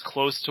get it as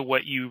close to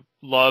what you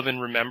love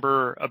and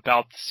remember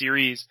about the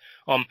series.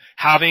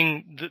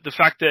 Having the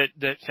fact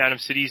that Phantom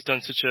City's done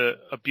such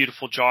a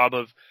beautiful job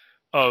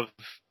of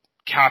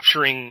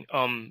capturing,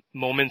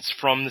 moments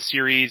from the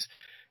series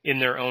in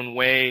their own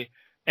way,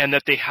 and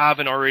that they have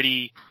an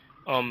already,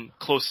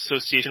 close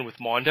association with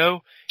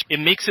Mondo, it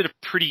makes it a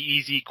pretty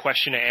easy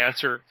question to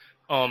answer.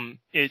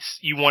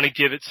 You want to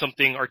give it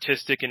something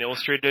artistic and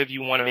illustrative.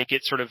 You want to make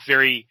it sort of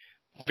very,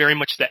 very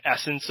much the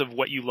essence of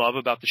what you love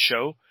about the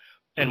show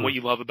and what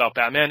you love about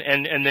Batman.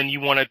 And then you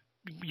want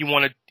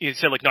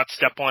to, like not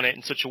step on it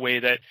in such a way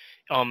that,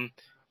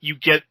 you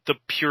get the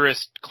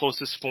purest,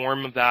 closest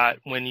form of that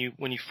when you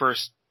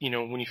first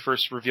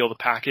reveal the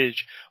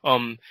package.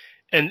 And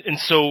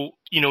so,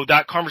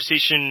 that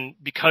conversation,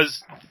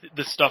 because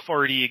the stuff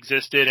already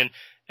existed, and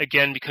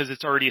again, because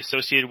it's already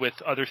associated with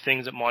other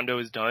things that Mondo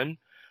has done,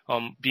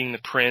 being the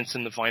prints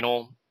and the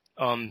vinyl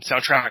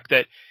soundtrack,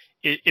 that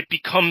it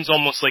becomes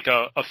almost like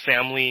a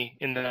family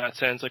in that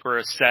sense, like, or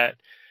a set.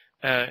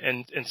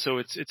 And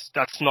so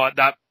that's not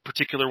that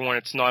particular one.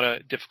 It's not a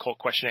difficult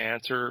question to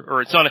answer,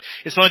 or it's not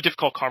a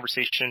difficult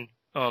conversation.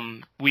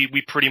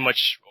 We pretty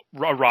much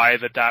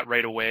arrive at that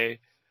right away.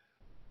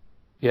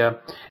 Yeah.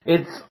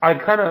 I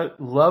kind of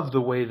love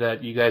the way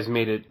that you guys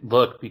made it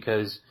look,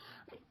 because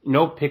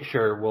no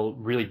picture will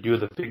really do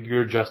the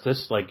figure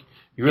justice. Like,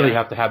 you really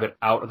have to have it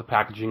out of the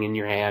packaging in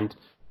your hand,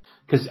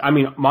 because I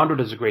mean, Mondo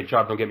does a great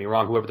job. Don't get me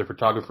wrong. Whoever the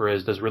photographer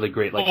is does really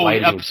great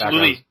lighting and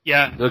backgrounds.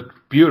 Yeah, they look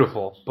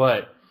beautiful.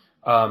 But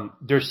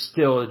there's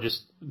still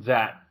just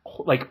that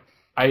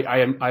I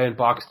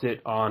unboxed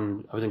it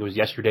on, I think it was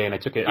yesterday, and I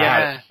took it.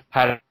 Yeah. I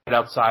had it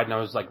outside, and I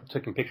was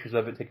taking pictures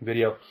of it, taking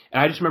video,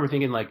 and I just remember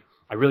thinking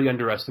I really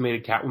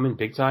underestimated Catwoman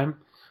big time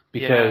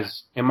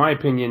because, in my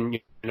opinion,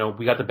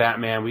 we got the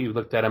Batman. We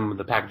looked at him.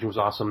 The packaging was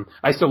awesome.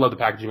 I still love the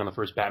packaging on the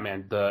first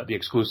Batman, the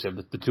exclusive,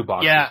 the 2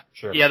 boxes. Yeah,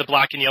 sure. Yeah, the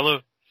black and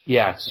yellow.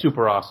 Yeah,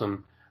 super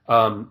awesome.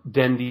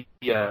 Then the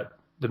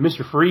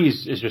Mr.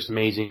 Freeze is just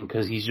amazing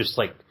because he's just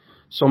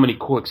so many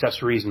cool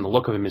accessories, and the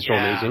look of him is so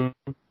amazing.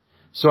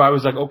 So I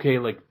was okay,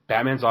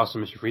 Batman's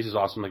awesome, Mr. Freeze is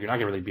awesome. You're not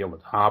gonna really be able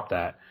to top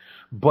that.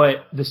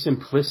 But the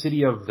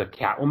simplicity of the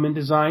Catwoman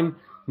design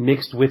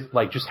mixed with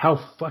just how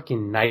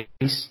fucking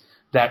nice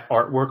that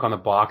artwork on the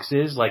box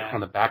is, on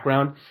the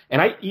background.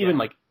 And I even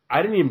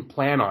I didn't even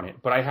plan on it,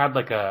 but I had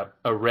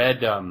a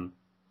red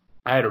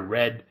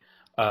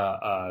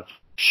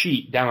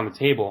sheet down on the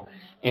table,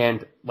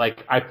 and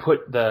I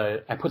put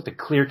the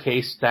clear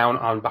case down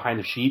on behind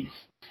the sheet,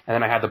 and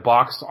then I had the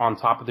box on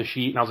top of the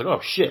sheet, and I was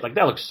oh shit,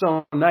 that looks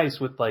so nice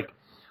with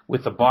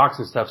the box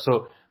and stuff.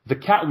 So the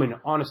Catwoman,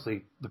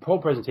 honestly, the whole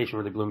presentation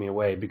really blew me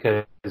away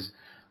because,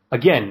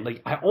 again,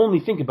 I only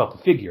think about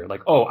the figure,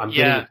 I'm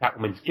getting a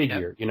Catwoman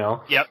figure,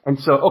 Yep. And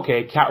so,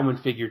 okay, Catwoman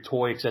figure,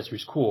 toy,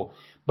 accessories, cool.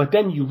 But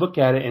then you look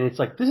at it and it's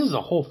this is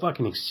a whole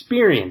fucking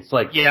experience.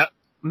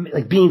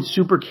 Being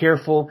super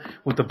careful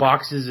with the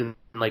boxes and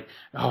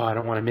I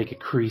don't want to make it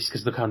crease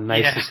because look how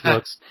nice this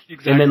looks.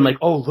 Exactly. And then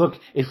oh look,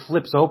 it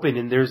flips open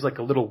and there's a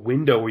little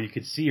window where you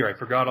could see her. I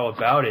forgot all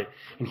about it.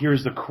 And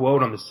here's the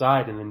quote on the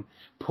side, and then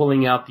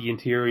pulling out the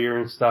interior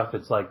and stuff.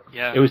 It's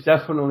it was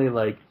definitely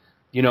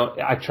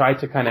I try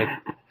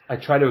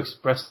to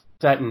express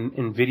that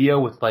in video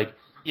with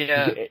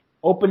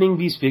opening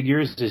these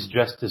figures is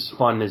just as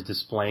fun as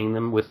displaying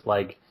them with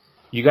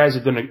you guys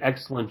have done an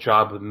excellent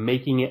job of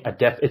making it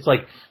it's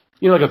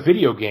a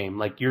video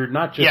game. You're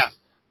not just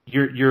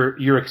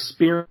you're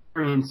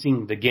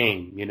experiencing the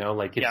game,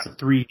 it's a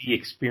 3D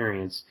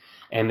experience,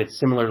 and it's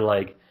similar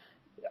to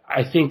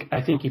I think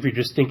if you're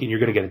just thinking you're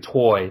going to get a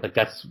toy,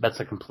 that's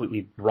a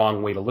completely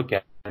wrong way to look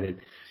at it.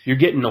 You're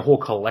getting the whole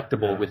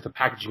collectible with the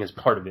packaging as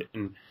part of it.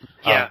 And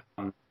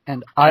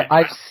and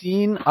I've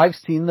seen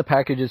the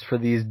packages for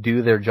these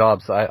do their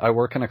jobs. I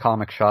work in a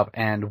comic shop,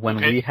 and when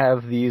we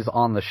have these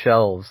on the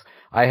shelves,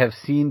 I have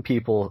seen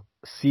people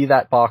see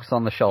that box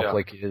on the shelf,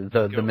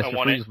 the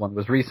Mr. Freeze one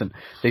was recent.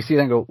 They see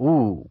that and go,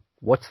 ooh,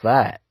 what's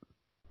that?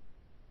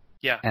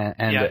 Yeah.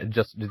 And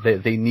just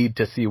they need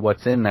to see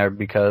what's in there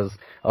because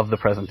of the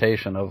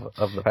presentation of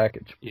the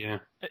package. Yeah.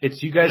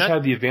 You guys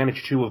have the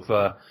advantage too of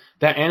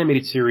that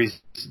animated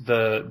series.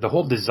 The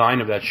whole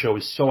design of that show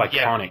is so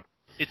iconic.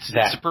 It's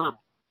superb.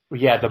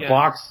 Yeah, the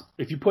box,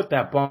 if you put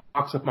that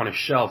box up on a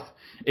shelf,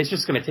 it's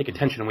just going to take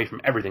attention away from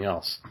everything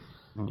else.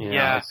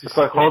 Yeah. It's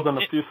like holding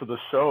a piece of the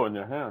show in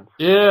your hands.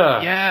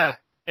 Yeah. Yeah.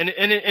 And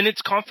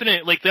it's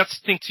confident. That's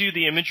the thing too.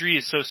 The imagery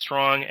is so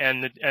strong,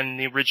 and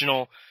the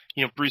original,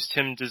 Bruce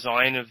Timm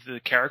design of the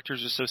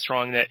characters is so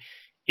strong that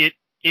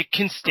it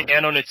can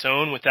stand on its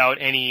own without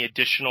any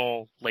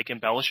additional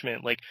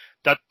embellishment.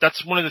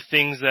 That's one of the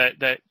things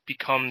that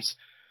becomes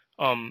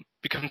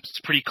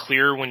pretty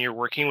clear when you're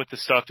working with the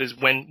stuff is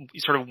when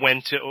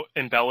to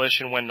embellish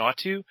and when not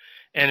to.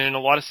 And in a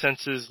lot of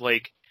senses,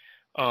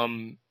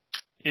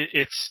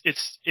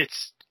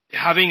 it's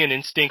having an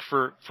instinct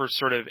for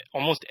sort of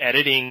almost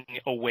editing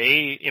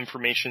away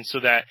information so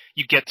that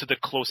you get to the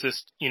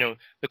closest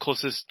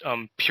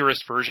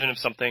purest version of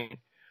something.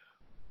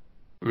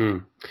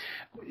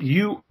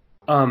 You,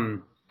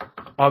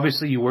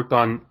 obviously you worked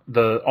on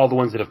all the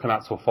ones that have come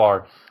out so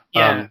far.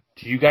 Yeah.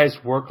 Do you guys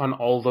work on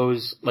all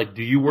those,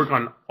 do you work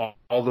on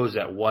all those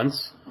at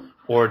once?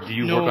 Or do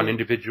you work on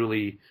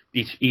individually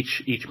each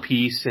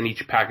piece and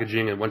each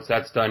packaging, and once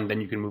that's done, then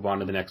you can move on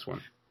to the next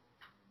one?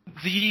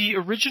 The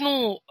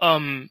original,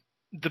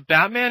 the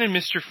Batman and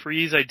Mr.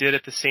 Freeze I did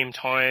at the same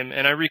time,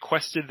 and I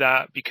requested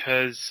that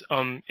because,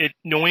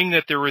 knowing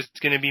that there was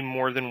going to be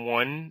more than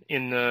one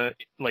in that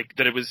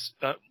it was,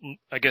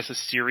 I guess a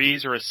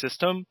series or a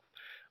system,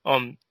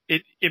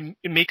 it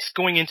makes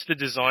going into the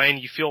design,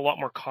 you feel a lot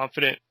more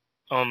confident,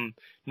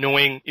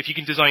 knowing if you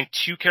can design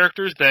 2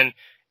 characters and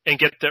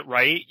get that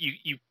right,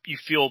 you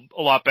feel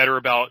a lot better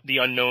about the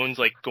unknowns,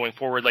 going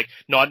forward,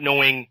 not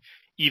knowing,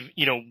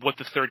 what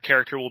the 3rd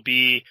character will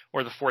be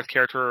or the 4th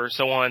character or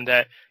so on,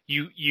 that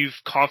you've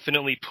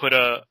confidently put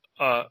a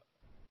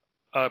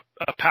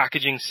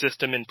packaging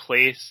system in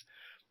place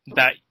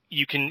that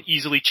you can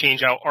easily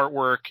change out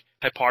artwork,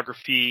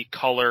 typography,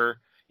 color,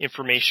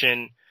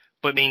 information,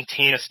 but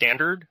maintain a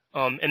standard.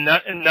 And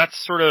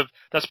that's part of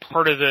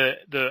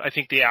the I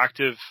think the act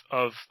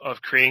of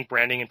creating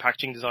branding and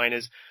packaging design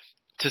is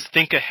to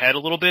think ahead a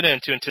little bit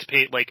and to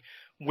anticipate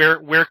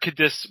where could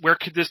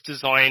this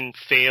design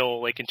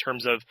fail, in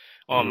terms of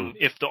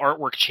if the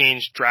artwork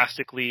changed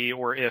drastically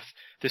or if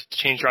this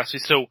changed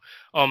drastically. So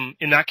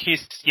in that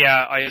case,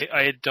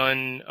 I had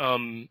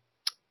done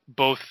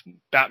both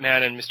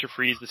Batman and Mr.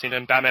 Freeze at the same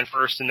time. Batman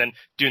first, and then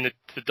doing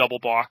the double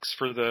box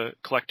for the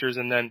collectors,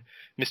 and then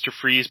Mr.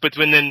 Freeze. But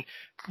when then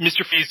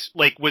Mr. Freeze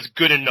like was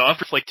good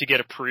enough like to get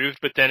approved,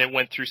 but then it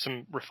went through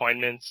some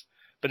refinements.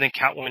 But then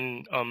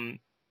Catwoman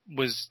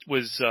was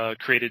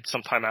created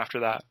sometime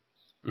after that.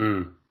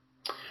 Mm.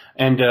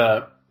 And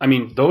I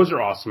mean, those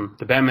are awesome.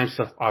 The Batman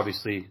stuff,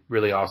 obviously,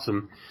 really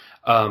awesome.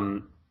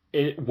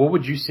 What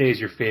would you say is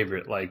your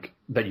favorite, like,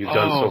 that you've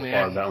done so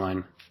far of that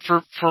line?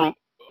 From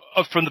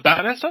the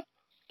Batman stuff?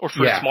 Or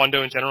for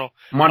Mondo in general?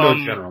 Mondo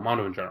in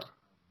general.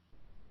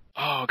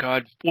 Oh,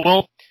 God.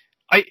 Well,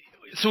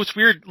 so it's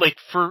weird, like,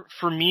 for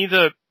me,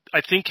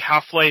 I think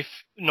Half-Life,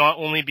 not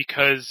only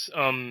because,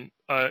 of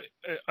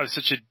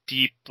such a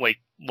deep, like,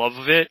 love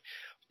of it,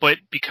 but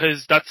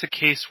because that's a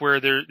case where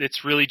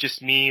it's really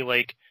just me,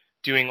 like,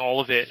 doing all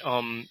of it.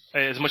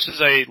 As much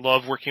as I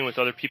love working with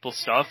other people's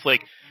stuff,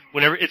 like,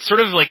 whenever, it's sort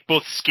of, like,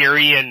 both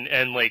scary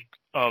and like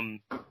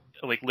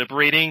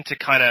liberating to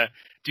kind of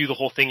do the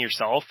whole thing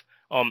yourself.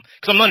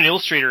 'Cause I'm not an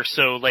illustrator,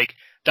 so, like,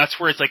 that's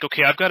where it's like,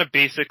 okay, I've got to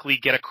basically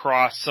get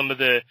across some of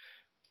the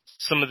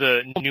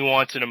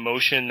nuance and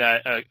emotion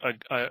that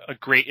a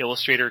great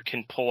illustrator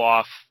can pull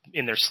off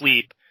in their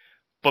sleep,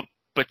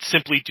 but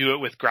simply do it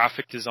with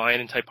graphic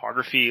design and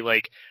typography.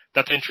 Like,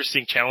 that's an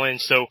interesting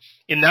challenge. So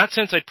in that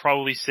sense, I'd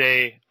probably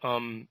say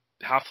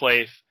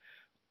Half-Life,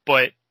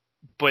 but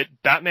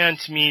Batman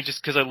to me,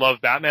 just because I love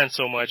Batman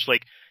so much,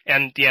 like,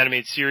 and the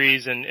animated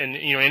series and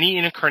you know, any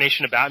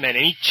incarnation of Batman,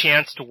 any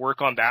chance to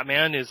work on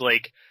Batman is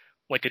like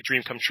a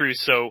dream come true.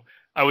 So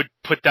I would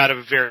put that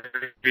a very,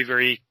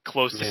 very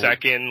close to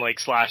second, like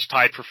 /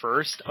 tied for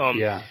first.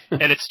 And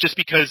it's just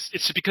because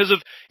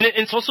of, and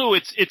it's also,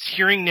 it's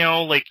hearing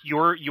now, like,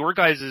 your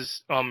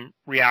guys'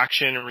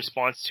 reaction and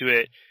response to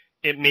it.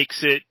 It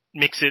makes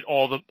it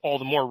all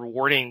the more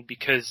rewarding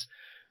because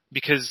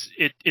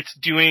it's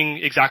doing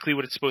exactly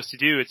what it's supposed to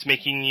do. It's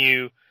making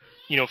you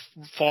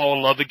fall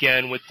in love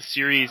again with the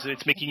series.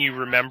 It's making you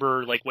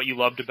remember, like, what you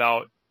loved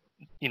about,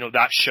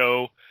 that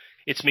show.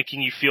 It's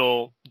making you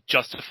feel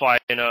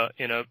justified in a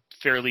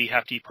fairly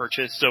hefty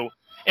purchase. So,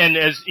 and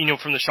as you know,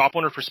 from the shop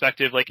owner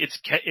perspective, like, it's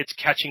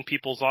catching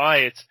people's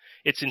eye.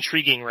 It's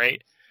intriguing,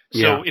 right?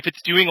 So if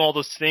it's doing all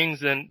those things,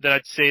 then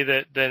I'd say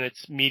that then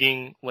it's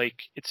meeting, like,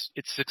 it's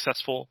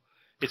successful.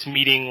 It's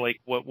meeting, like,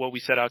 what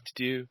we set out to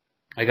do.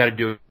 I got to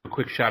do a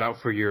quick shout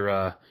out for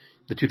your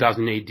the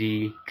 2000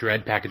 AD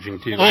Dread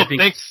packaging too. Oh,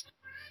 thanks.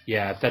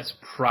 Yeah, that's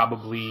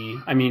probably.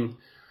 I mean,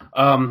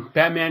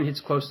 Batman hits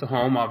close to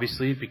home,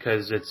 obviously,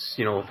 because it's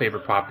a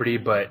favorite property.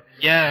 But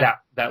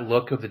that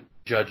look of the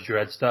Judge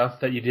Dredd stuff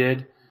that you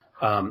did,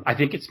 I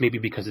think it's maybe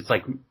because it's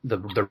like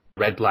the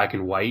red, black,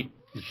 and white.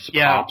 It just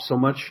pops so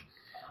much.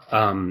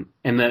 And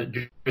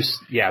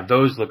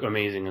those look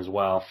amazing as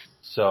well.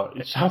 So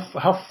it's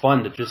how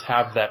fun to just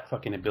have that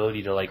fucking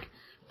ability to, like,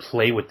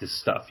 play with this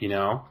stuff, The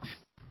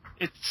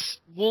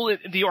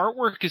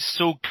artwork is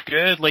so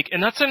good, like,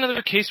 and that's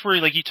another case where,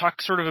 like, you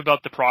talk sort of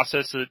about the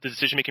process, the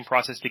decision-making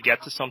process to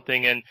get to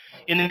something, and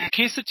in the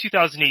case of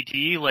 2000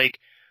 AD, like,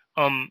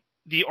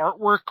 the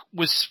artwork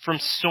was from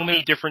so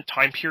many different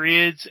time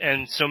periods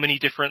and so many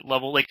different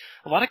level, like,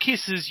 a lot of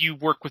cases you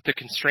work with the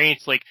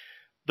constraints, like,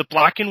 the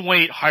black and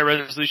white high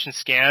resolution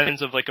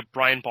scans of, like, a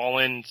Brian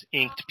Bolland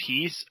inked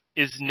piece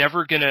is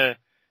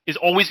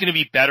always gonna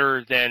be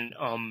better than,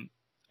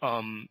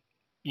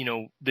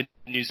 the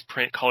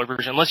newsprint color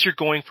version, unless you're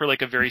going for,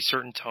 like, a very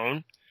certain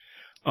tone.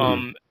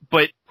 And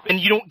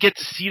you don't get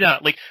to see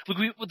that. Like,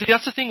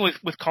 that's the thing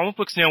with comic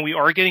books now, we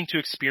are getting to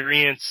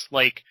experience,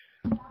 like,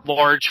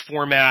 large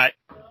format,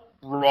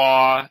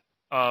 raw,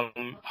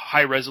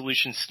 high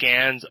resolution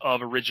scans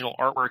of original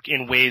artwork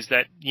in ways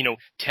that,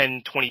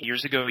 10, 20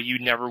 years ago you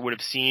never would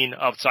have seen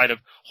outside of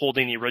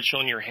holding the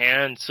original in your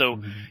hand.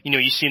 So,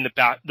 you've seen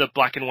the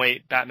black and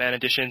white Batman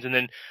editions, and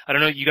then I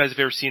don't know if you guys have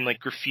ever seen,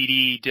 like,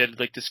 Graffiti did,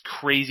 like, this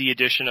crazy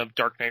edition of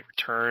Dark Knight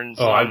Returns.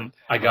 Oh,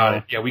 I got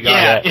it. Yeah, we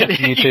got it.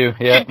 Me too.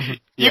 Yeah.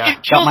 You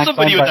can kill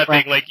somebody with that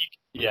thing, like.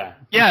 Yeah.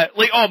 Yeah,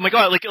 like, oh my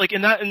god, like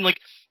in that, and, like,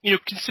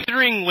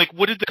 considering, like,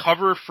 what did the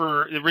cover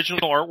for the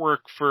original artwork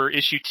for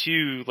issue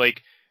 2,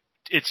 like,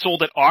 it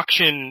sold at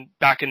auction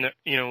back in the,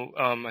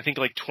 I think,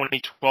 like,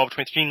 2012,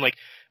 2013, like,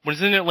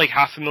 wasn't it, like,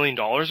 $500,000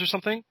 or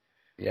something?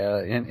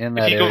 Yeah, in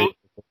that area.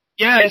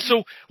 And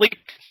so, like,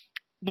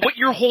 what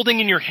you're holding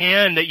in your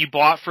hand that you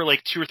bought for,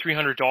 like, $200 or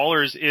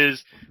 $300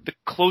 is the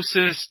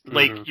closest,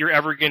 like, you're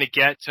ever gonna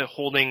get to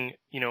holding,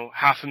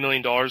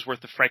 $500,000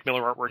 worth of Frank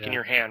Miller artwork in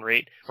your hand,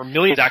 right? Or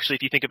millions, actually,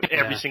 if you think of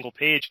every single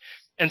page.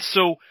 And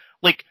so,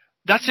 like,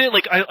 that's it.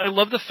 Like, I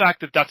love the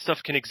fact that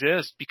stuff can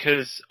exist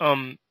because,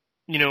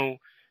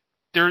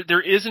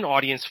 there is an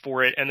audience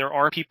for it, and there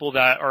are people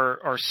that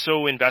are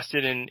so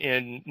invested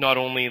in not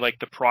only, like,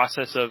 the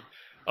process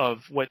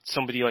of what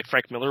somebody like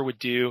Frank Miller would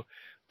do,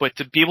 but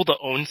to be able to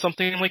own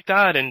something like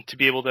that and to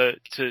be able to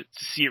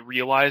see it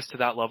realized to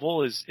that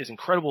level is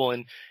incredible.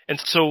 And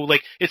so,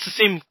 like, it's the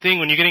same thing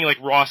when you're getting, like,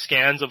 raw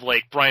scans of,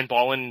 like, Brian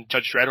Bolland,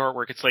 Judge Dredd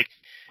artwork. It's like,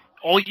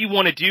 all you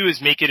want to do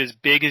is make it as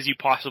big as you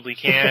possibly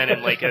can,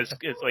 and like as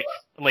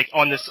like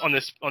on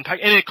pack,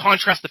 and it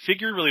contrasts the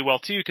figure really well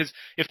too, because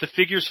if the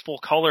figure's full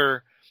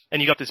color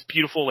and you got this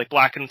beautiful like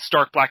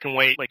stark black and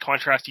white like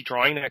contrasty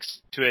drawing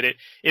next to it,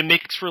 it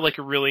makes for like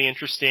a really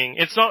interesting.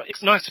 It's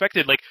not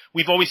expected. Like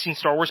we've always seen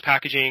Star Wars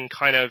packaging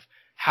kind of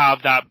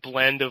have that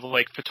blend of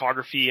like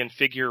photography and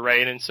figure,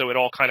 right? And so it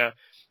all kind of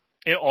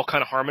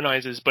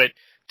harmonizes. But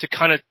to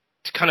kind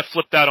of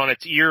flip that on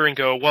its ear and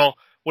go, well,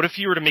 what if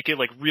you were to make it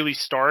like really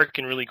stark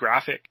and really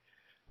graphic?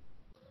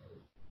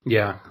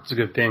 Yeah, it's a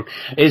good thing.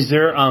 Is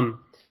there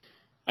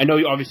I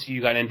know obviously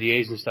you got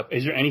NDAs and stuff.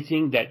 Is there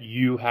anything that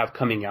you have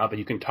coming out that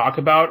you can talk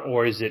about,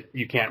 or is it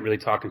you can't really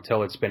talk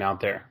until it's been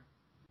out there?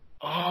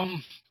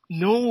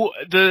 No,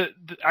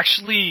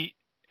 actually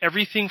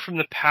everything from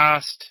the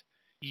past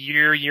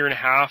year and a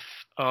half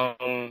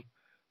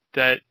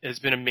that has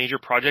been a major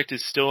project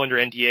is still under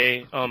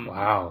NDA.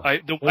 Wow. I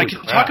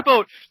can talk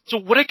about, so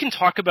what I can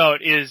talk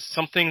about is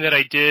something that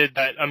I did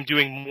that I'm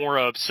doing more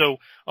of. So,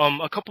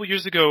 a couple of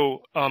years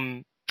ago,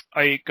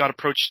 I got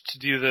approached to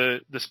do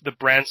the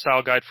brand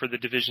style guide for the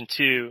Division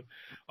 2.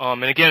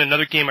 And again,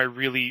 another game I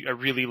really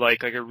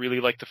like. Like I really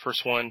like the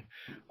first one.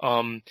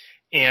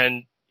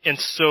 And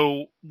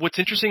so what's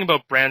interesting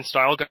about brand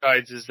style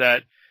guides is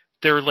that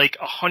they're like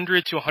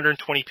 100 to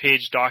 120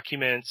 page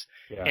documents,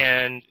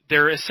 and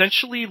they're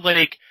essentially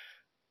like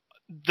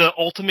the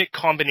ultimate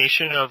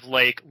combination of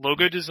like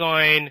logo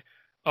design,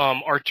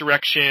 art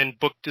direction,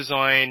 book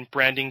design,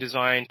 branding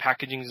design,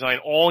 packaging design,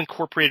 all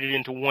incorporated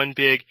into one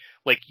big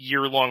like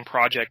year-long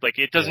project. Like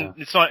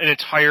it's not an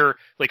entire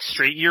like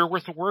straight year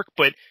worth of work,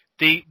 but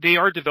they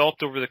are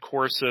developed over the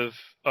course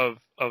of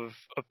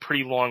a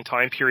pretty long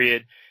time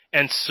period.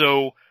 And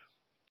so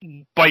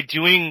by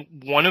doing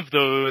one of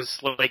those,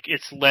 like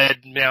it's led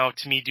now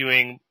to me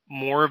doing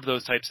more of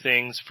those types of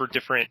things for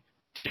different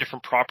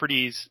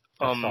properties.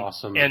 That's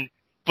awesome.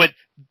 But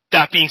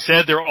that being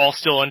said, they're all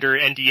still under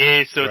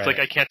NDA, so it's like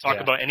I can't talk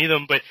about any of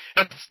them. But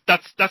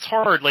that's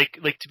hard. Like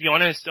to be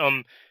honest,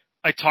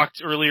 I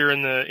talked earlier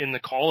in the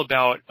call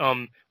about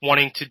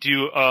wanting to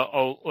do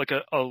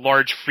a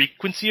large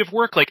frequency of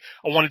work. Like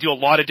I want to do a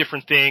lot of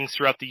different things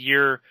throughout the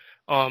year,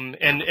 and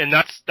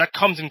that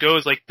comes and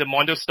goes. Like the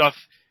Mondo stuff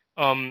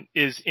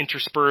is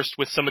interspersed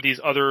with some of these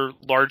other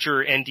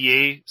larger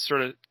NDA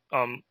sort of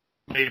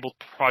labeled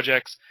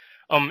projects,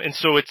 and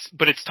so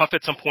it's tough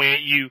at some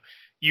point.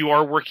 You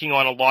are working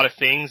on a lot of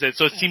things, and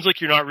so it seems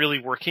like you're not really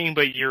working,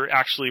 but you're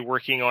actually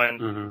working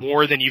on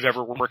more than you've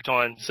ever worked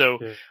on. So,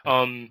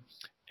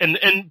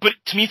 but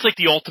to me, it's like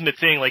the ultimate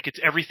thing. Like it's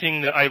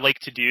everything that I like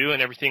to do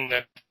and everything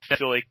that I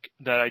feel like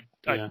that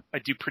I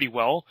do pretty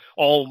well,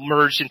 all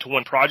merged into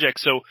one project.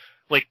 So,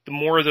 like the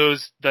more of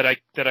those that I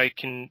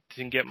can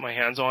get my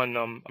hands on,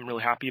 I'm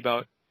really happy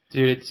about.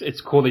 Dude,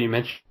 it's cool that you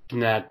mentioned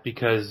that,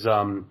 because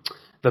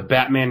the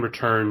Batman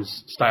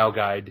Returns style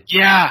guide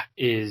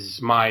is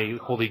my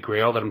holy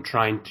grail that I'm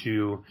trying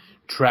to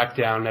track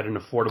down at an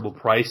affordable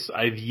price.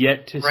 I've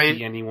yet to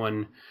see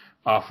anyone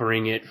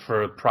offering it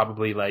for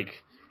probably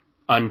like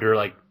under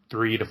like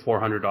 $300 to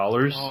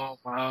 $400. Oh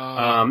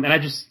wow! And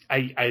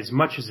I as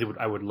much as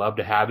I would love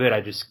to have it,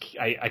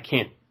 I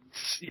can't.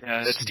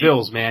 Yeah, it's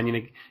bills, man. You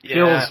know,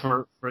 bills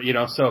for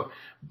So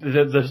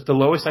the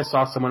lowest I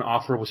saw someone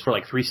offer was for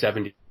like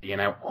 $370,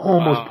 and I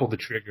almost pulled the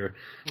trigger.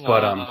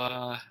 But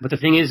the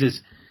thing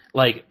is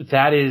like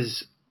that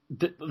is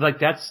like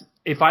that's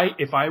if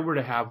I were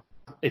to have,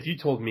 if you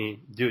told me,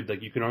 dude,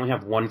 like you can only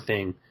have one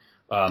thing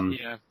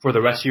for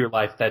the rest of your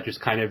life, that just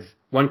kind of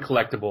one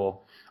collectible,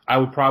 I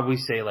would probably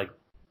say like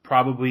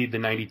probably the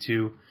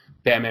 92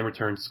 Batman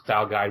Returns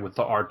style guide with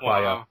the art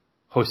by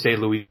Jose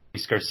Luis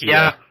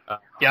Garcia.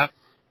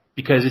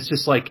 Because it's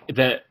just like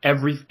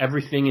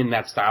everything in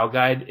that style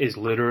guide is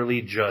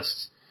literally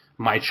just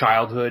my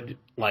childhood,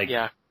 like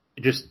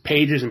just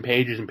pages and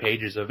pages and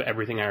pages of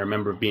everything I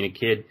remember being a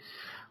kid.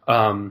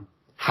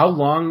 How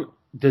long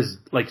does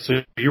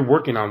so you're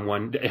working on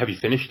one? Have you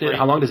finished it? Right.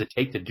 How long does it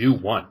take to do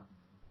one?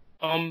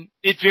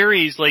 It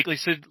varies, like I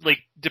said, like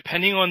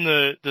depending on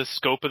the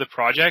scope of the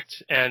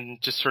project and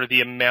just sort of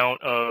the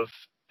amount of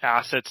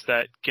assets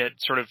that get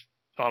sort of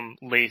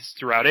laced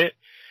throughout it.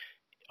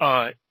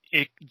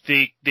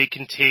 They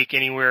can take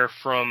anywhere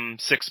from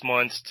 6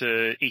 months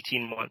to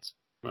 18 months.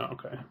 Oh,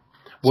 okay.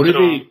 What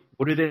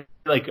do they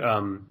like?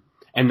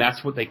 And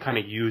that's what they kind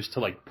of use to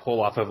like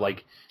pull off of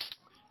like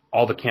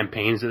all the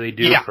campaigns that they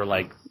do for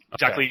like.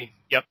 Exactly. Okay.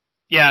 Yep.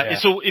 Yeah.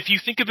 So if you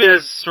think of it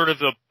as sort of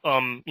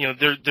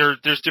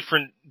there's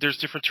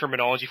different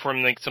terminology for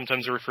them. Like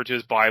sometimes they're referred to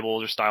as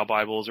Bibles or style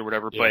Bibles or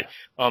whatever. Yeah.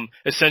 But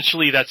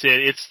essentially that's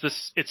it.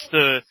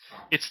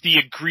 It's the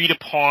agreed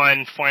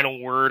upon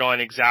final word on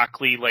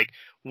exactly like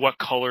what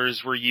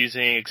colors we're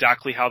using,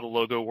 exactly how the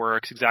logo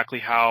works, exactly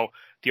how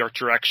the art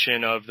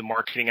direction of the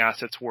marketing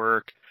assets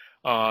work,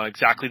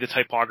 exactly the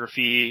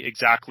typography,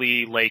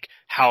 exactly like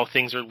how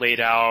things are laid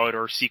out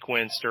or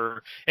sequenced,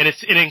 and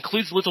it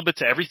includes little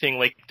bits of everything.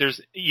 Like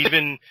there's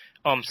even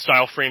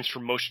style frames for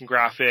motion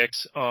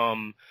graphics.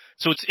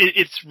 So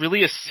it's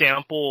really a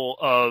sample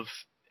of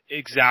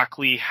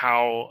exactly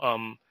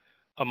how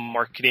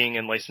marketing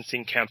and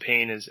licensing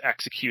campaign is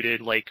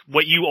executed, like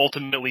what you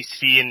ultimately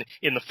see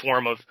in the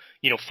form of,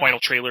 final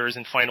trailers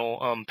and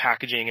final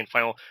packaging and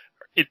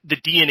the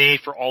DNA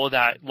for all of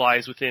that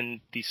lies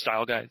within these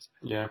style guides.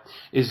 Yeah.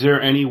 Is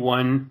there any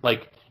one,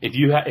 like,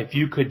 if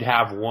you could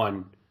have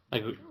one,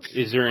 like,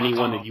 is there any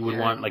one that you would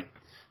want, like,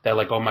 that,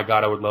 like, oh my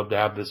God, I would love to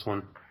have this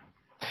one?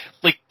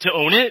 Like, to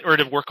own it or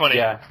to work on it?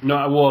 Yeah.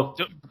 No, well,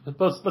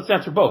 let's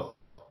answer both.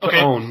 Okay.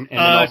 To own, and then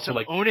also,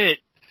 to own it.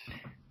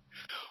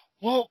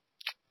 Well,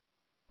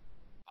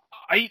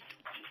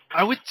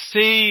 I would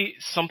say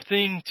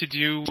something to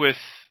do with,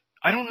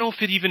 I don't know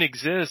if it even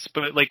exists,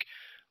 but like,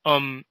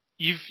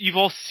 you've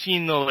all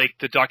seen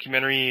the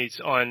documentaries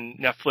on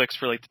Netflix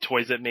for like the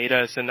toys that made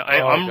us, and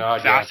I'm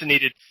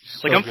fascinated.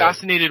 Yeah. Like, I'm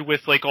fascinated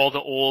with like all the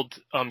old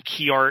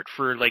key art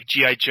for like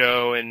G.I.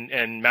 Joe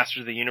and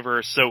Masters of the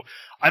Universe. So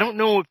I don't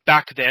know if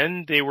back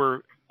then they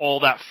were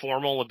all that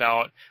formal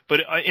about, but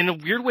in a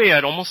weird way,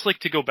 I'd almost like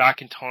to go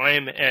back in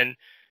time and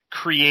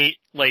create,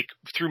 like,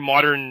 through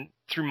modern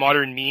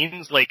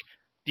means, like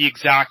the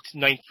exact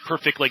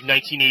perfect like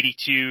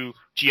 1982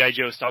 G.I.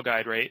 Joe style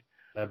guide, right?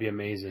 That'd be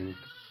amazing.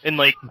 And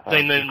like,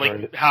 and then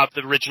like have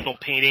the original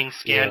painting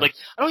scanned. Yeah. Like,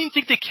 I don't even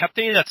think they kept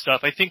any of that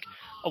stuff. I think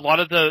a lot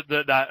of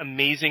that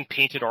amazing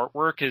painted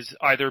artwork has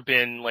either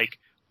been like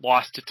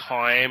lost to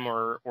time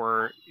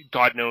or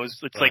God knows.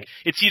 It's right. Like,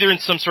 it's either in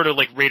some sort of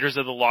like Raiders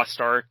of the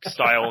Lost Ark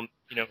style,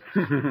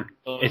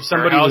 if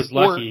somebody was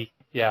lucky.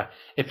 Yeah.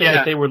 If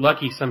they were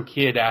lucky, some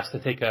kid asked to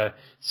take a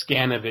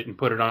scan of it and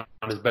put it on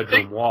his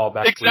bedroom wall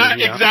back when,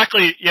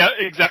 Exactly. Yeah,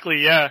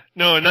 exactly. Yeah.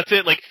 No, and that's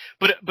it. Like,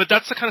 but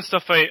that's the kind of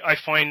stuff I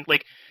find,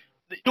 like,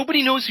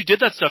 nobody knows who did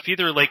that stuff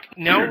either. Like,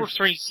 now we're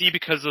starting to see,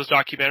 because of those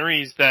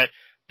documentaries, that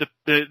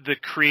the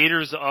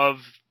creators of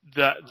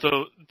that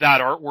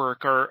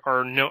artwork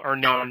are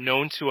now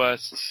known to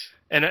us.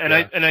 And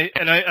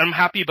I'm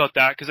happy about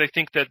that, because I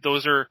think that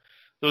those are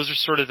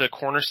sort of the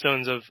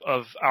cornerstones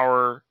of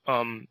our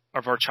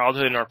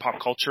childhood and our pop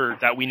culture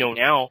that we know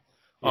now.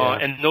 Yeah.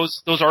 And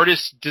those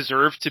artists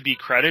deserve to be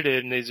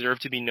credited, and they deserve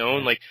to be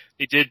known. Like,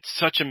 they did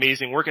such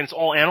amazing work, and it's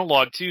all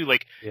analog too.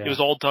 Like, it was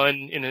all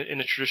done in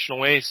a traditional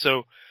way.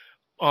 So,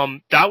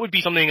 that would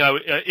be something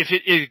if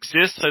it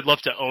exists, I'd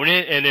love to own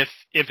it. And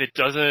if it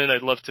doesn't,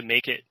 I'd love to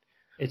make it.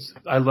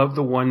 I love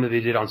the one that they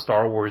did on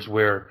Star Wars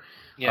where,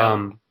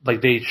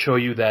 like, they show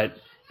you that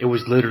it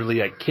was literally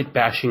like kit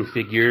bashing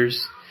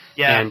figures.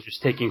 Yeah. And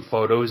just taking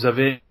photos of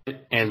it,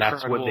 and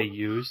that's what they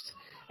used.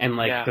 And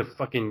like the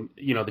fucking,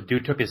 the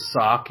dude took his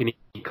sock and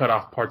he cut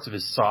off parts of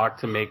his sock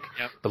to make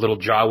the little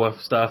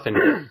Jawa stuff.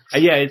 And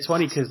it's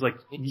funny because, like,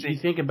 you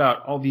think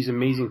about all these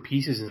amazing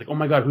pieces and it's like, oh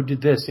my God, who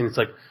did this? And it's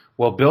like,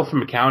 well, Bill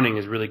from accounting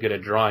is really good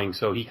at drawing,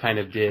 so he kind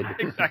of did.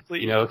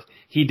 Exactly.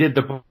 He did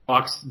the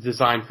box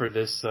design for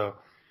this. So,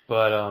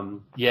 but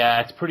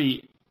it's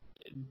pretty.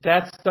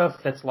 That stuff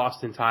that's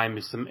lost in time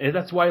is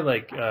that's why,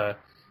 like,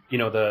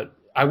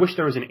 I wish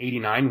there was an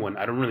 89 one.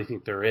 I don't really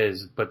think there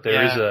is, but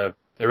there is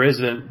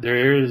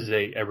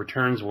a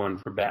returns one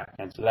for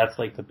Batman. So that's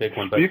like the big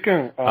one. But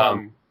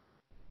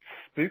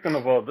speaking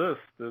of all this,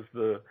 there's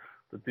the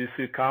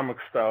DC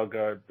Comics style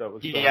guide that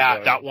was done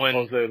by that one.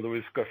 Jose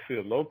Luis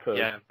Garcia Lopez.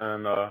 Yeah.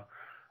 And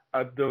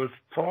there was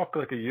talk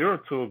like a year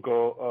or two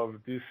ago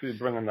of DC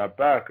bringing that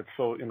back. It's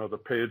so the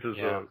pages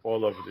are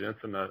all over the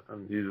internet,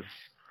 and he's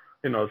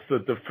it's the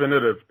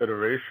definitive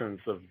iterations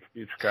of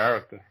each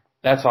character.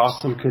 That's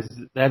awesome, because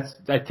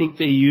I think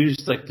they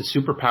used like the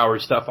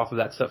superpower stuff off of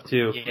that stuff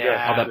too.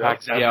 Yeah, all that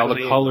exactly. All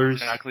the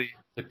colors,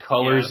 the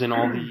colors and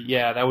all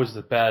that was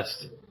the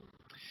best.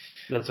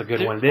 That's a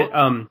good one.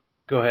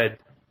 Go ahead.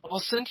 I'll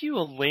send you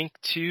a link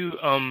to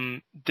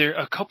there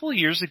a couple of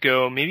years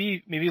ago,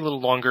 maybe a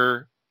little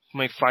longer,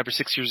 like 5 or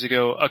 6 years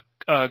ago.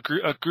 A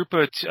group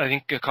of, I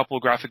think, a couple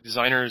of graphic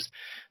designers,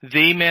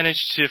 they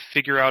managed to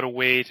figure out a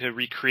way to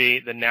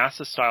recreate the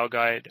NASA style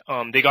guide.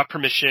 They got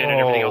permission and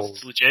everything else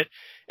is legit.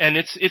 And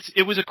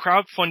it was a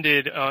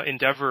crowdfunded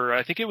endeavor.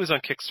 I think it was on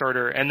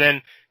Kickstarter, and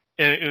then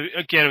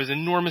it was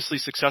enormously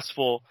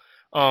successful.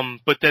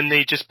 But then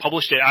they just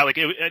published it.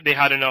 They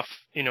had enough,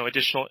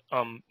 additional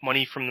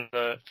money from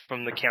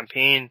the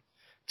campaign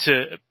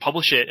to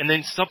publish it, and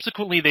then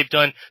subsequently they've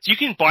done. So you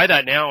can buy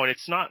that now, and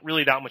it's not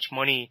really that much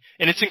money,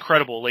 and it's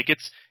incredible. Like,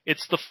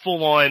 it's the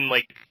full on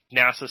like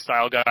NASA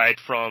style guide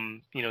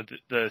from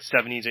the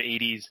 70s or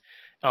 80s.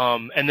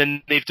 And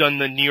then they've done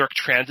the New York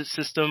Transit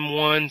System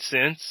one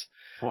since.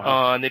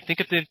 Wow. And they think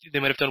they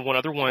might have done one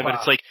other one, but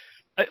it's like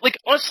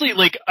honestly,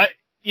 like, I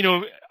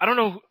don't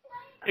know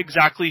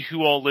exactly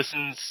who all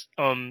listens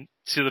to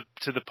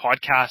the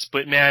podcast,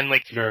 but man,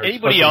 like,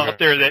 anybody out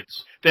there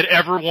that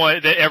ever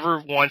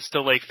wants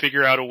to like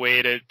figure out a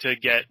way to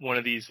get one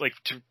of these, like,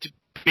 to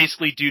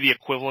basically do the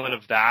equivalent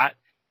of that,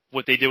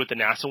 what they did with the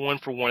NASA one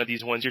for one of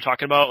these ones you're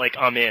talking about, like,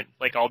 I'm in.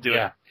 Like, I'll do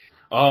it.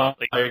 Oh,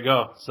 like, there you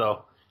go.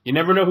 So you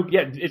never know who.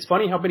 Yeah, it's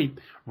funny how many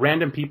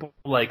random people,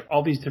 like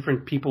all these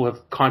different people,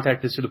 have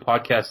contacted us through the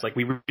podcast. Like,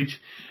 we reach.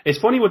 It's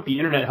funny what the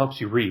internet helps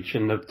you reach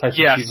and the types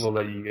of people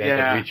that you end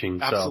up reaching.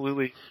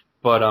 Absolutely.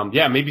 But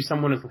yeah, maybe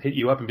someone will hit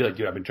you up and be like,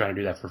 dude, I've been trying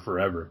to do that for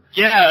forever.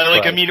 Yeah,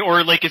 like, but, I mean,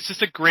 or like, it's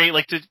just a great,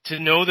 like, to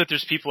know that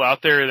there's people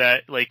out there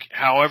that, like,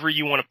 however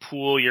you want to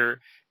pool your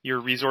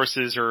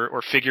resources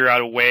or figure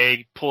out a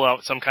way, pull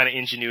out some kind of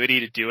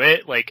ingenuity to do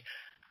it. Like,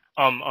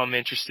 I'm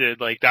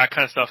interested, like, that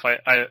kind of stuff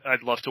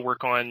I'd love to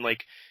work on.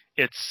 Like,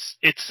 it's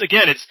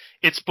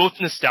both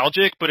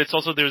nostalgic, but it's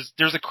also, there's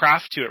a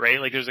craft to it,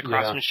 right? Like, there's a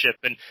craftsmanship,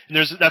 and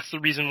that's the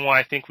reason why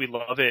I think we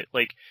love it.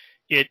 Like,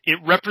 it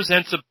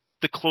represents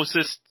the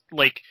closest,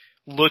 like,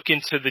 look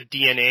into the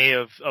DNA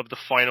of the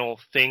final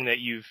thing that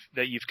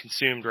you've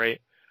consumed,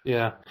 right?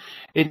 Yeah.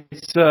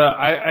 It's,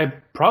 I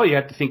probably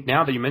have to think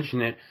now that you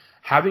mention it,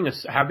 having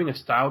a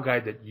style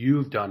guide that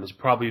you've done is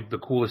probably the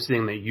coolest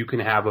thing that you can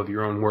have of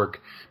your own work,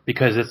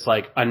 because it's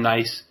like a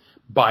nice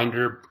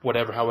binder,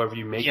 however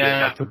you make it,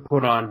 like, to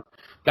put on.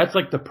 That's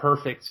like the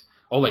perfect,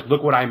 like,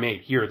 look what I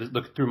made here.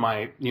 Look through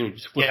my,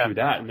 just flip through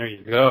that, and there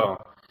you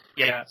go.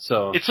 Yeah.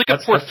 So it's like a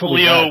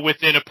portfolio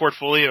within a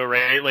portfolio,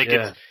 right? Like,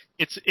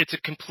 it's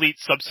a complete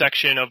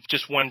subsection of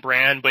just one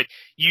brand, but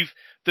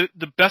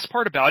the best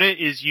part about it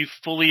is you've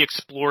fully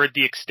explored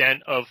the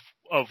extent of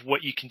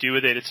what you can do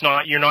with it. It's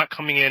not, you're not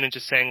coming in and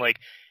just saying, like,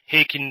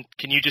 hey, can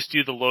you just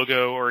do the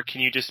logo, or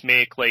can you just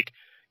make, like,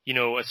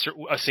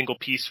 a single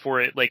piece for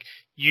it? Like,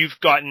 you've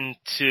gotten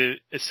to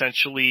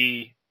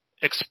essentially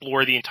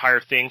explore the entire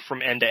thing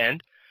from end to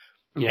end.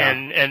 Yeah.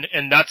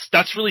 And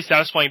that's really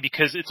satisfying,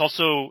 because it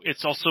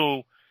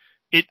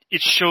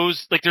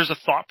shows, like, there's a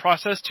thought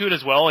process to it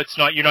as well. It's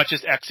not, you're not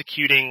just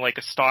executing, like,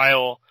 a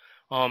style.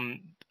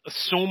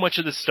 So much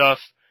of the stuff,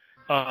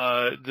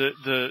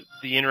 the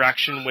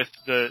interaction with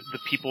the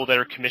people that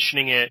are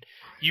commissioning it,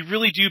 you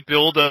really do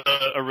build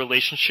a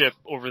relationship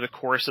over the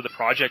course of the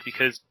project,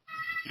 because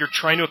you're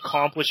trying to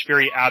accomplish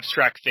very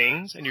abstract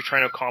things, and you're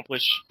trying to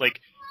accomplish, like,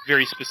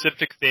 very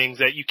specific things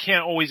that you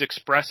can't always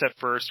express at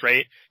first,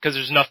 right? Because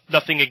there's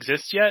nothing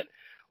exists yet.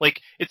 Like,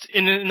 it's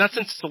in that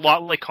sense, it's a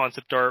lot like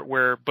concept art,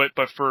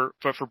 but for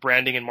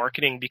branding and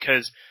marketing,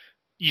 because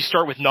you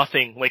start with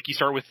nothing. Like, you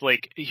start with,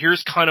 like,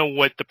 here's kind of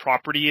what the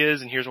property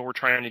is, and here's what we're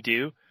trying to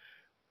do.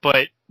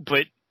 But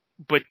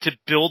to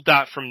build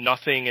that from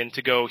nothing, and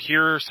to go,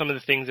 here are some of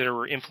the things that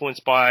are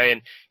influenced by,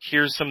 and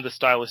here's some of the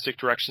stylistic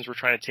directions we're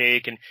trying to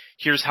take, and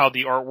here's how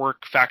the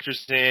artwork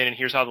factors in, and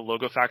here's how the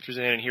logo factors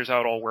in, and here's how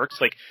it all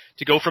works. Like,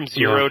 to go from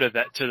zero to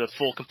the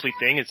full complete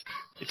thing, it's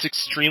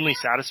extremely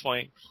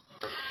satisfying.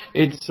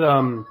 It's,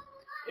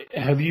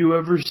 have you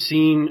ever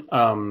seen,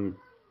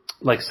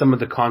 like, some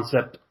of the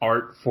concept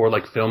art for,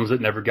 like, films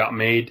that never got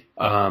made?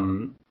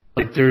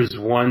 Like, there's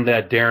one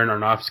that Darren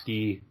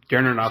Aronofsky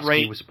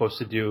was supposed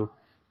to do,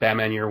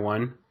 Batman Year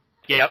One.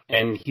 Yep.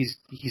 And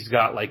he's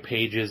got, like,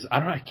 pages. I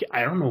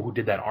don't know who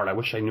did that art. I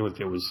wish I knew if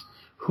it was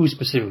who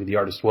specifically the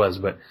artist was,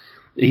 but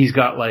he's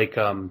got, like,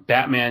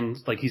 Batman,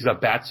 like, he's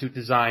got Batsuit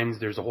designs.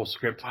 There's a whole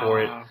script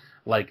for it.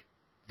 Like,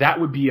 that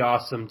would be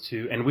awesome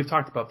too. And we've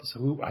talked about this.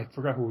 I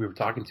forgot who we were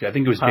talking to. I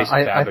think it was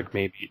Mason Fabric,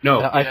 maybe.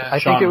 No, I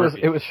think it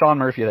was Sean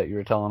Murphy that you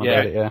were telling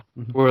about it. Yeah.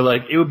 Where,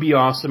 like, it would be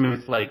awesome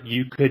if, like,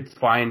 you could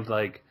find,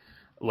 like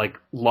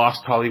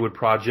lost Hollywood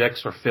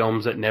projects or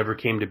films that never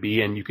came to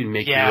be, and you can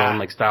make your own,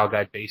 like, style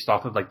guide based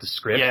off of, like, the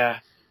script. Yeah.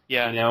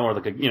 Or,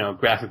 like, a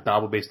graphic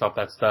novel based off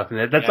that stuff.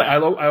 And that's like, I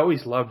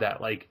always love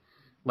that, like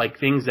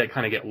things that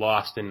kind of get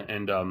lost,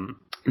 and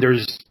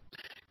there's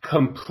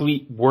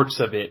complete works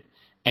of it,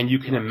 and you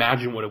can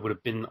imagine what it would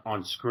have been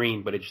on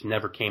screen, but it just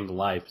never came to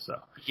life. So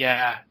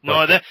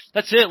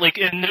that's it. Like,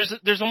 and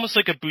there's almost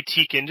like a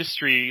boutique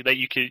industry that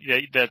you could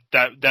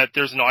that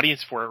there's an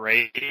audience for it,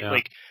 right? Yeah.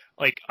 Like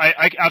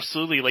I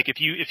absolutely, like, if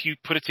you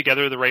put it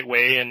together the right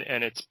way,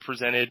 and it's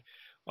presented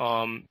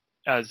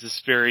as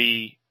this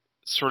very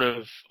sort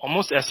of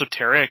almost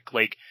esoteric,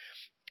 like,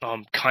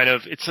 kind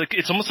of,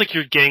 it's almost like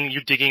you're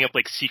digging up,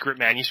 like, secret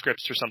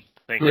manuscripts or something,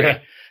 right? Yeah.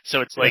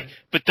 So it's like,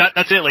 but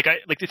that's it. Like,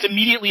 it's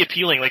immediately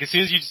appealing. Like, as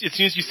soon as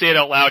you say it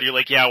out loud, you're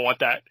like, yeah, I want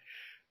that.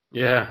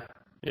 Yeah.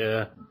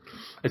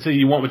 And so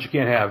you want what you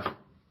can't have.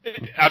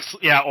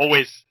 Absolutely. Yeah,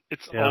 always.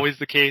 It's always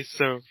the case.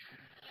 So,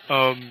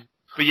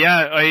 but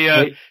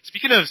yeah,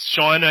 speaking of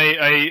Sean,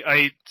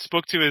 I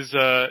spoke to his,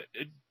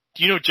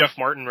 do you know Jeff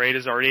Martin, right?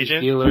 His art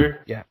agent? Dealer?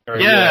 Yeah.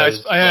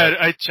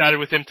 I chatted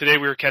with him today.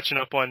 We were catching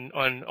up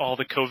on all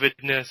the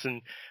COVID-ness,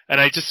 and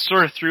I just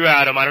sort of threw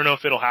at him. I don't know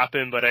if it'll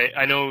happen, but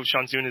I know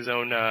Sean's doing his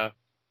own,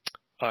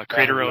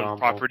 creator-owned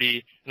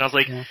property. And I was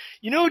like,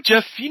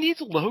 Jeff, he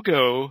needs a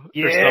logo or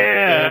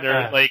something.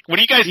 Or, like, what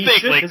do you guys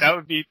think? Like, that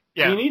would be,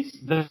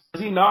 does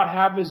he not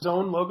have his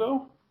own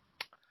logo?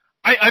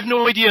 I have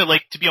no idea.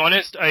 Like, to be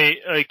honest,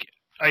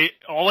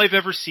 all I've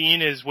ever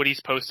seen is what he's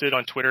posted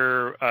on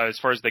Twitter, as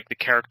far as, like, the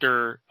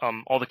character,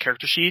 all the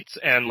character sheets,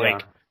 and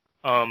like,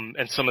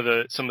 and some of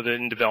the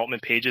in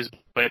development pages.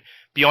 But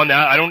beyond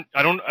that,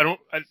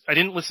 I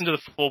didn't listen to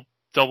the full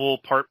double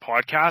part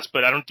podcast,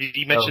 but did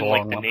he mention,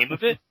 like, the name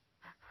of it?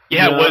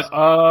 Yeah, it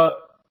was.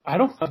 I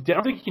don't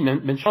think he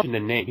mentioned the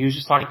name. He was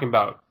just talking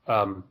about,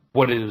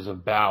 what it was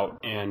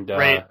about, and,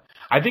 right.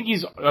 I think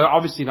he's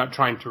obviously not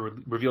trying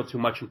to reveal too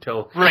much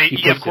until he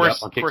puts it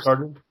up on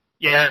Kickstarter.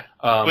 Yeah,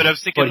 but I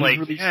was thinking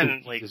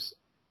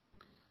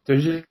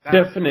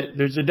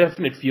there's a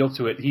definite feel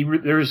to it.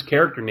 There's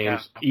character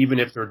names, even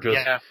if they're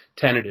just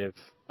tentative.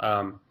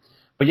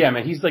 But yeah,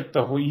 man, he's like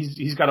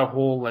he's got a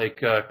whole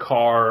like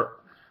car,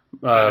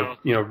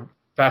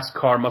 fast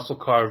car, muscle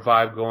car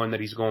vibe going that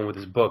he's going with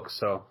his book.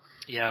 So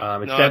there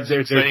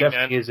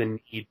definitely is a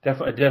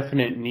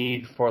definite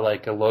need for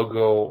like a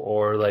logo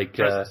or like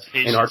an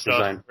art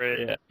design.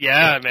 Right?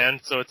 Yeah, man.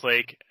 So it's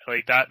like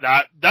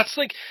that's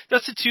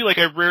it too. Like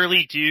I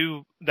rarely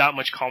do that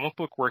much comic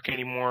book work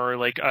anymore.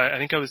 Like I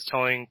think I was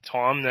telling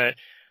Tom that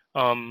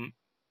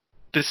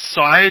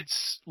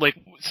besides like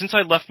since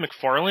I left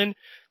McFarlane,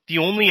 the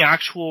only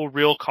actual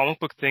real comic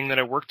book thing that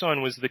I worked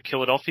on was the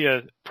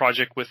Philadelphia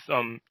project with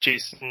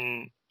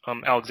Jason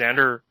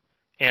Alexander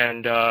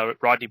and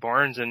Rodney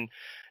Barnes,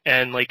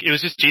 and like it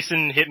was just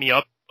Jason hit me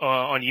up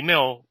on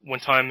email one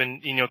time,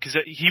 and because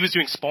he was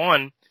doing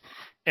Spawn,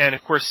 and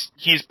of course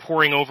he's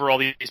pouring over all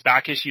these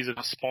back issues of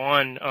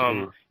Spawn,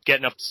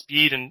 getting up to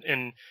speed,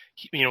 and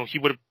he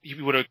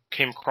would have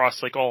came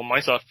across like all my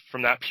stuff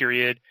from that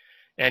period.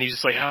 And he's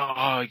just like,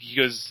 he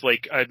goes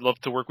like, I'd love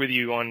to work with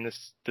you on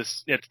this.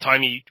 At the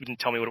time, he didn't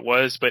tell me what it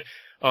was, but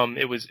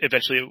it was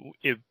eventually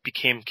it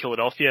became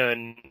Philadelphia,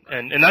 and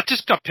that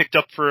just got picked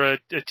up for a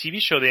TV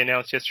show they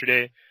announced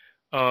yesterday.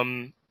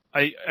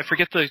 I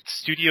forget the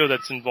studio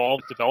that's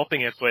involved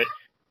developing it, but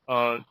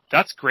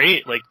that's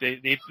great. Like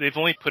they've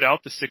only put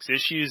out the 6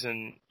 issues,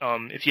 and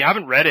if you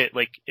haven't read it,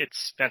 like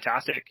it's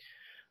fantastic.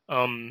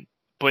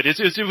 But it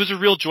was a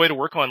real joy to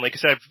work on. Like I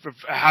said,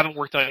 I haven't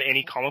worked on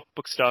any comic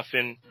book stuff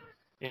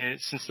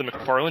since the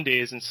McFarlane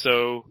days, and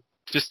so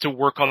just to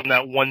work on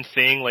that one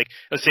thing, like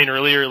I was saying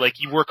earlier, like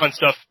you work on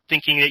stuff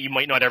thinking that you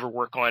might not ever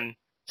work on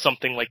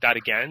something like that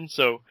again.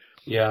 So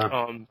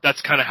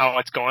that's kind of how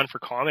it's gone for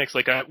comics.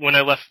 Like when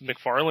I left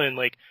McFarlane,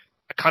 like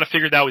I kind of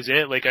figured that was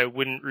it. Like I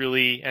wouldn't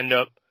really end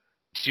up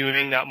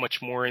doing that much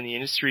more in the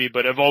industry,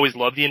 but I've always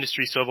loved the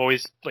industry, so I've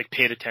always like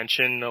paid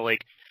attention to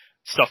like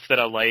stuff that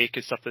I like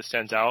and stuff that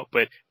stands out,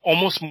 but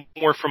almost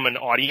more from an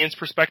audience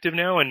perspective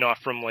now, and not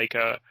from like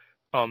a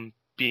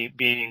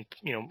being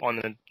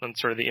on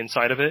sort of the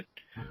inside of it.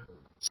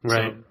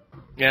 Right. So,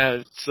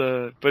 yeah,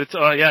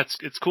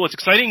 it's cool. It's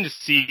exciting to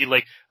see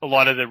like a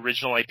lot of the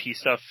original IP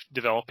stuff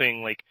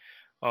developing, like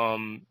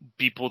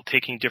people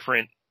taking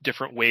different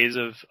ways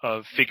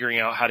of figuring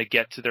out how to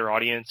get to their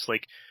audience,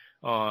 like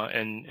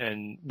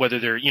and whether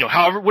they're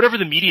whatever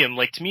the medium.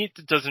 Like to me,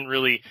 it doesn't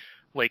really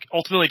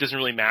ultimately doesn't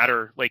really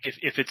matter. Like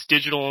if it's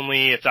digital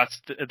only, if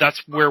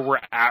that's where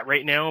we're at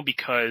right now,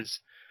 because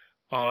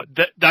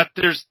that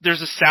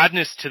there's a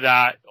sadness to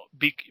that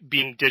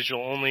being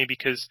digital only,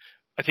 because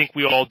I think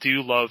we all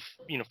do love,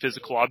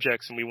 physical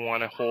objects, and we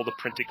want to hold a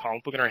printed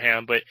comic book in our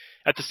hand. But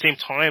at the same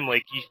time,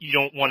 like you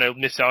don't want to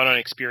miss out on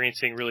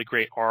experiencing really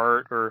great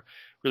art or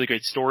really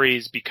great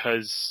stories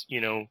because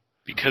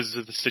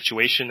of the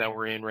situation that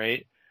we're in,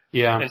 right?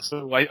 Yeah. And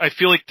so I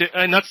feel like,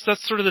 and that's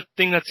sort of the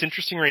thing that's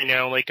interesting right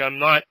now. Like I'm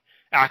not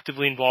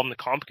actively involved in the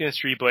comic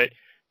industry, but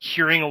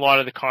hearing a lot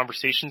of the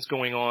conversations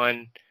going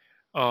on,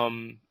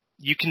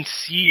 you can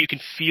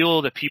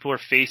feel that people are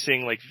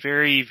facing like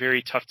very,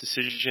 very tough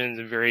decisions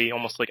and very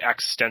almost like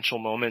existential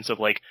moments of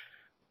like,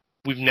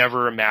 we've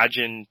never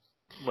imagined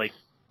like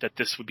that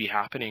this would be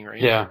happening,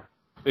 right? Yeah.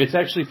 It's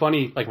actually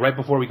funny, like right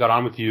before we got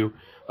on with you,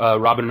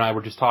 Robin and I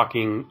were just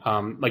talking,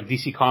 like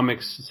DC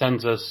Comics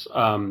sends us,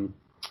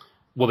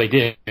 well, they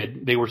did.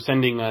 They were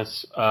sending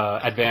us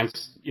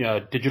advanced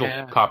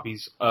digital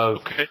copies of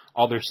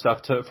all their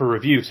stuff for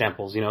review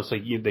samples. So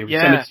they would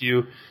send it to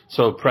you,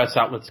 so press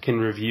outlets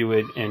can review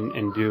it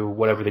and do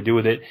whatever they do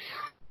with it.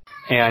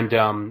 And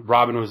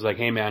Robin was like,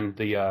 "Hey, man,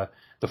 the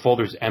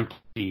folder's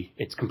empty.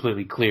 It's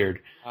completely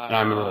cleared." And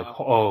I remember like,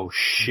 "Oh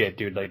shit,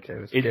 dude! Like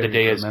the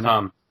day has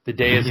come. The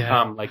day has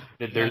come. Like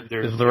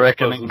there's the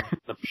reckoning.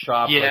 The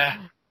shop. Yeah."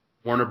 Like,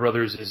 Warner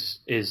Brothers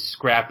is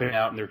scrapping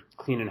out and they're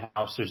cleaning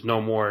house. There's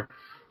no more,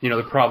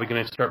 they're probably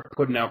going to start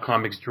putting out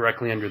comics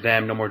directly under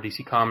them. No more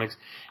DC Comics.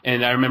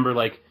 And I remember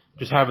like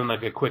just having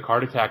like a quick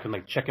heart attack and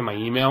like checking my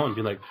email and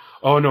being like,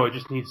 oh no, it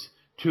just needs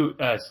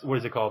what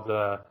is it called?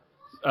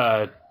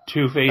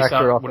 Two-face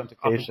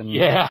authentication.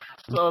 Yeah.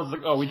 So I was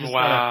like, oh, we just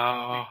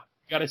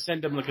gotta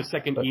send them like a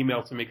second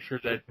email to make sure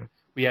that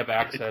we have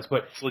access,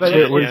 but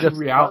we're just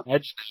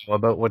edged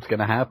about what's going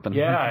to happen.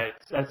 Yeah,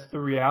 that's the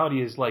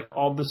reality. Is like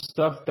all the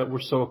stuff that we're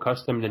so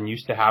accustomed and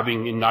used to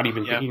having, and not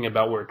even thinking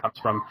about where it comes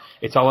from.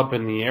 It's all up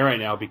in the air right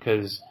now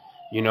because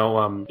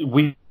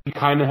we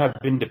kind of have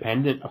been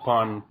dependent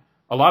upon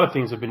a lot of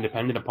things. Have been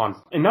dependent upon,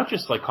 and not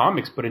just like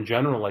comics, but in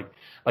general, like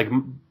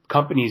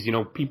companies.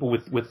 People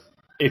with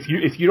if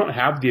you don't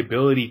have the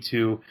ability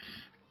to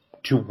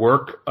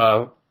work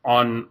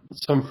on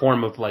some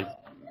form of like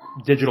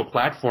digital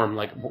platform,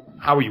 like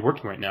how are you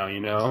working right now,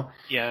 and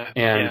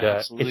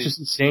it's just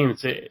insane.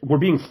 We're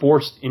being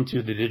forced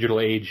into the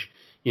digital age.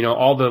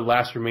 All the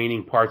last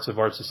remaining parts of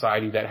our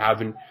society that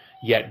haven't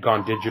yet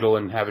gone digital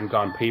and haven't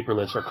gone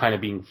paperless are kind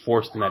of being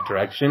forced in that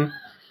direction.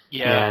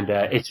 Yeah. And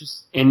it's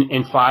just in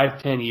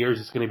 5-10 years,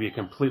 it's going to be a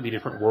completely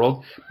different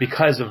world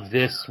because of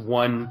this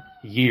 1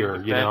 year,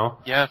 you know?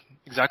 Yeah,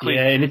 exactly.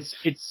 Yeah, and it's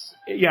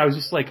I was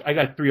just like, I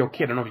got a 3-year-old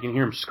kid. I don't know if you can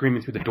hear him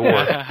screaming through the door.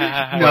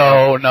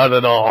 No, not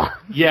at all.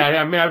 Yeah,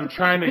 I mean, I'm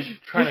trying to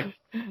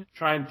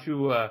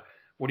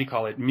what do you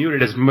call it? Mute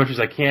it as much as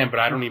I can, but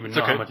I don't even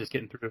know how much it's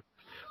getting through.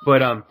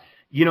 But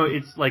you know,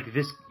 it's like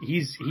this.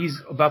 He's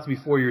about to be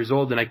 4 years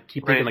old, and I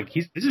keep thinking like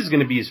this is going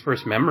to be his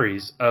first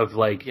memories of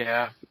like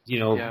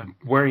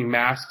wearing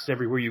masks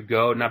everywhere you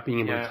go, not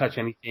being able to touch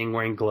anything,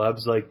 wearing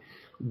gloves. Like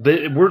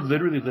we're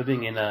literally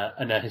living in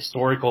a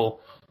historical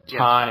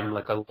time,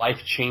 like a life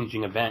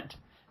changing event,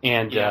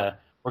 and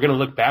we're going to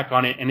look back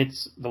on it, and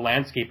it's the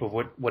landscape of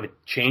what it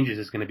changes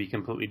is going to be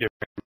completely different.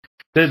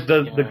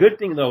 The good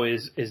thing though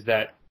is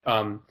that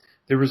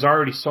there was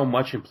already so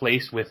much in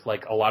place with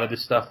like a lot of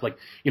this stuff. Like,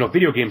 you know,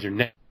 video games are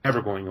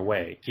never going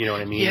away. You know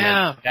what I mean?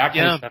 Yeah. Like, that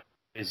kind of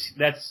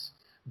stuff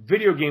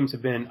video games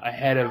have been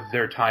ahead of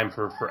their time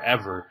for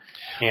forever.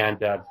 And,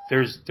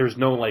 there's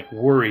no like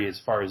worry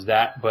as far as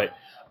that, but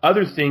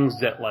other things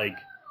that like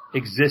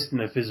exist in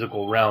the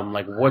physical realm,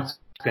 like what's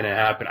going to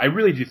happen. I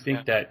really do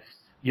think that,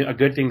 you know, a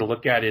good thing to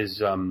look at is,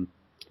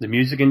 the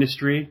music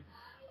industry.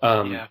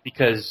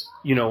 Because,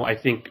 you know, I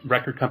think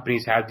record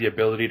companies had the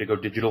ability to go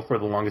digital for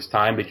the longest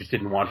time. They just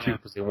didn't want to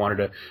because they wanted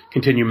to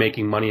continue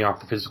making money off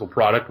the physical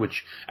product,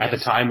 which at the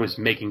time was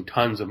making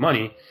tons of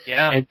money.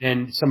 Yeah. And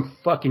then some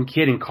fucking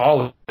kid in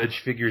college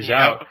figures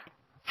out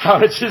how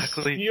to just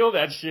steal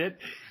that shit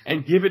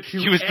and give it to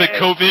He was the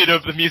COVID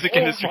of the music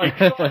industry. My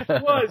God,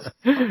 it was.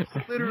 It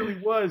literally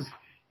was.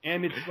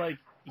 And it's like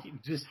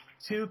just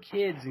two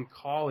kids in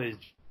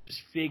college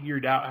just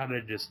figured out how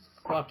to just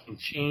fucking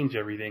change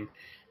everything.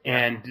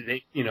 And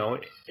they, you know,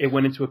 it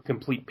went into a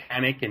complete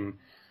panic. And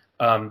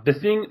the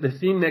thing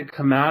that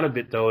come out of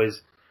it though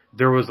is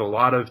there was a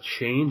lot of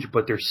change,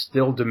 but there's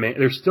still demand.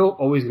 There's still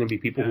always going to be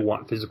people who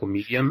want physical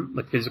medium,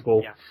 like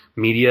physical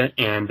media,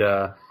 and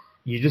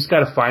you just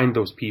got to find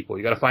those people.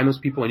 You got to find those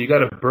people, and you got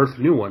to birth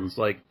new ones.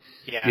 Like,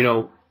 you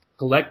know,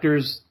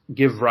 collectors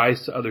give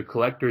rise to other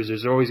collectors.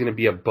 There's always going to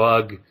be a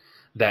bug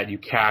that you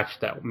catch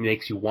that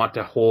makes you want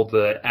to hold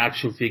the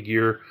action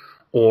figure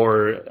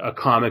or a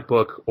comic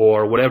book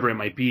or whatever it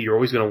might be. You're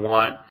always going to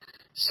want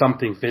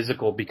something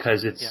physical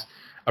because it's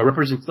a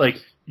like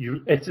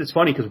you. It's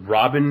funny because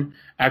Robin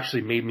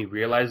actually made me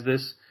realize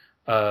this.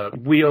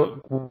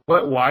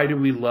 Why do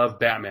we love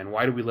Batman?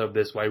 Why do we love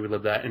this? Why do we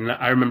love that? And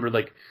I remember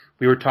like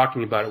we were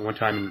talking about it one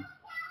time, and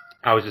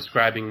I was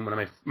describing one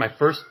of my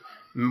first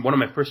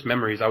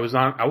memories. I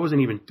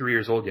wasn't even 3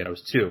 years old yet. I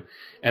was 2,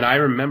 and I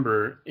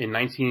remember in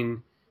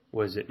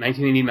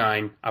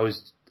 1989.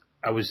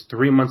 I was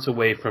 2 months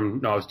away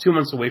from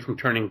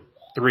turning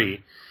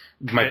 3.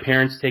 My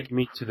parents taking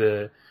me to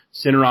the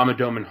Cinerama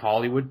Dome in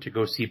Hollywood to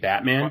go see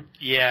Batman.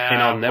 Yeah. And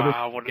I'll never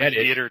forget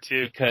it. Theater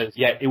too. Because,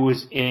 it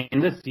was in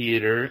the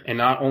theater, and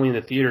not only in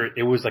the theater,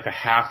 it was like a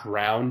half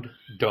round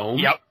dome.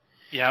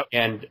 Yep.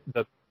 And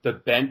the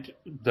bent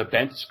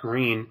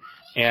screen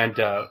and,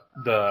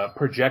 the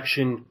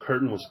projection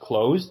curtain was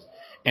closed,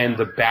 and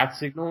the bat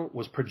signal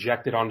was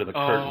projected onto the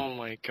curtain. Oh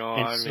my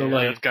God, and so,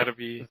 man. It's gotta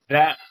be.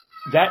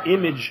 That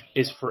image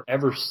is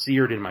forever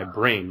seared in my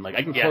brain. Like,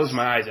 I can close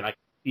my eyes and I can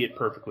see it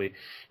perfectly.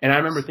 And I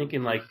remember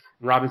thinking, like,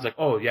 Robin's like,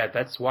 oh, yeah,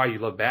 that's why you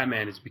love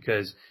Batman. It's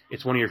because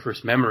it's one of your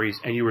first memories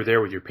and you were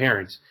there with your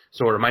parents,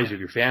 so it reminds you of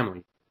your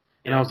family.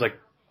 And I was like,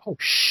 oh,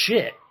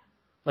 shit.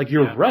 Like,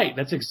 you're right.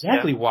 That's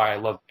exactly why I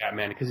love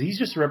Batman, because he's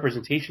just a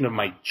representation of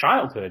my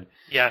childhood.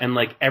 Yeah. And,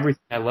 like,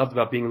 everything I loved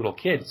about being a little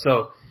kid.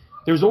 So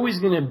there's always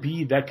going to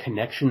be that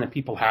connection that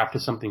people have to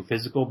something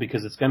physical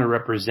because it's going to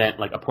represent,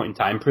 like, a point in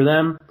time for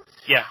them.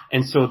 Yeah.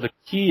 And so the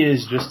key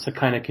is just to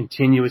kind of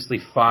continuously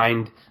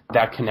find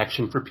that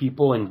connection for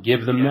people and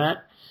give them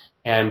that.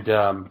 And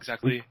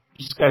exactly. You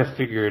just got to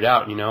figure it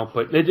out, you know.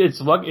 But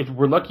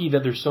we're lucky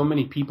that there's so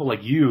many people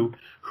like you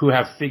who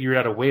have figured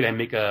out a way to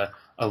make a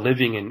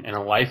living and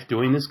a life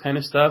doing this kind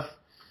of stuff.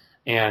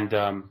 And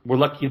we're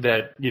lucky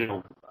that, you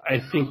know, I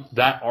think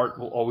that art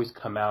will always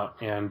come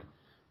out, and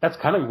that's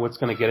kind of what's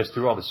going to get us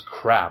through all this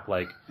crap.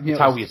 Like, it's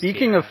how we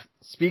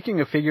Speaking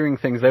of figuring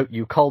things out,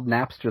 you called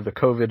Napster the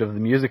COVID of the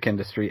music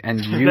industry,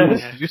 and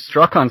you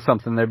struck on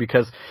something there,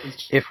 because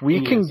if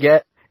we can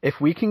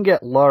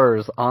get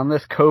Lars on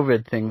this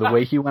COVID thing the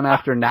way he went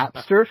after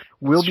Napster,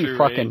 we'll be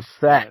fucking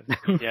set.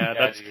 You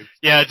gotta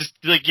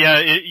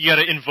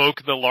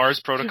invoke the Lars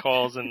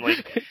protocols and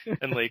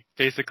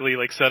basically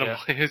set him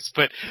loose.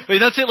 But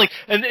that's it. Like,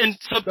 and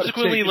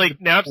subsequently, like,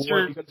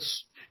 Napster.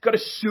 Gotta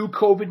sue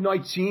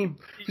COVID-19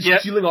 for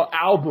stealing our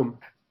album.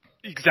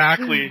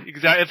 Exactly.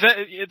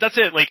 That's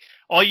it. Like,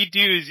 all you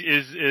do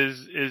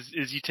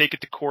is you take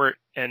it to court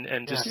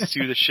and just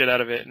sue the shit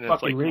out of it, and fucking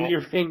it's like, ring your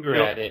finger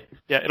at it.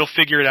 Yeah, it'll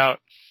figure it out.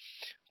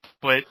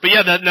 But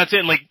that's it.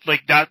 And like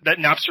that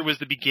Napster was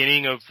the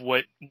beginning of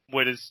what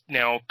has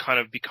now kind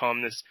of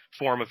become this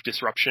form of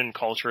disruption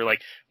culture.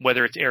 Like,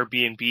 whether it's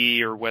Airbnb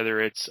or whether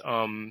it's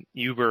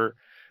Uber,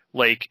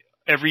 like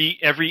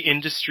every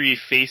industry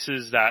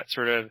faces that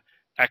sort of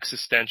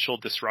existential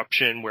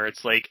disruption where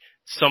it's like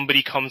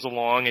somebody comes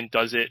along and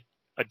does it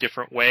a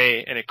different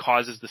way, and it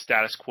causes the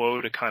status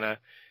quo to kind of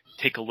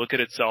take a look at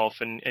itself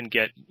and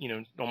get,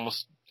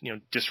 almost,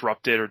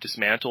 disrupted or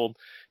dismantled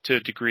to a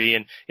degree.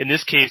 And in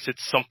this case,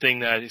 it's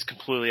something that is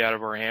completely out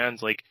of our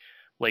hands. Like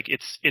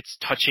it's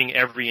touching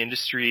every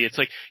industry. It's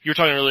like you were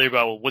talking earlier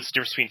about, well, what's the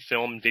difference between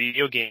film and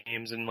video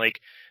games, and like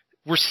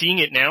we're seeing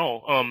it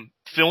now.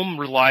 Film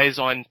relies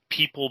on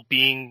people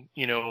being,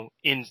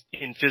 in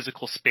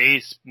physical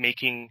space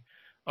making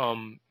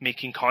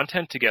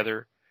content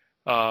together.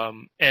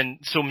 And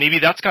so maybe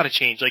that's got to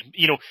change. Like,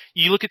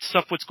 you look at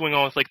stuff, what's going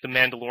on with like The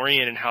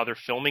Mandalorian and how they're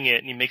filming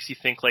it, and it makes you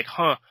think like,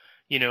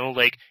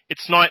 like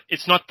it's not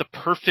the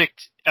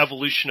perfect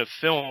evolution of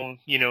film.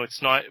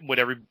 It's not what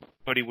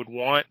everybody would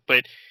want,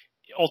 but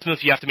ultimately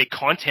if you have to make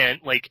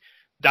content, like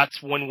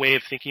that's one way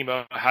of thinking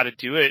about how to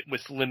do it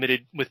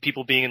with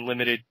people being in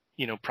limited,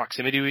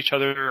 proximity to each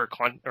other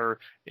or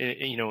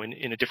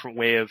in a different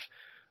way of,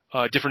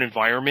 different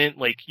environment.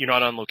 Like you're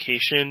not on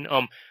location.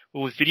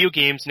 With video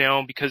games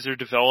now, because they're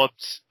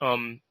developed,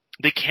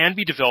 they can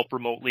be developed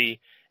remotely,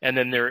 and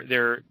then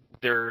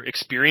they're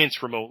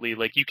experienced remotely.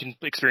 Like you can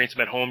experience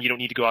them at home. You don't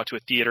need to go out to a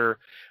theater,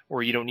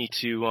 or you don't need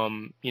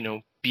to,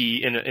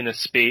 be in a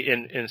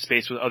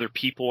space with other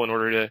people in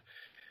order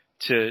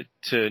to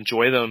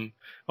enjoy them.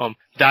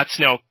 That's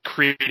now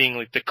creating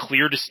like the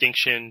clear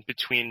distinction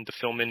between the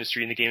film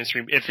industry and the game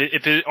industry. If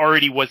it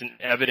already wasn't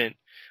evident,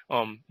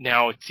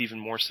 now it's even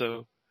more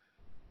so.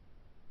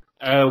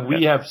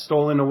 We have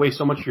stolen away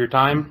so much of your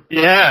time.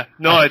 Yeah,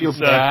 no, I feel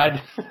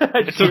bad.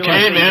 It's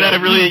okay, man.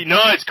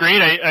 It's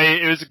great.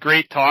 It was a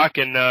great talk,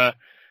 and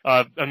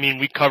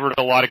we covered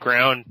a lot of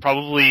ground.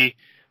 Probably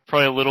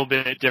a little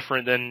bit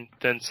different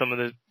than some of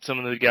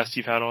the guests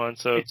you've had on.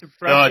 So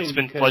it's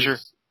been a pleasure.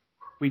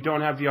 We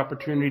don't have the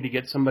opportunity to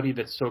get somebody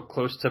that's so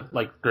close to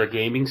like the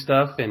gaming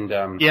stuff, and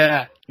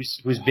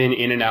who's been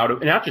in and out of,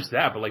 and not just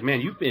that, but like, man,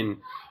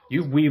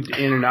 you've weaved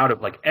in and out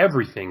of like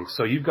everything,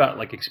 so you've got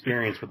like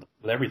experience with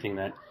everything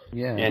that.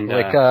 Yeah, and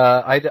like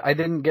I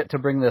didn't get to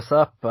bring this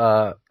up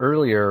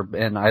earlier,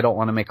 and I don't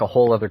want to make a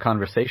whole other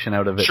conversation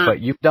out of it. Sure. But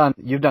you've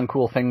done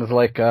cool things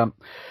like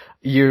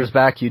years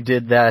back you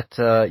did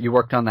that. You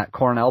worked on that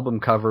Korn album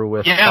cover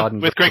with Todd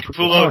and with Greg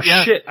Capullo. Oh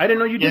shit! I didn't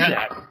know you did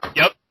that.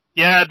 Yep.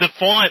 Yeah, the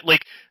font,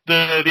 like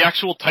the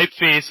actual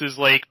typeface is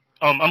like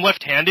I'm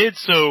left-handed,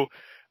 so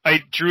I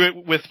drew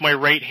it with my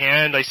right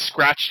hand. I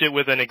scratched it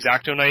with an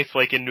X-Acto knife,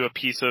 like into a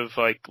piece of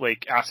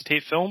like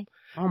acetate film.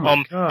 Oh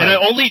my God. And I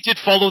only did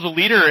follow the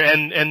leader,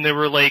 and they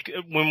were like,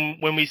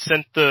 when we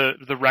sent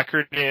the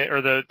record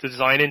or the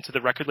design into the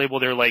record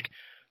label, they're like,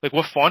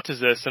 what font is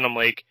this? And I'm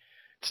like,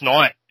 it's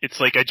not. It's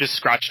like I just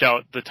scratched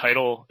out the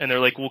title, and they're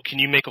like, well, can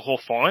you make a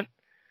whole font?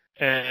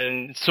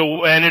 And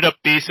so I ended up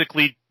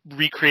basically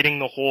recreating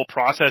the whole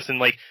process and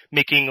like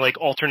making like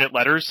alternate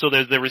letters, so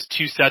there was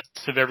 2 sets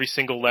of every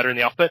single letter in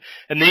the alphabet,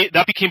 and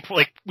that became,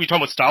 like we were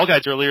talking about style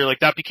guides earlier,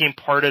 like that became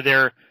part of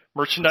their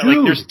merchandise.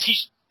 Dude. Like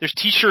there's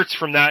t-shirts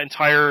from that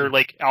entire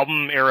like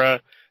album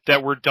era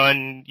that were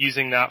done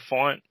using that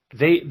font.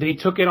 They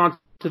took it on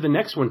to the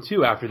next one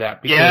too after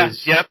that,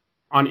 because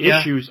on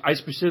Issues, I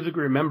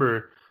specifically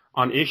remember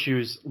on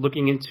Issues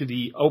looking into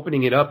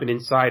opening it up, and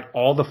inside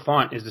all the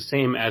font is the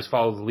same as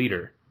Follow the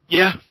Leader.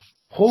 Yeah.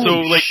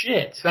 Holy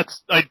shit!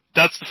 That's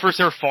the first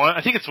ever font.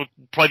 I think it's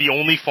probably the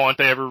only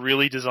font I ever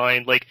really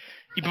designed. Like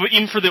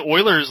even for the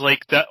Oilers,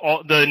 like the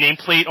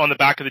nameplate on the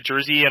back of the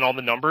jersey and all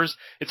the numbers,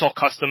 it's all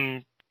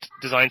custom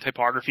design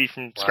typography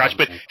from scratch.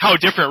 But how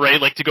different,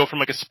 right? Like to go from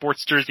like a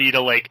sports jersey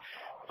to like,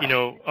 a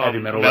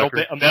metal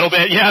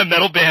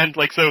band.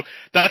 Like, so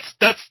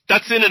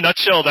that's in a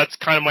nutshell. That's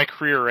kind of my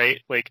career, right?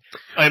 Like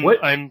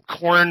I'm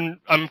Korn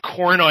on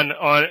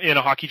in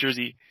a hockey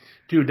jersey.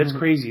 Dude, that's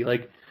crazy.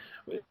 Like.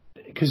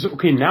 Because,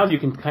 now you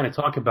can kind of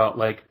talk about,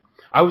 like,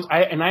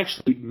 I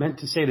actually meant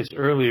to say this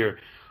earlier,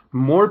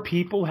 more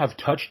people have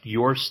touched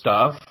your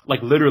stuff,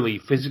 like literally,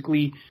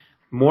 physically,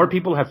 more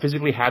people have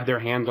physically had their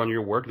hands on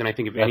your work than I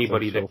think of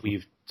anybody that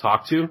we've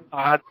talked to.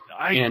 That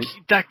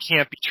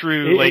can't be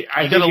true.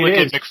 I gotta look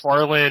at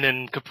McFarlane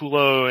and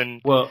Capullo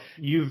and... Well,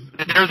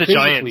 they're the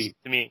giants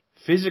to me.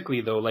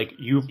 Physically, though, like,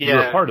 you're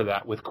a part of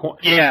that with Korn.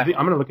 Yeah.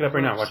 I'm gonna look it up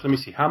right now. Watch, let me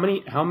see. How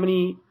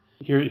many...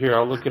 Here,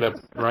 I'll look it up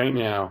right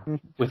now.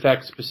 With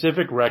that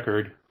specific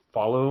record,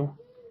 Follow,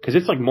 because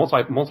it's like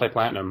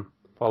multi-platinum.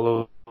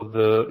 Follow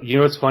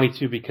it's funny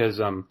too, because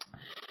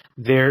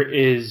there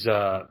is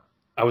I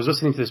was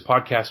listening to this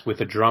podcast with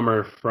a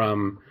drummer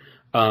from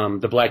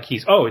the Black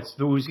Keys.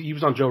 He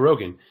was on Joe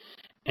Rogan,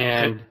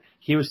 and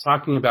he was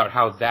talking about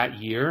how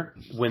that year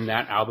when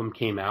that album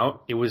came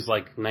out, it was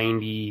like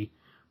 90.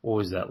 What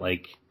was that,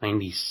 like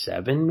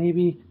 97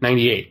 maybe?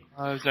 98. It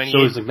was 98. So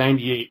it was like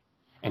 98.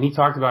 And he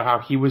talked about how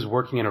he was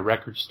working in a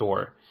record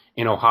store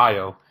in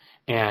Ohio,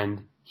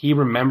 and he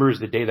remembers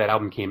the day that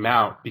album came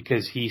out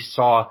because he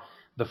saw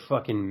the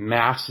fucking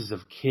masses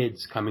of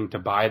kids coming to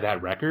buy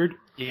that record.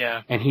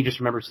 Yeah. And he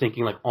just remembers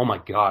thinking like, oh my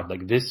God,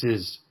 like this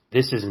is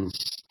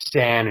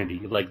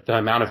insanity. Like the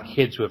amount of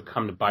kids who have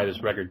come to buy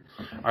this record.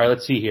 All right,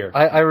 let's see here.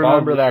 I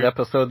remember that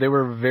episode. They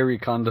were very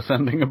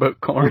condescending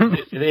about Korn.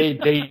 They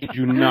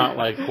do not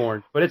like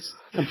Korn, but it's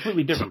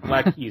completely different.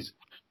 Black Keys.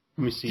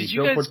 Let me see. Did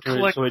you guys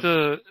collect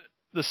the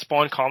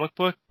Spawn comic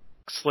books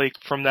like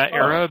from that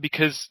era?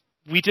 Because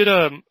we did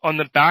on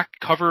the back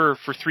cover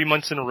for 3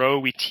 months in a row.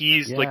 We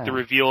teased like the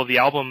reveal of the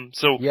album.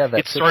 So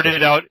it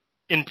started out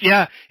and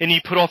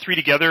you put all three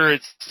together.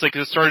 It's like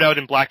it started out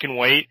in black and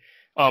white,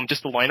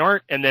 just the line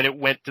art, and then it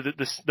went to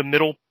the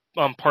middle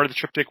part of the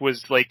triptych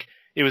was like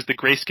it was the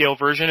grayscale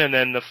version, and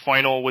then the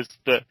final was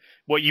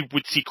what you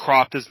would see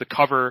cropped as the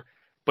cover,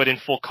 but in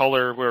full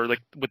color, where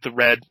like with the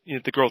red,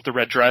 the girl with the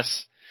red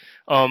dress.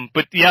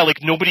 But yeah,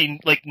 like nobody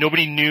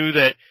knew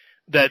that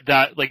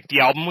like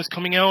the album was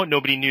coming out.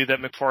 Nobody knew that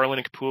McFarlane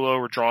and Capullo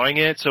were drawing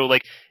it. So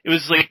like it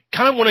was like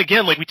kind of one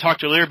again, like we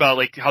talked earlier about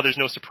like how there's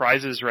no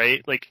surprises,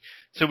 right? Like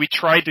so we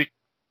tried to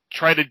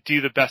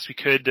do the best we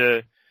could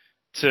to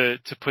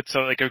put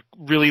some like a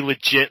really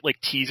legit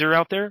like teaser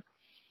out there.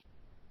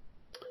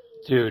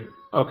 Dude,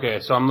 okay,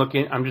 so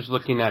I'm just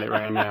looking at it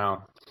right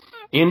now.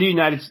 In the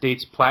United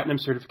States, platinum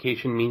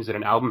certification means that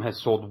an album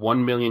has sold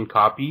 1 million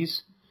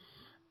copies.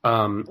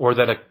 Or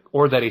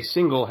that a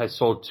single has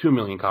sold 2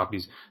 million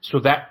copies. So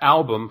that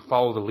album,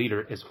 Follow the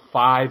Leader, is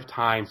 5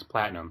 times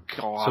platinum.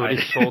 God.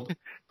 So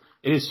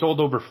it is sold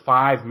over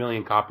 5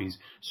 million copies.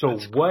 So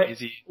that's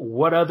crazy.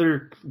 What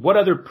other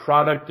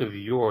product of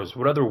yours,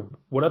 what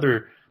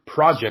other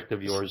project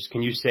of yours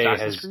can you say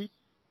Assassin's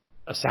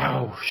has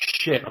oh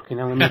shit. Okay,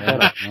 now let me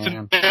look up,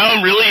 man. So now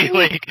I'm really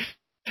like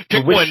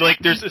pick one. Like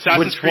there's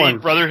Assassin's Creed, one?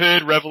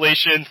 Brotherhood,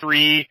 Revelation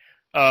 3,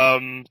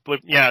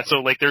 yeah, so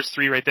like there's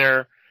 3 right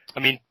there. I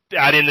mean,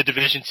 add in the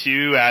Division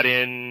 2, add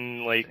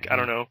in, like, I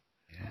don't know.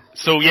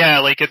 So, yeah,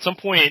 like, at some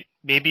point,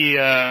 maybe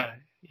I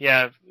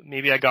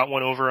got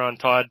one over on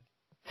Todd.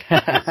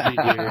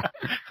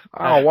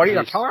 Oh, what are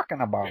you talking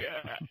about?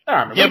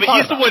 Yeah, but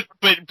he's the one,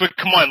 but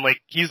come on,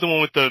 like, he's the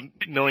one with the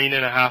 $1.5 million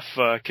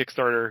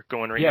Kickstarter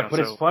going right now. Yeah,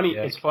 but so,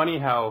 it's funny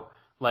how,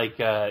 like,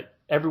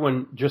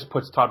 everyone just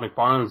puts Todd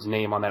McFarlane's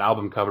name on that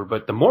album cover,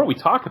 but the more we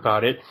talk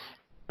about it,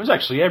 there's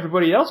actually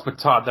everybody else but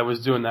Todd that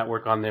was doing that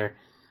work on there.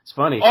 It's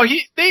funny. Oh,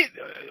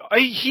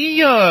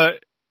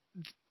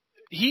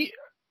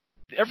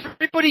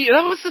 everybody,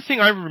 that was the thing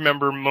I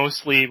remember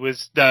mostly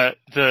was that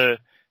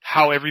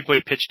how everybody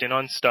pitched in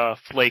on stuff.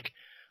 Like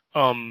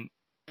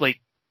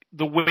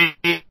the way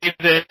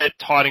that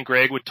Todd and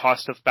Greg would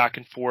toss stuff back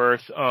and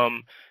forth.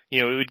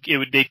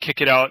 They'd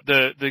kick it out.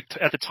 At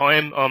the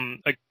time,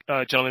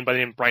 a gentleman by the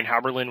name of Brian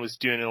Haberlin was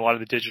doing a lot of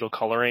the digital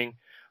coloring,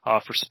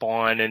 for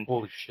Spawn and,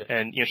 holy shit.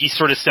 And, he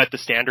sort of set the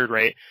standard,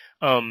 right?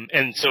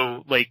 And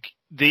so like,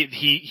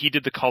 he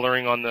did the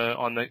coloring on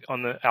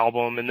the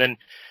album, and then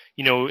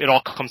it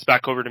all comes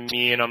back over to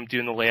me, and I'm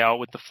doing the layout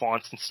with the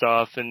fonts and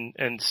stuff, and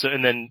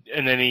then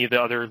any of the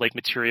other like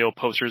material,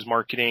 posters,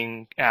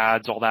 marketing,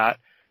 ads, all that.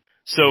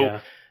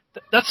 So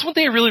that's one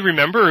thing I really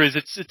remember is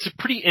it's a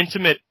pretty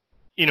intimate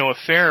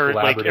affair.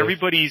 Like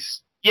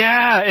everybody's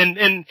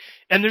and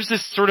there's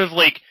this sort of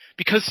like,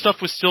 because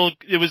stuff was still,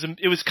 it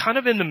was kind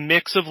of in the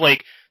mix of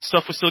like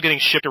stuff was still getting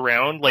shipped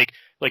around, like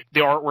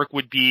the artwork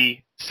would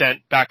be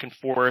sent back and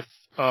forth,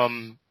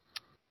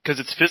 cause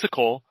it's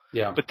physical.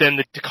 Yeah. But then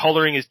the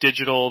coloring is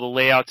digital, the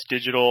layout's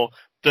digital,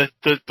 the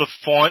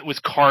font was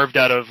carved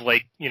out of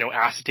like,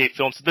 acetate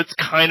film. So that's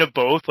kind of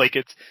both. Like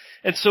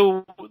and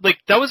so like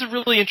that was a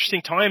really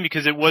interesting time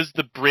because it was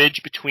the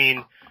bridge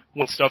between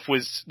when stuff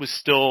was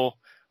still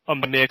a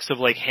mix of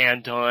like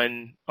hand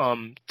done,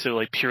 to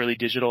like purely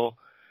digital.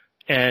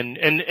 And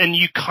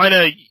you kind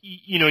of,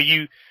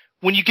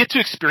 when you get to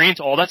experience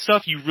all that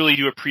stuff, you really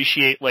do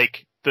appreciate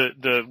like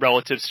the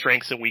relative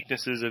strengths and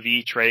weaknesses of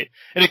each, right?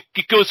 And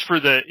it goes for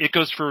the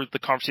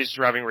conversations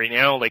we're having right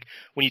now. Like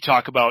when you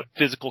talk about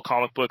physical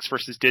comic books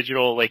versus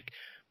digital, like,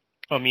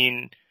 I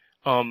mean,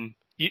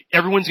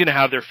 everyone's going to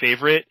have their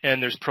favorite,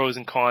 and there's pros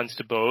and cons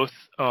to both.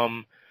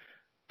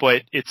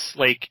 But it's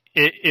like,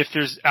 if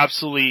there's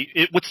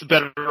absolutely, what's the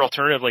better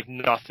alternative? Like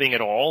nothing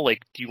at all? Like,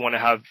 do you want to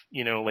have,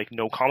 like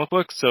no comic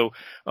books? So,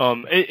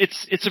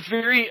 it's a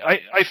very,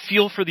 I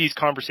feel for these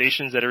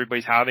conversations that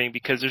everybody's having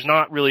because there's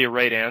not really a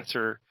right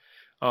answer.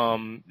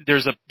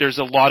 There's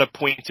a lot of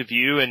points of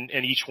view and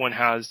each one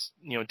has,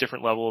 a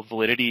different level of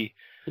validity.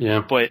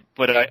 Yeah. But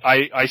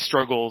I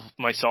struggle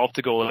myself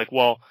to go like,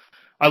 well,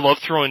 I love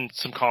throwing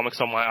some comics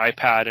on my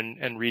iPad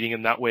and reading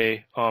them that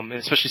way, and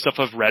especially stuff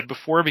I've read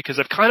before because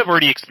I've kind of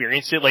already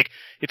experienced it. Like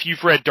if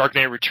you've read Dark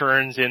Knight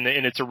Returns in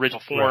its original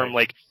form, right,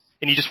 like,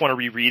 and you just want to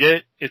reread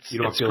it, it's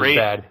feel great.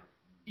 Bad.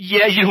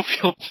 Yeah, you don't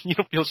feel shitty you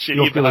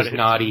don't feel about as it.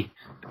 naughty.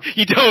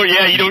 You don't.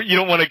 Yeah, you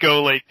don't want to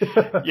go like,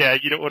 yeah,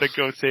 you don't want to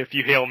go say a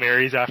few Hail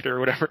Marys after or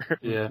whatever.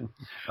 Yeah.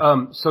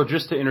 So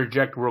just to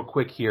interject real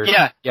quick here.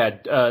 Yeah.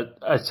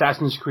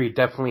 Assassin's Creed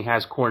definitely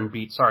has Korn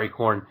beat. Sorry,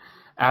 Korn.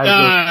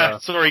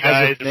 Sorry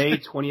guys. As of May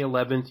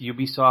 2011,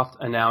 Ubisoft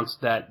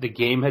announced that the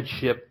game had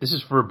shipped, this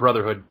is for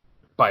Brotherhood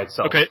by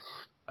itself, okay.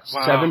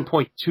 Wow.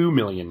 7.2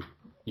 million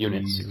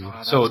units.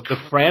 So the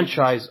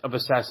franchise of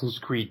Assassin's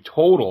Creed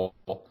total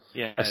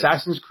Yeah.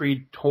 Assassin's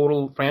Creed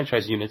total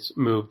franchise units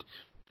moved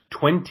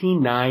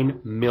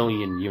 29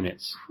 million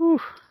units. Whew.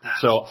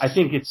 So I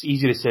think it's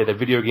easy to say that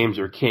video games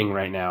are king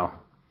right now.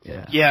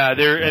 Yeah,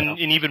 they're and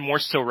even more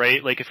so,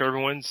 right? Like if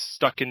everyone's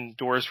stuck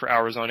indoors for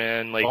hours on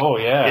end, like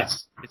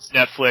it's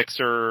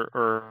Netflix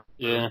or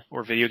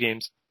video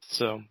games.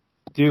 So,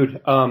 dude,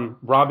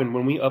 Robin,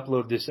 when we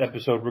upload this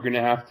episode, we're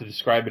gonna have to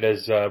describe it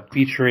as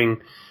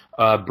featuring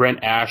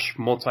Brent Ash,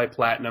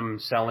 multi-platinum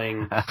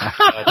selling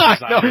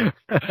designer.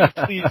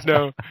 Please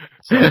no.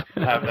 So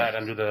have that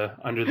under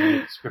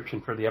the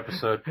description for the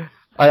episode.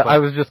 I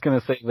was just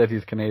gonna say that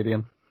he's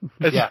Canadian.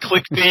 As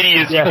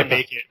clickbaity as you can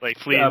make it, like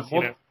please.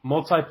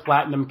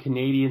 Multi-platinum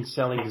Canadian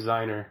selling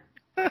designer,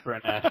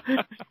 Brent Ash.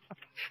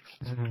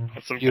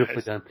 Awesome,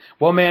 Beautifully done.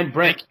 Well, man,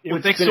 Brent,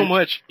 thanks so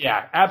much.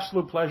 Yeah,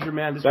 absolute pleasure,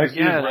 man. This was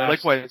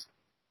likewise.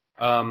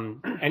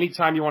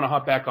 Anytime you want to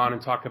hop back on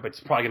and talk about, it's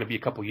probably going to be a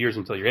couple years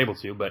until you're able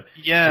to, but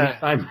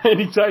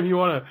anytime you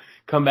want to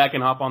come back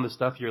and hop on the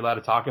stuff you're allowed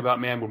to talk about,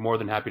 man, we're more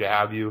than happy to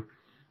have you.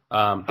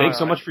 Thanks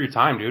so much for your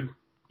time, dude.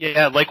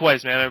 Yeah,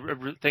 likewise,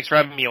 man. Thanks for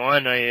having me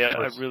on.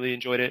 I really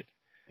enjoyed it.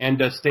 And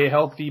stay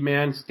healthy,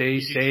 man. Stay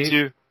safe.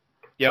 You too.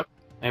 Yep.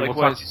 And likewise.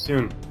 We'll talk to you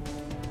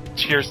soon.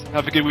 Cheers.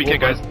 Have a good weekend,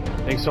 guys.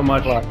 Thanks so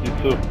much.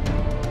 You too.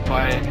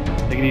 Bye.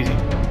 Take it easy.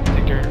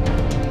 Take care.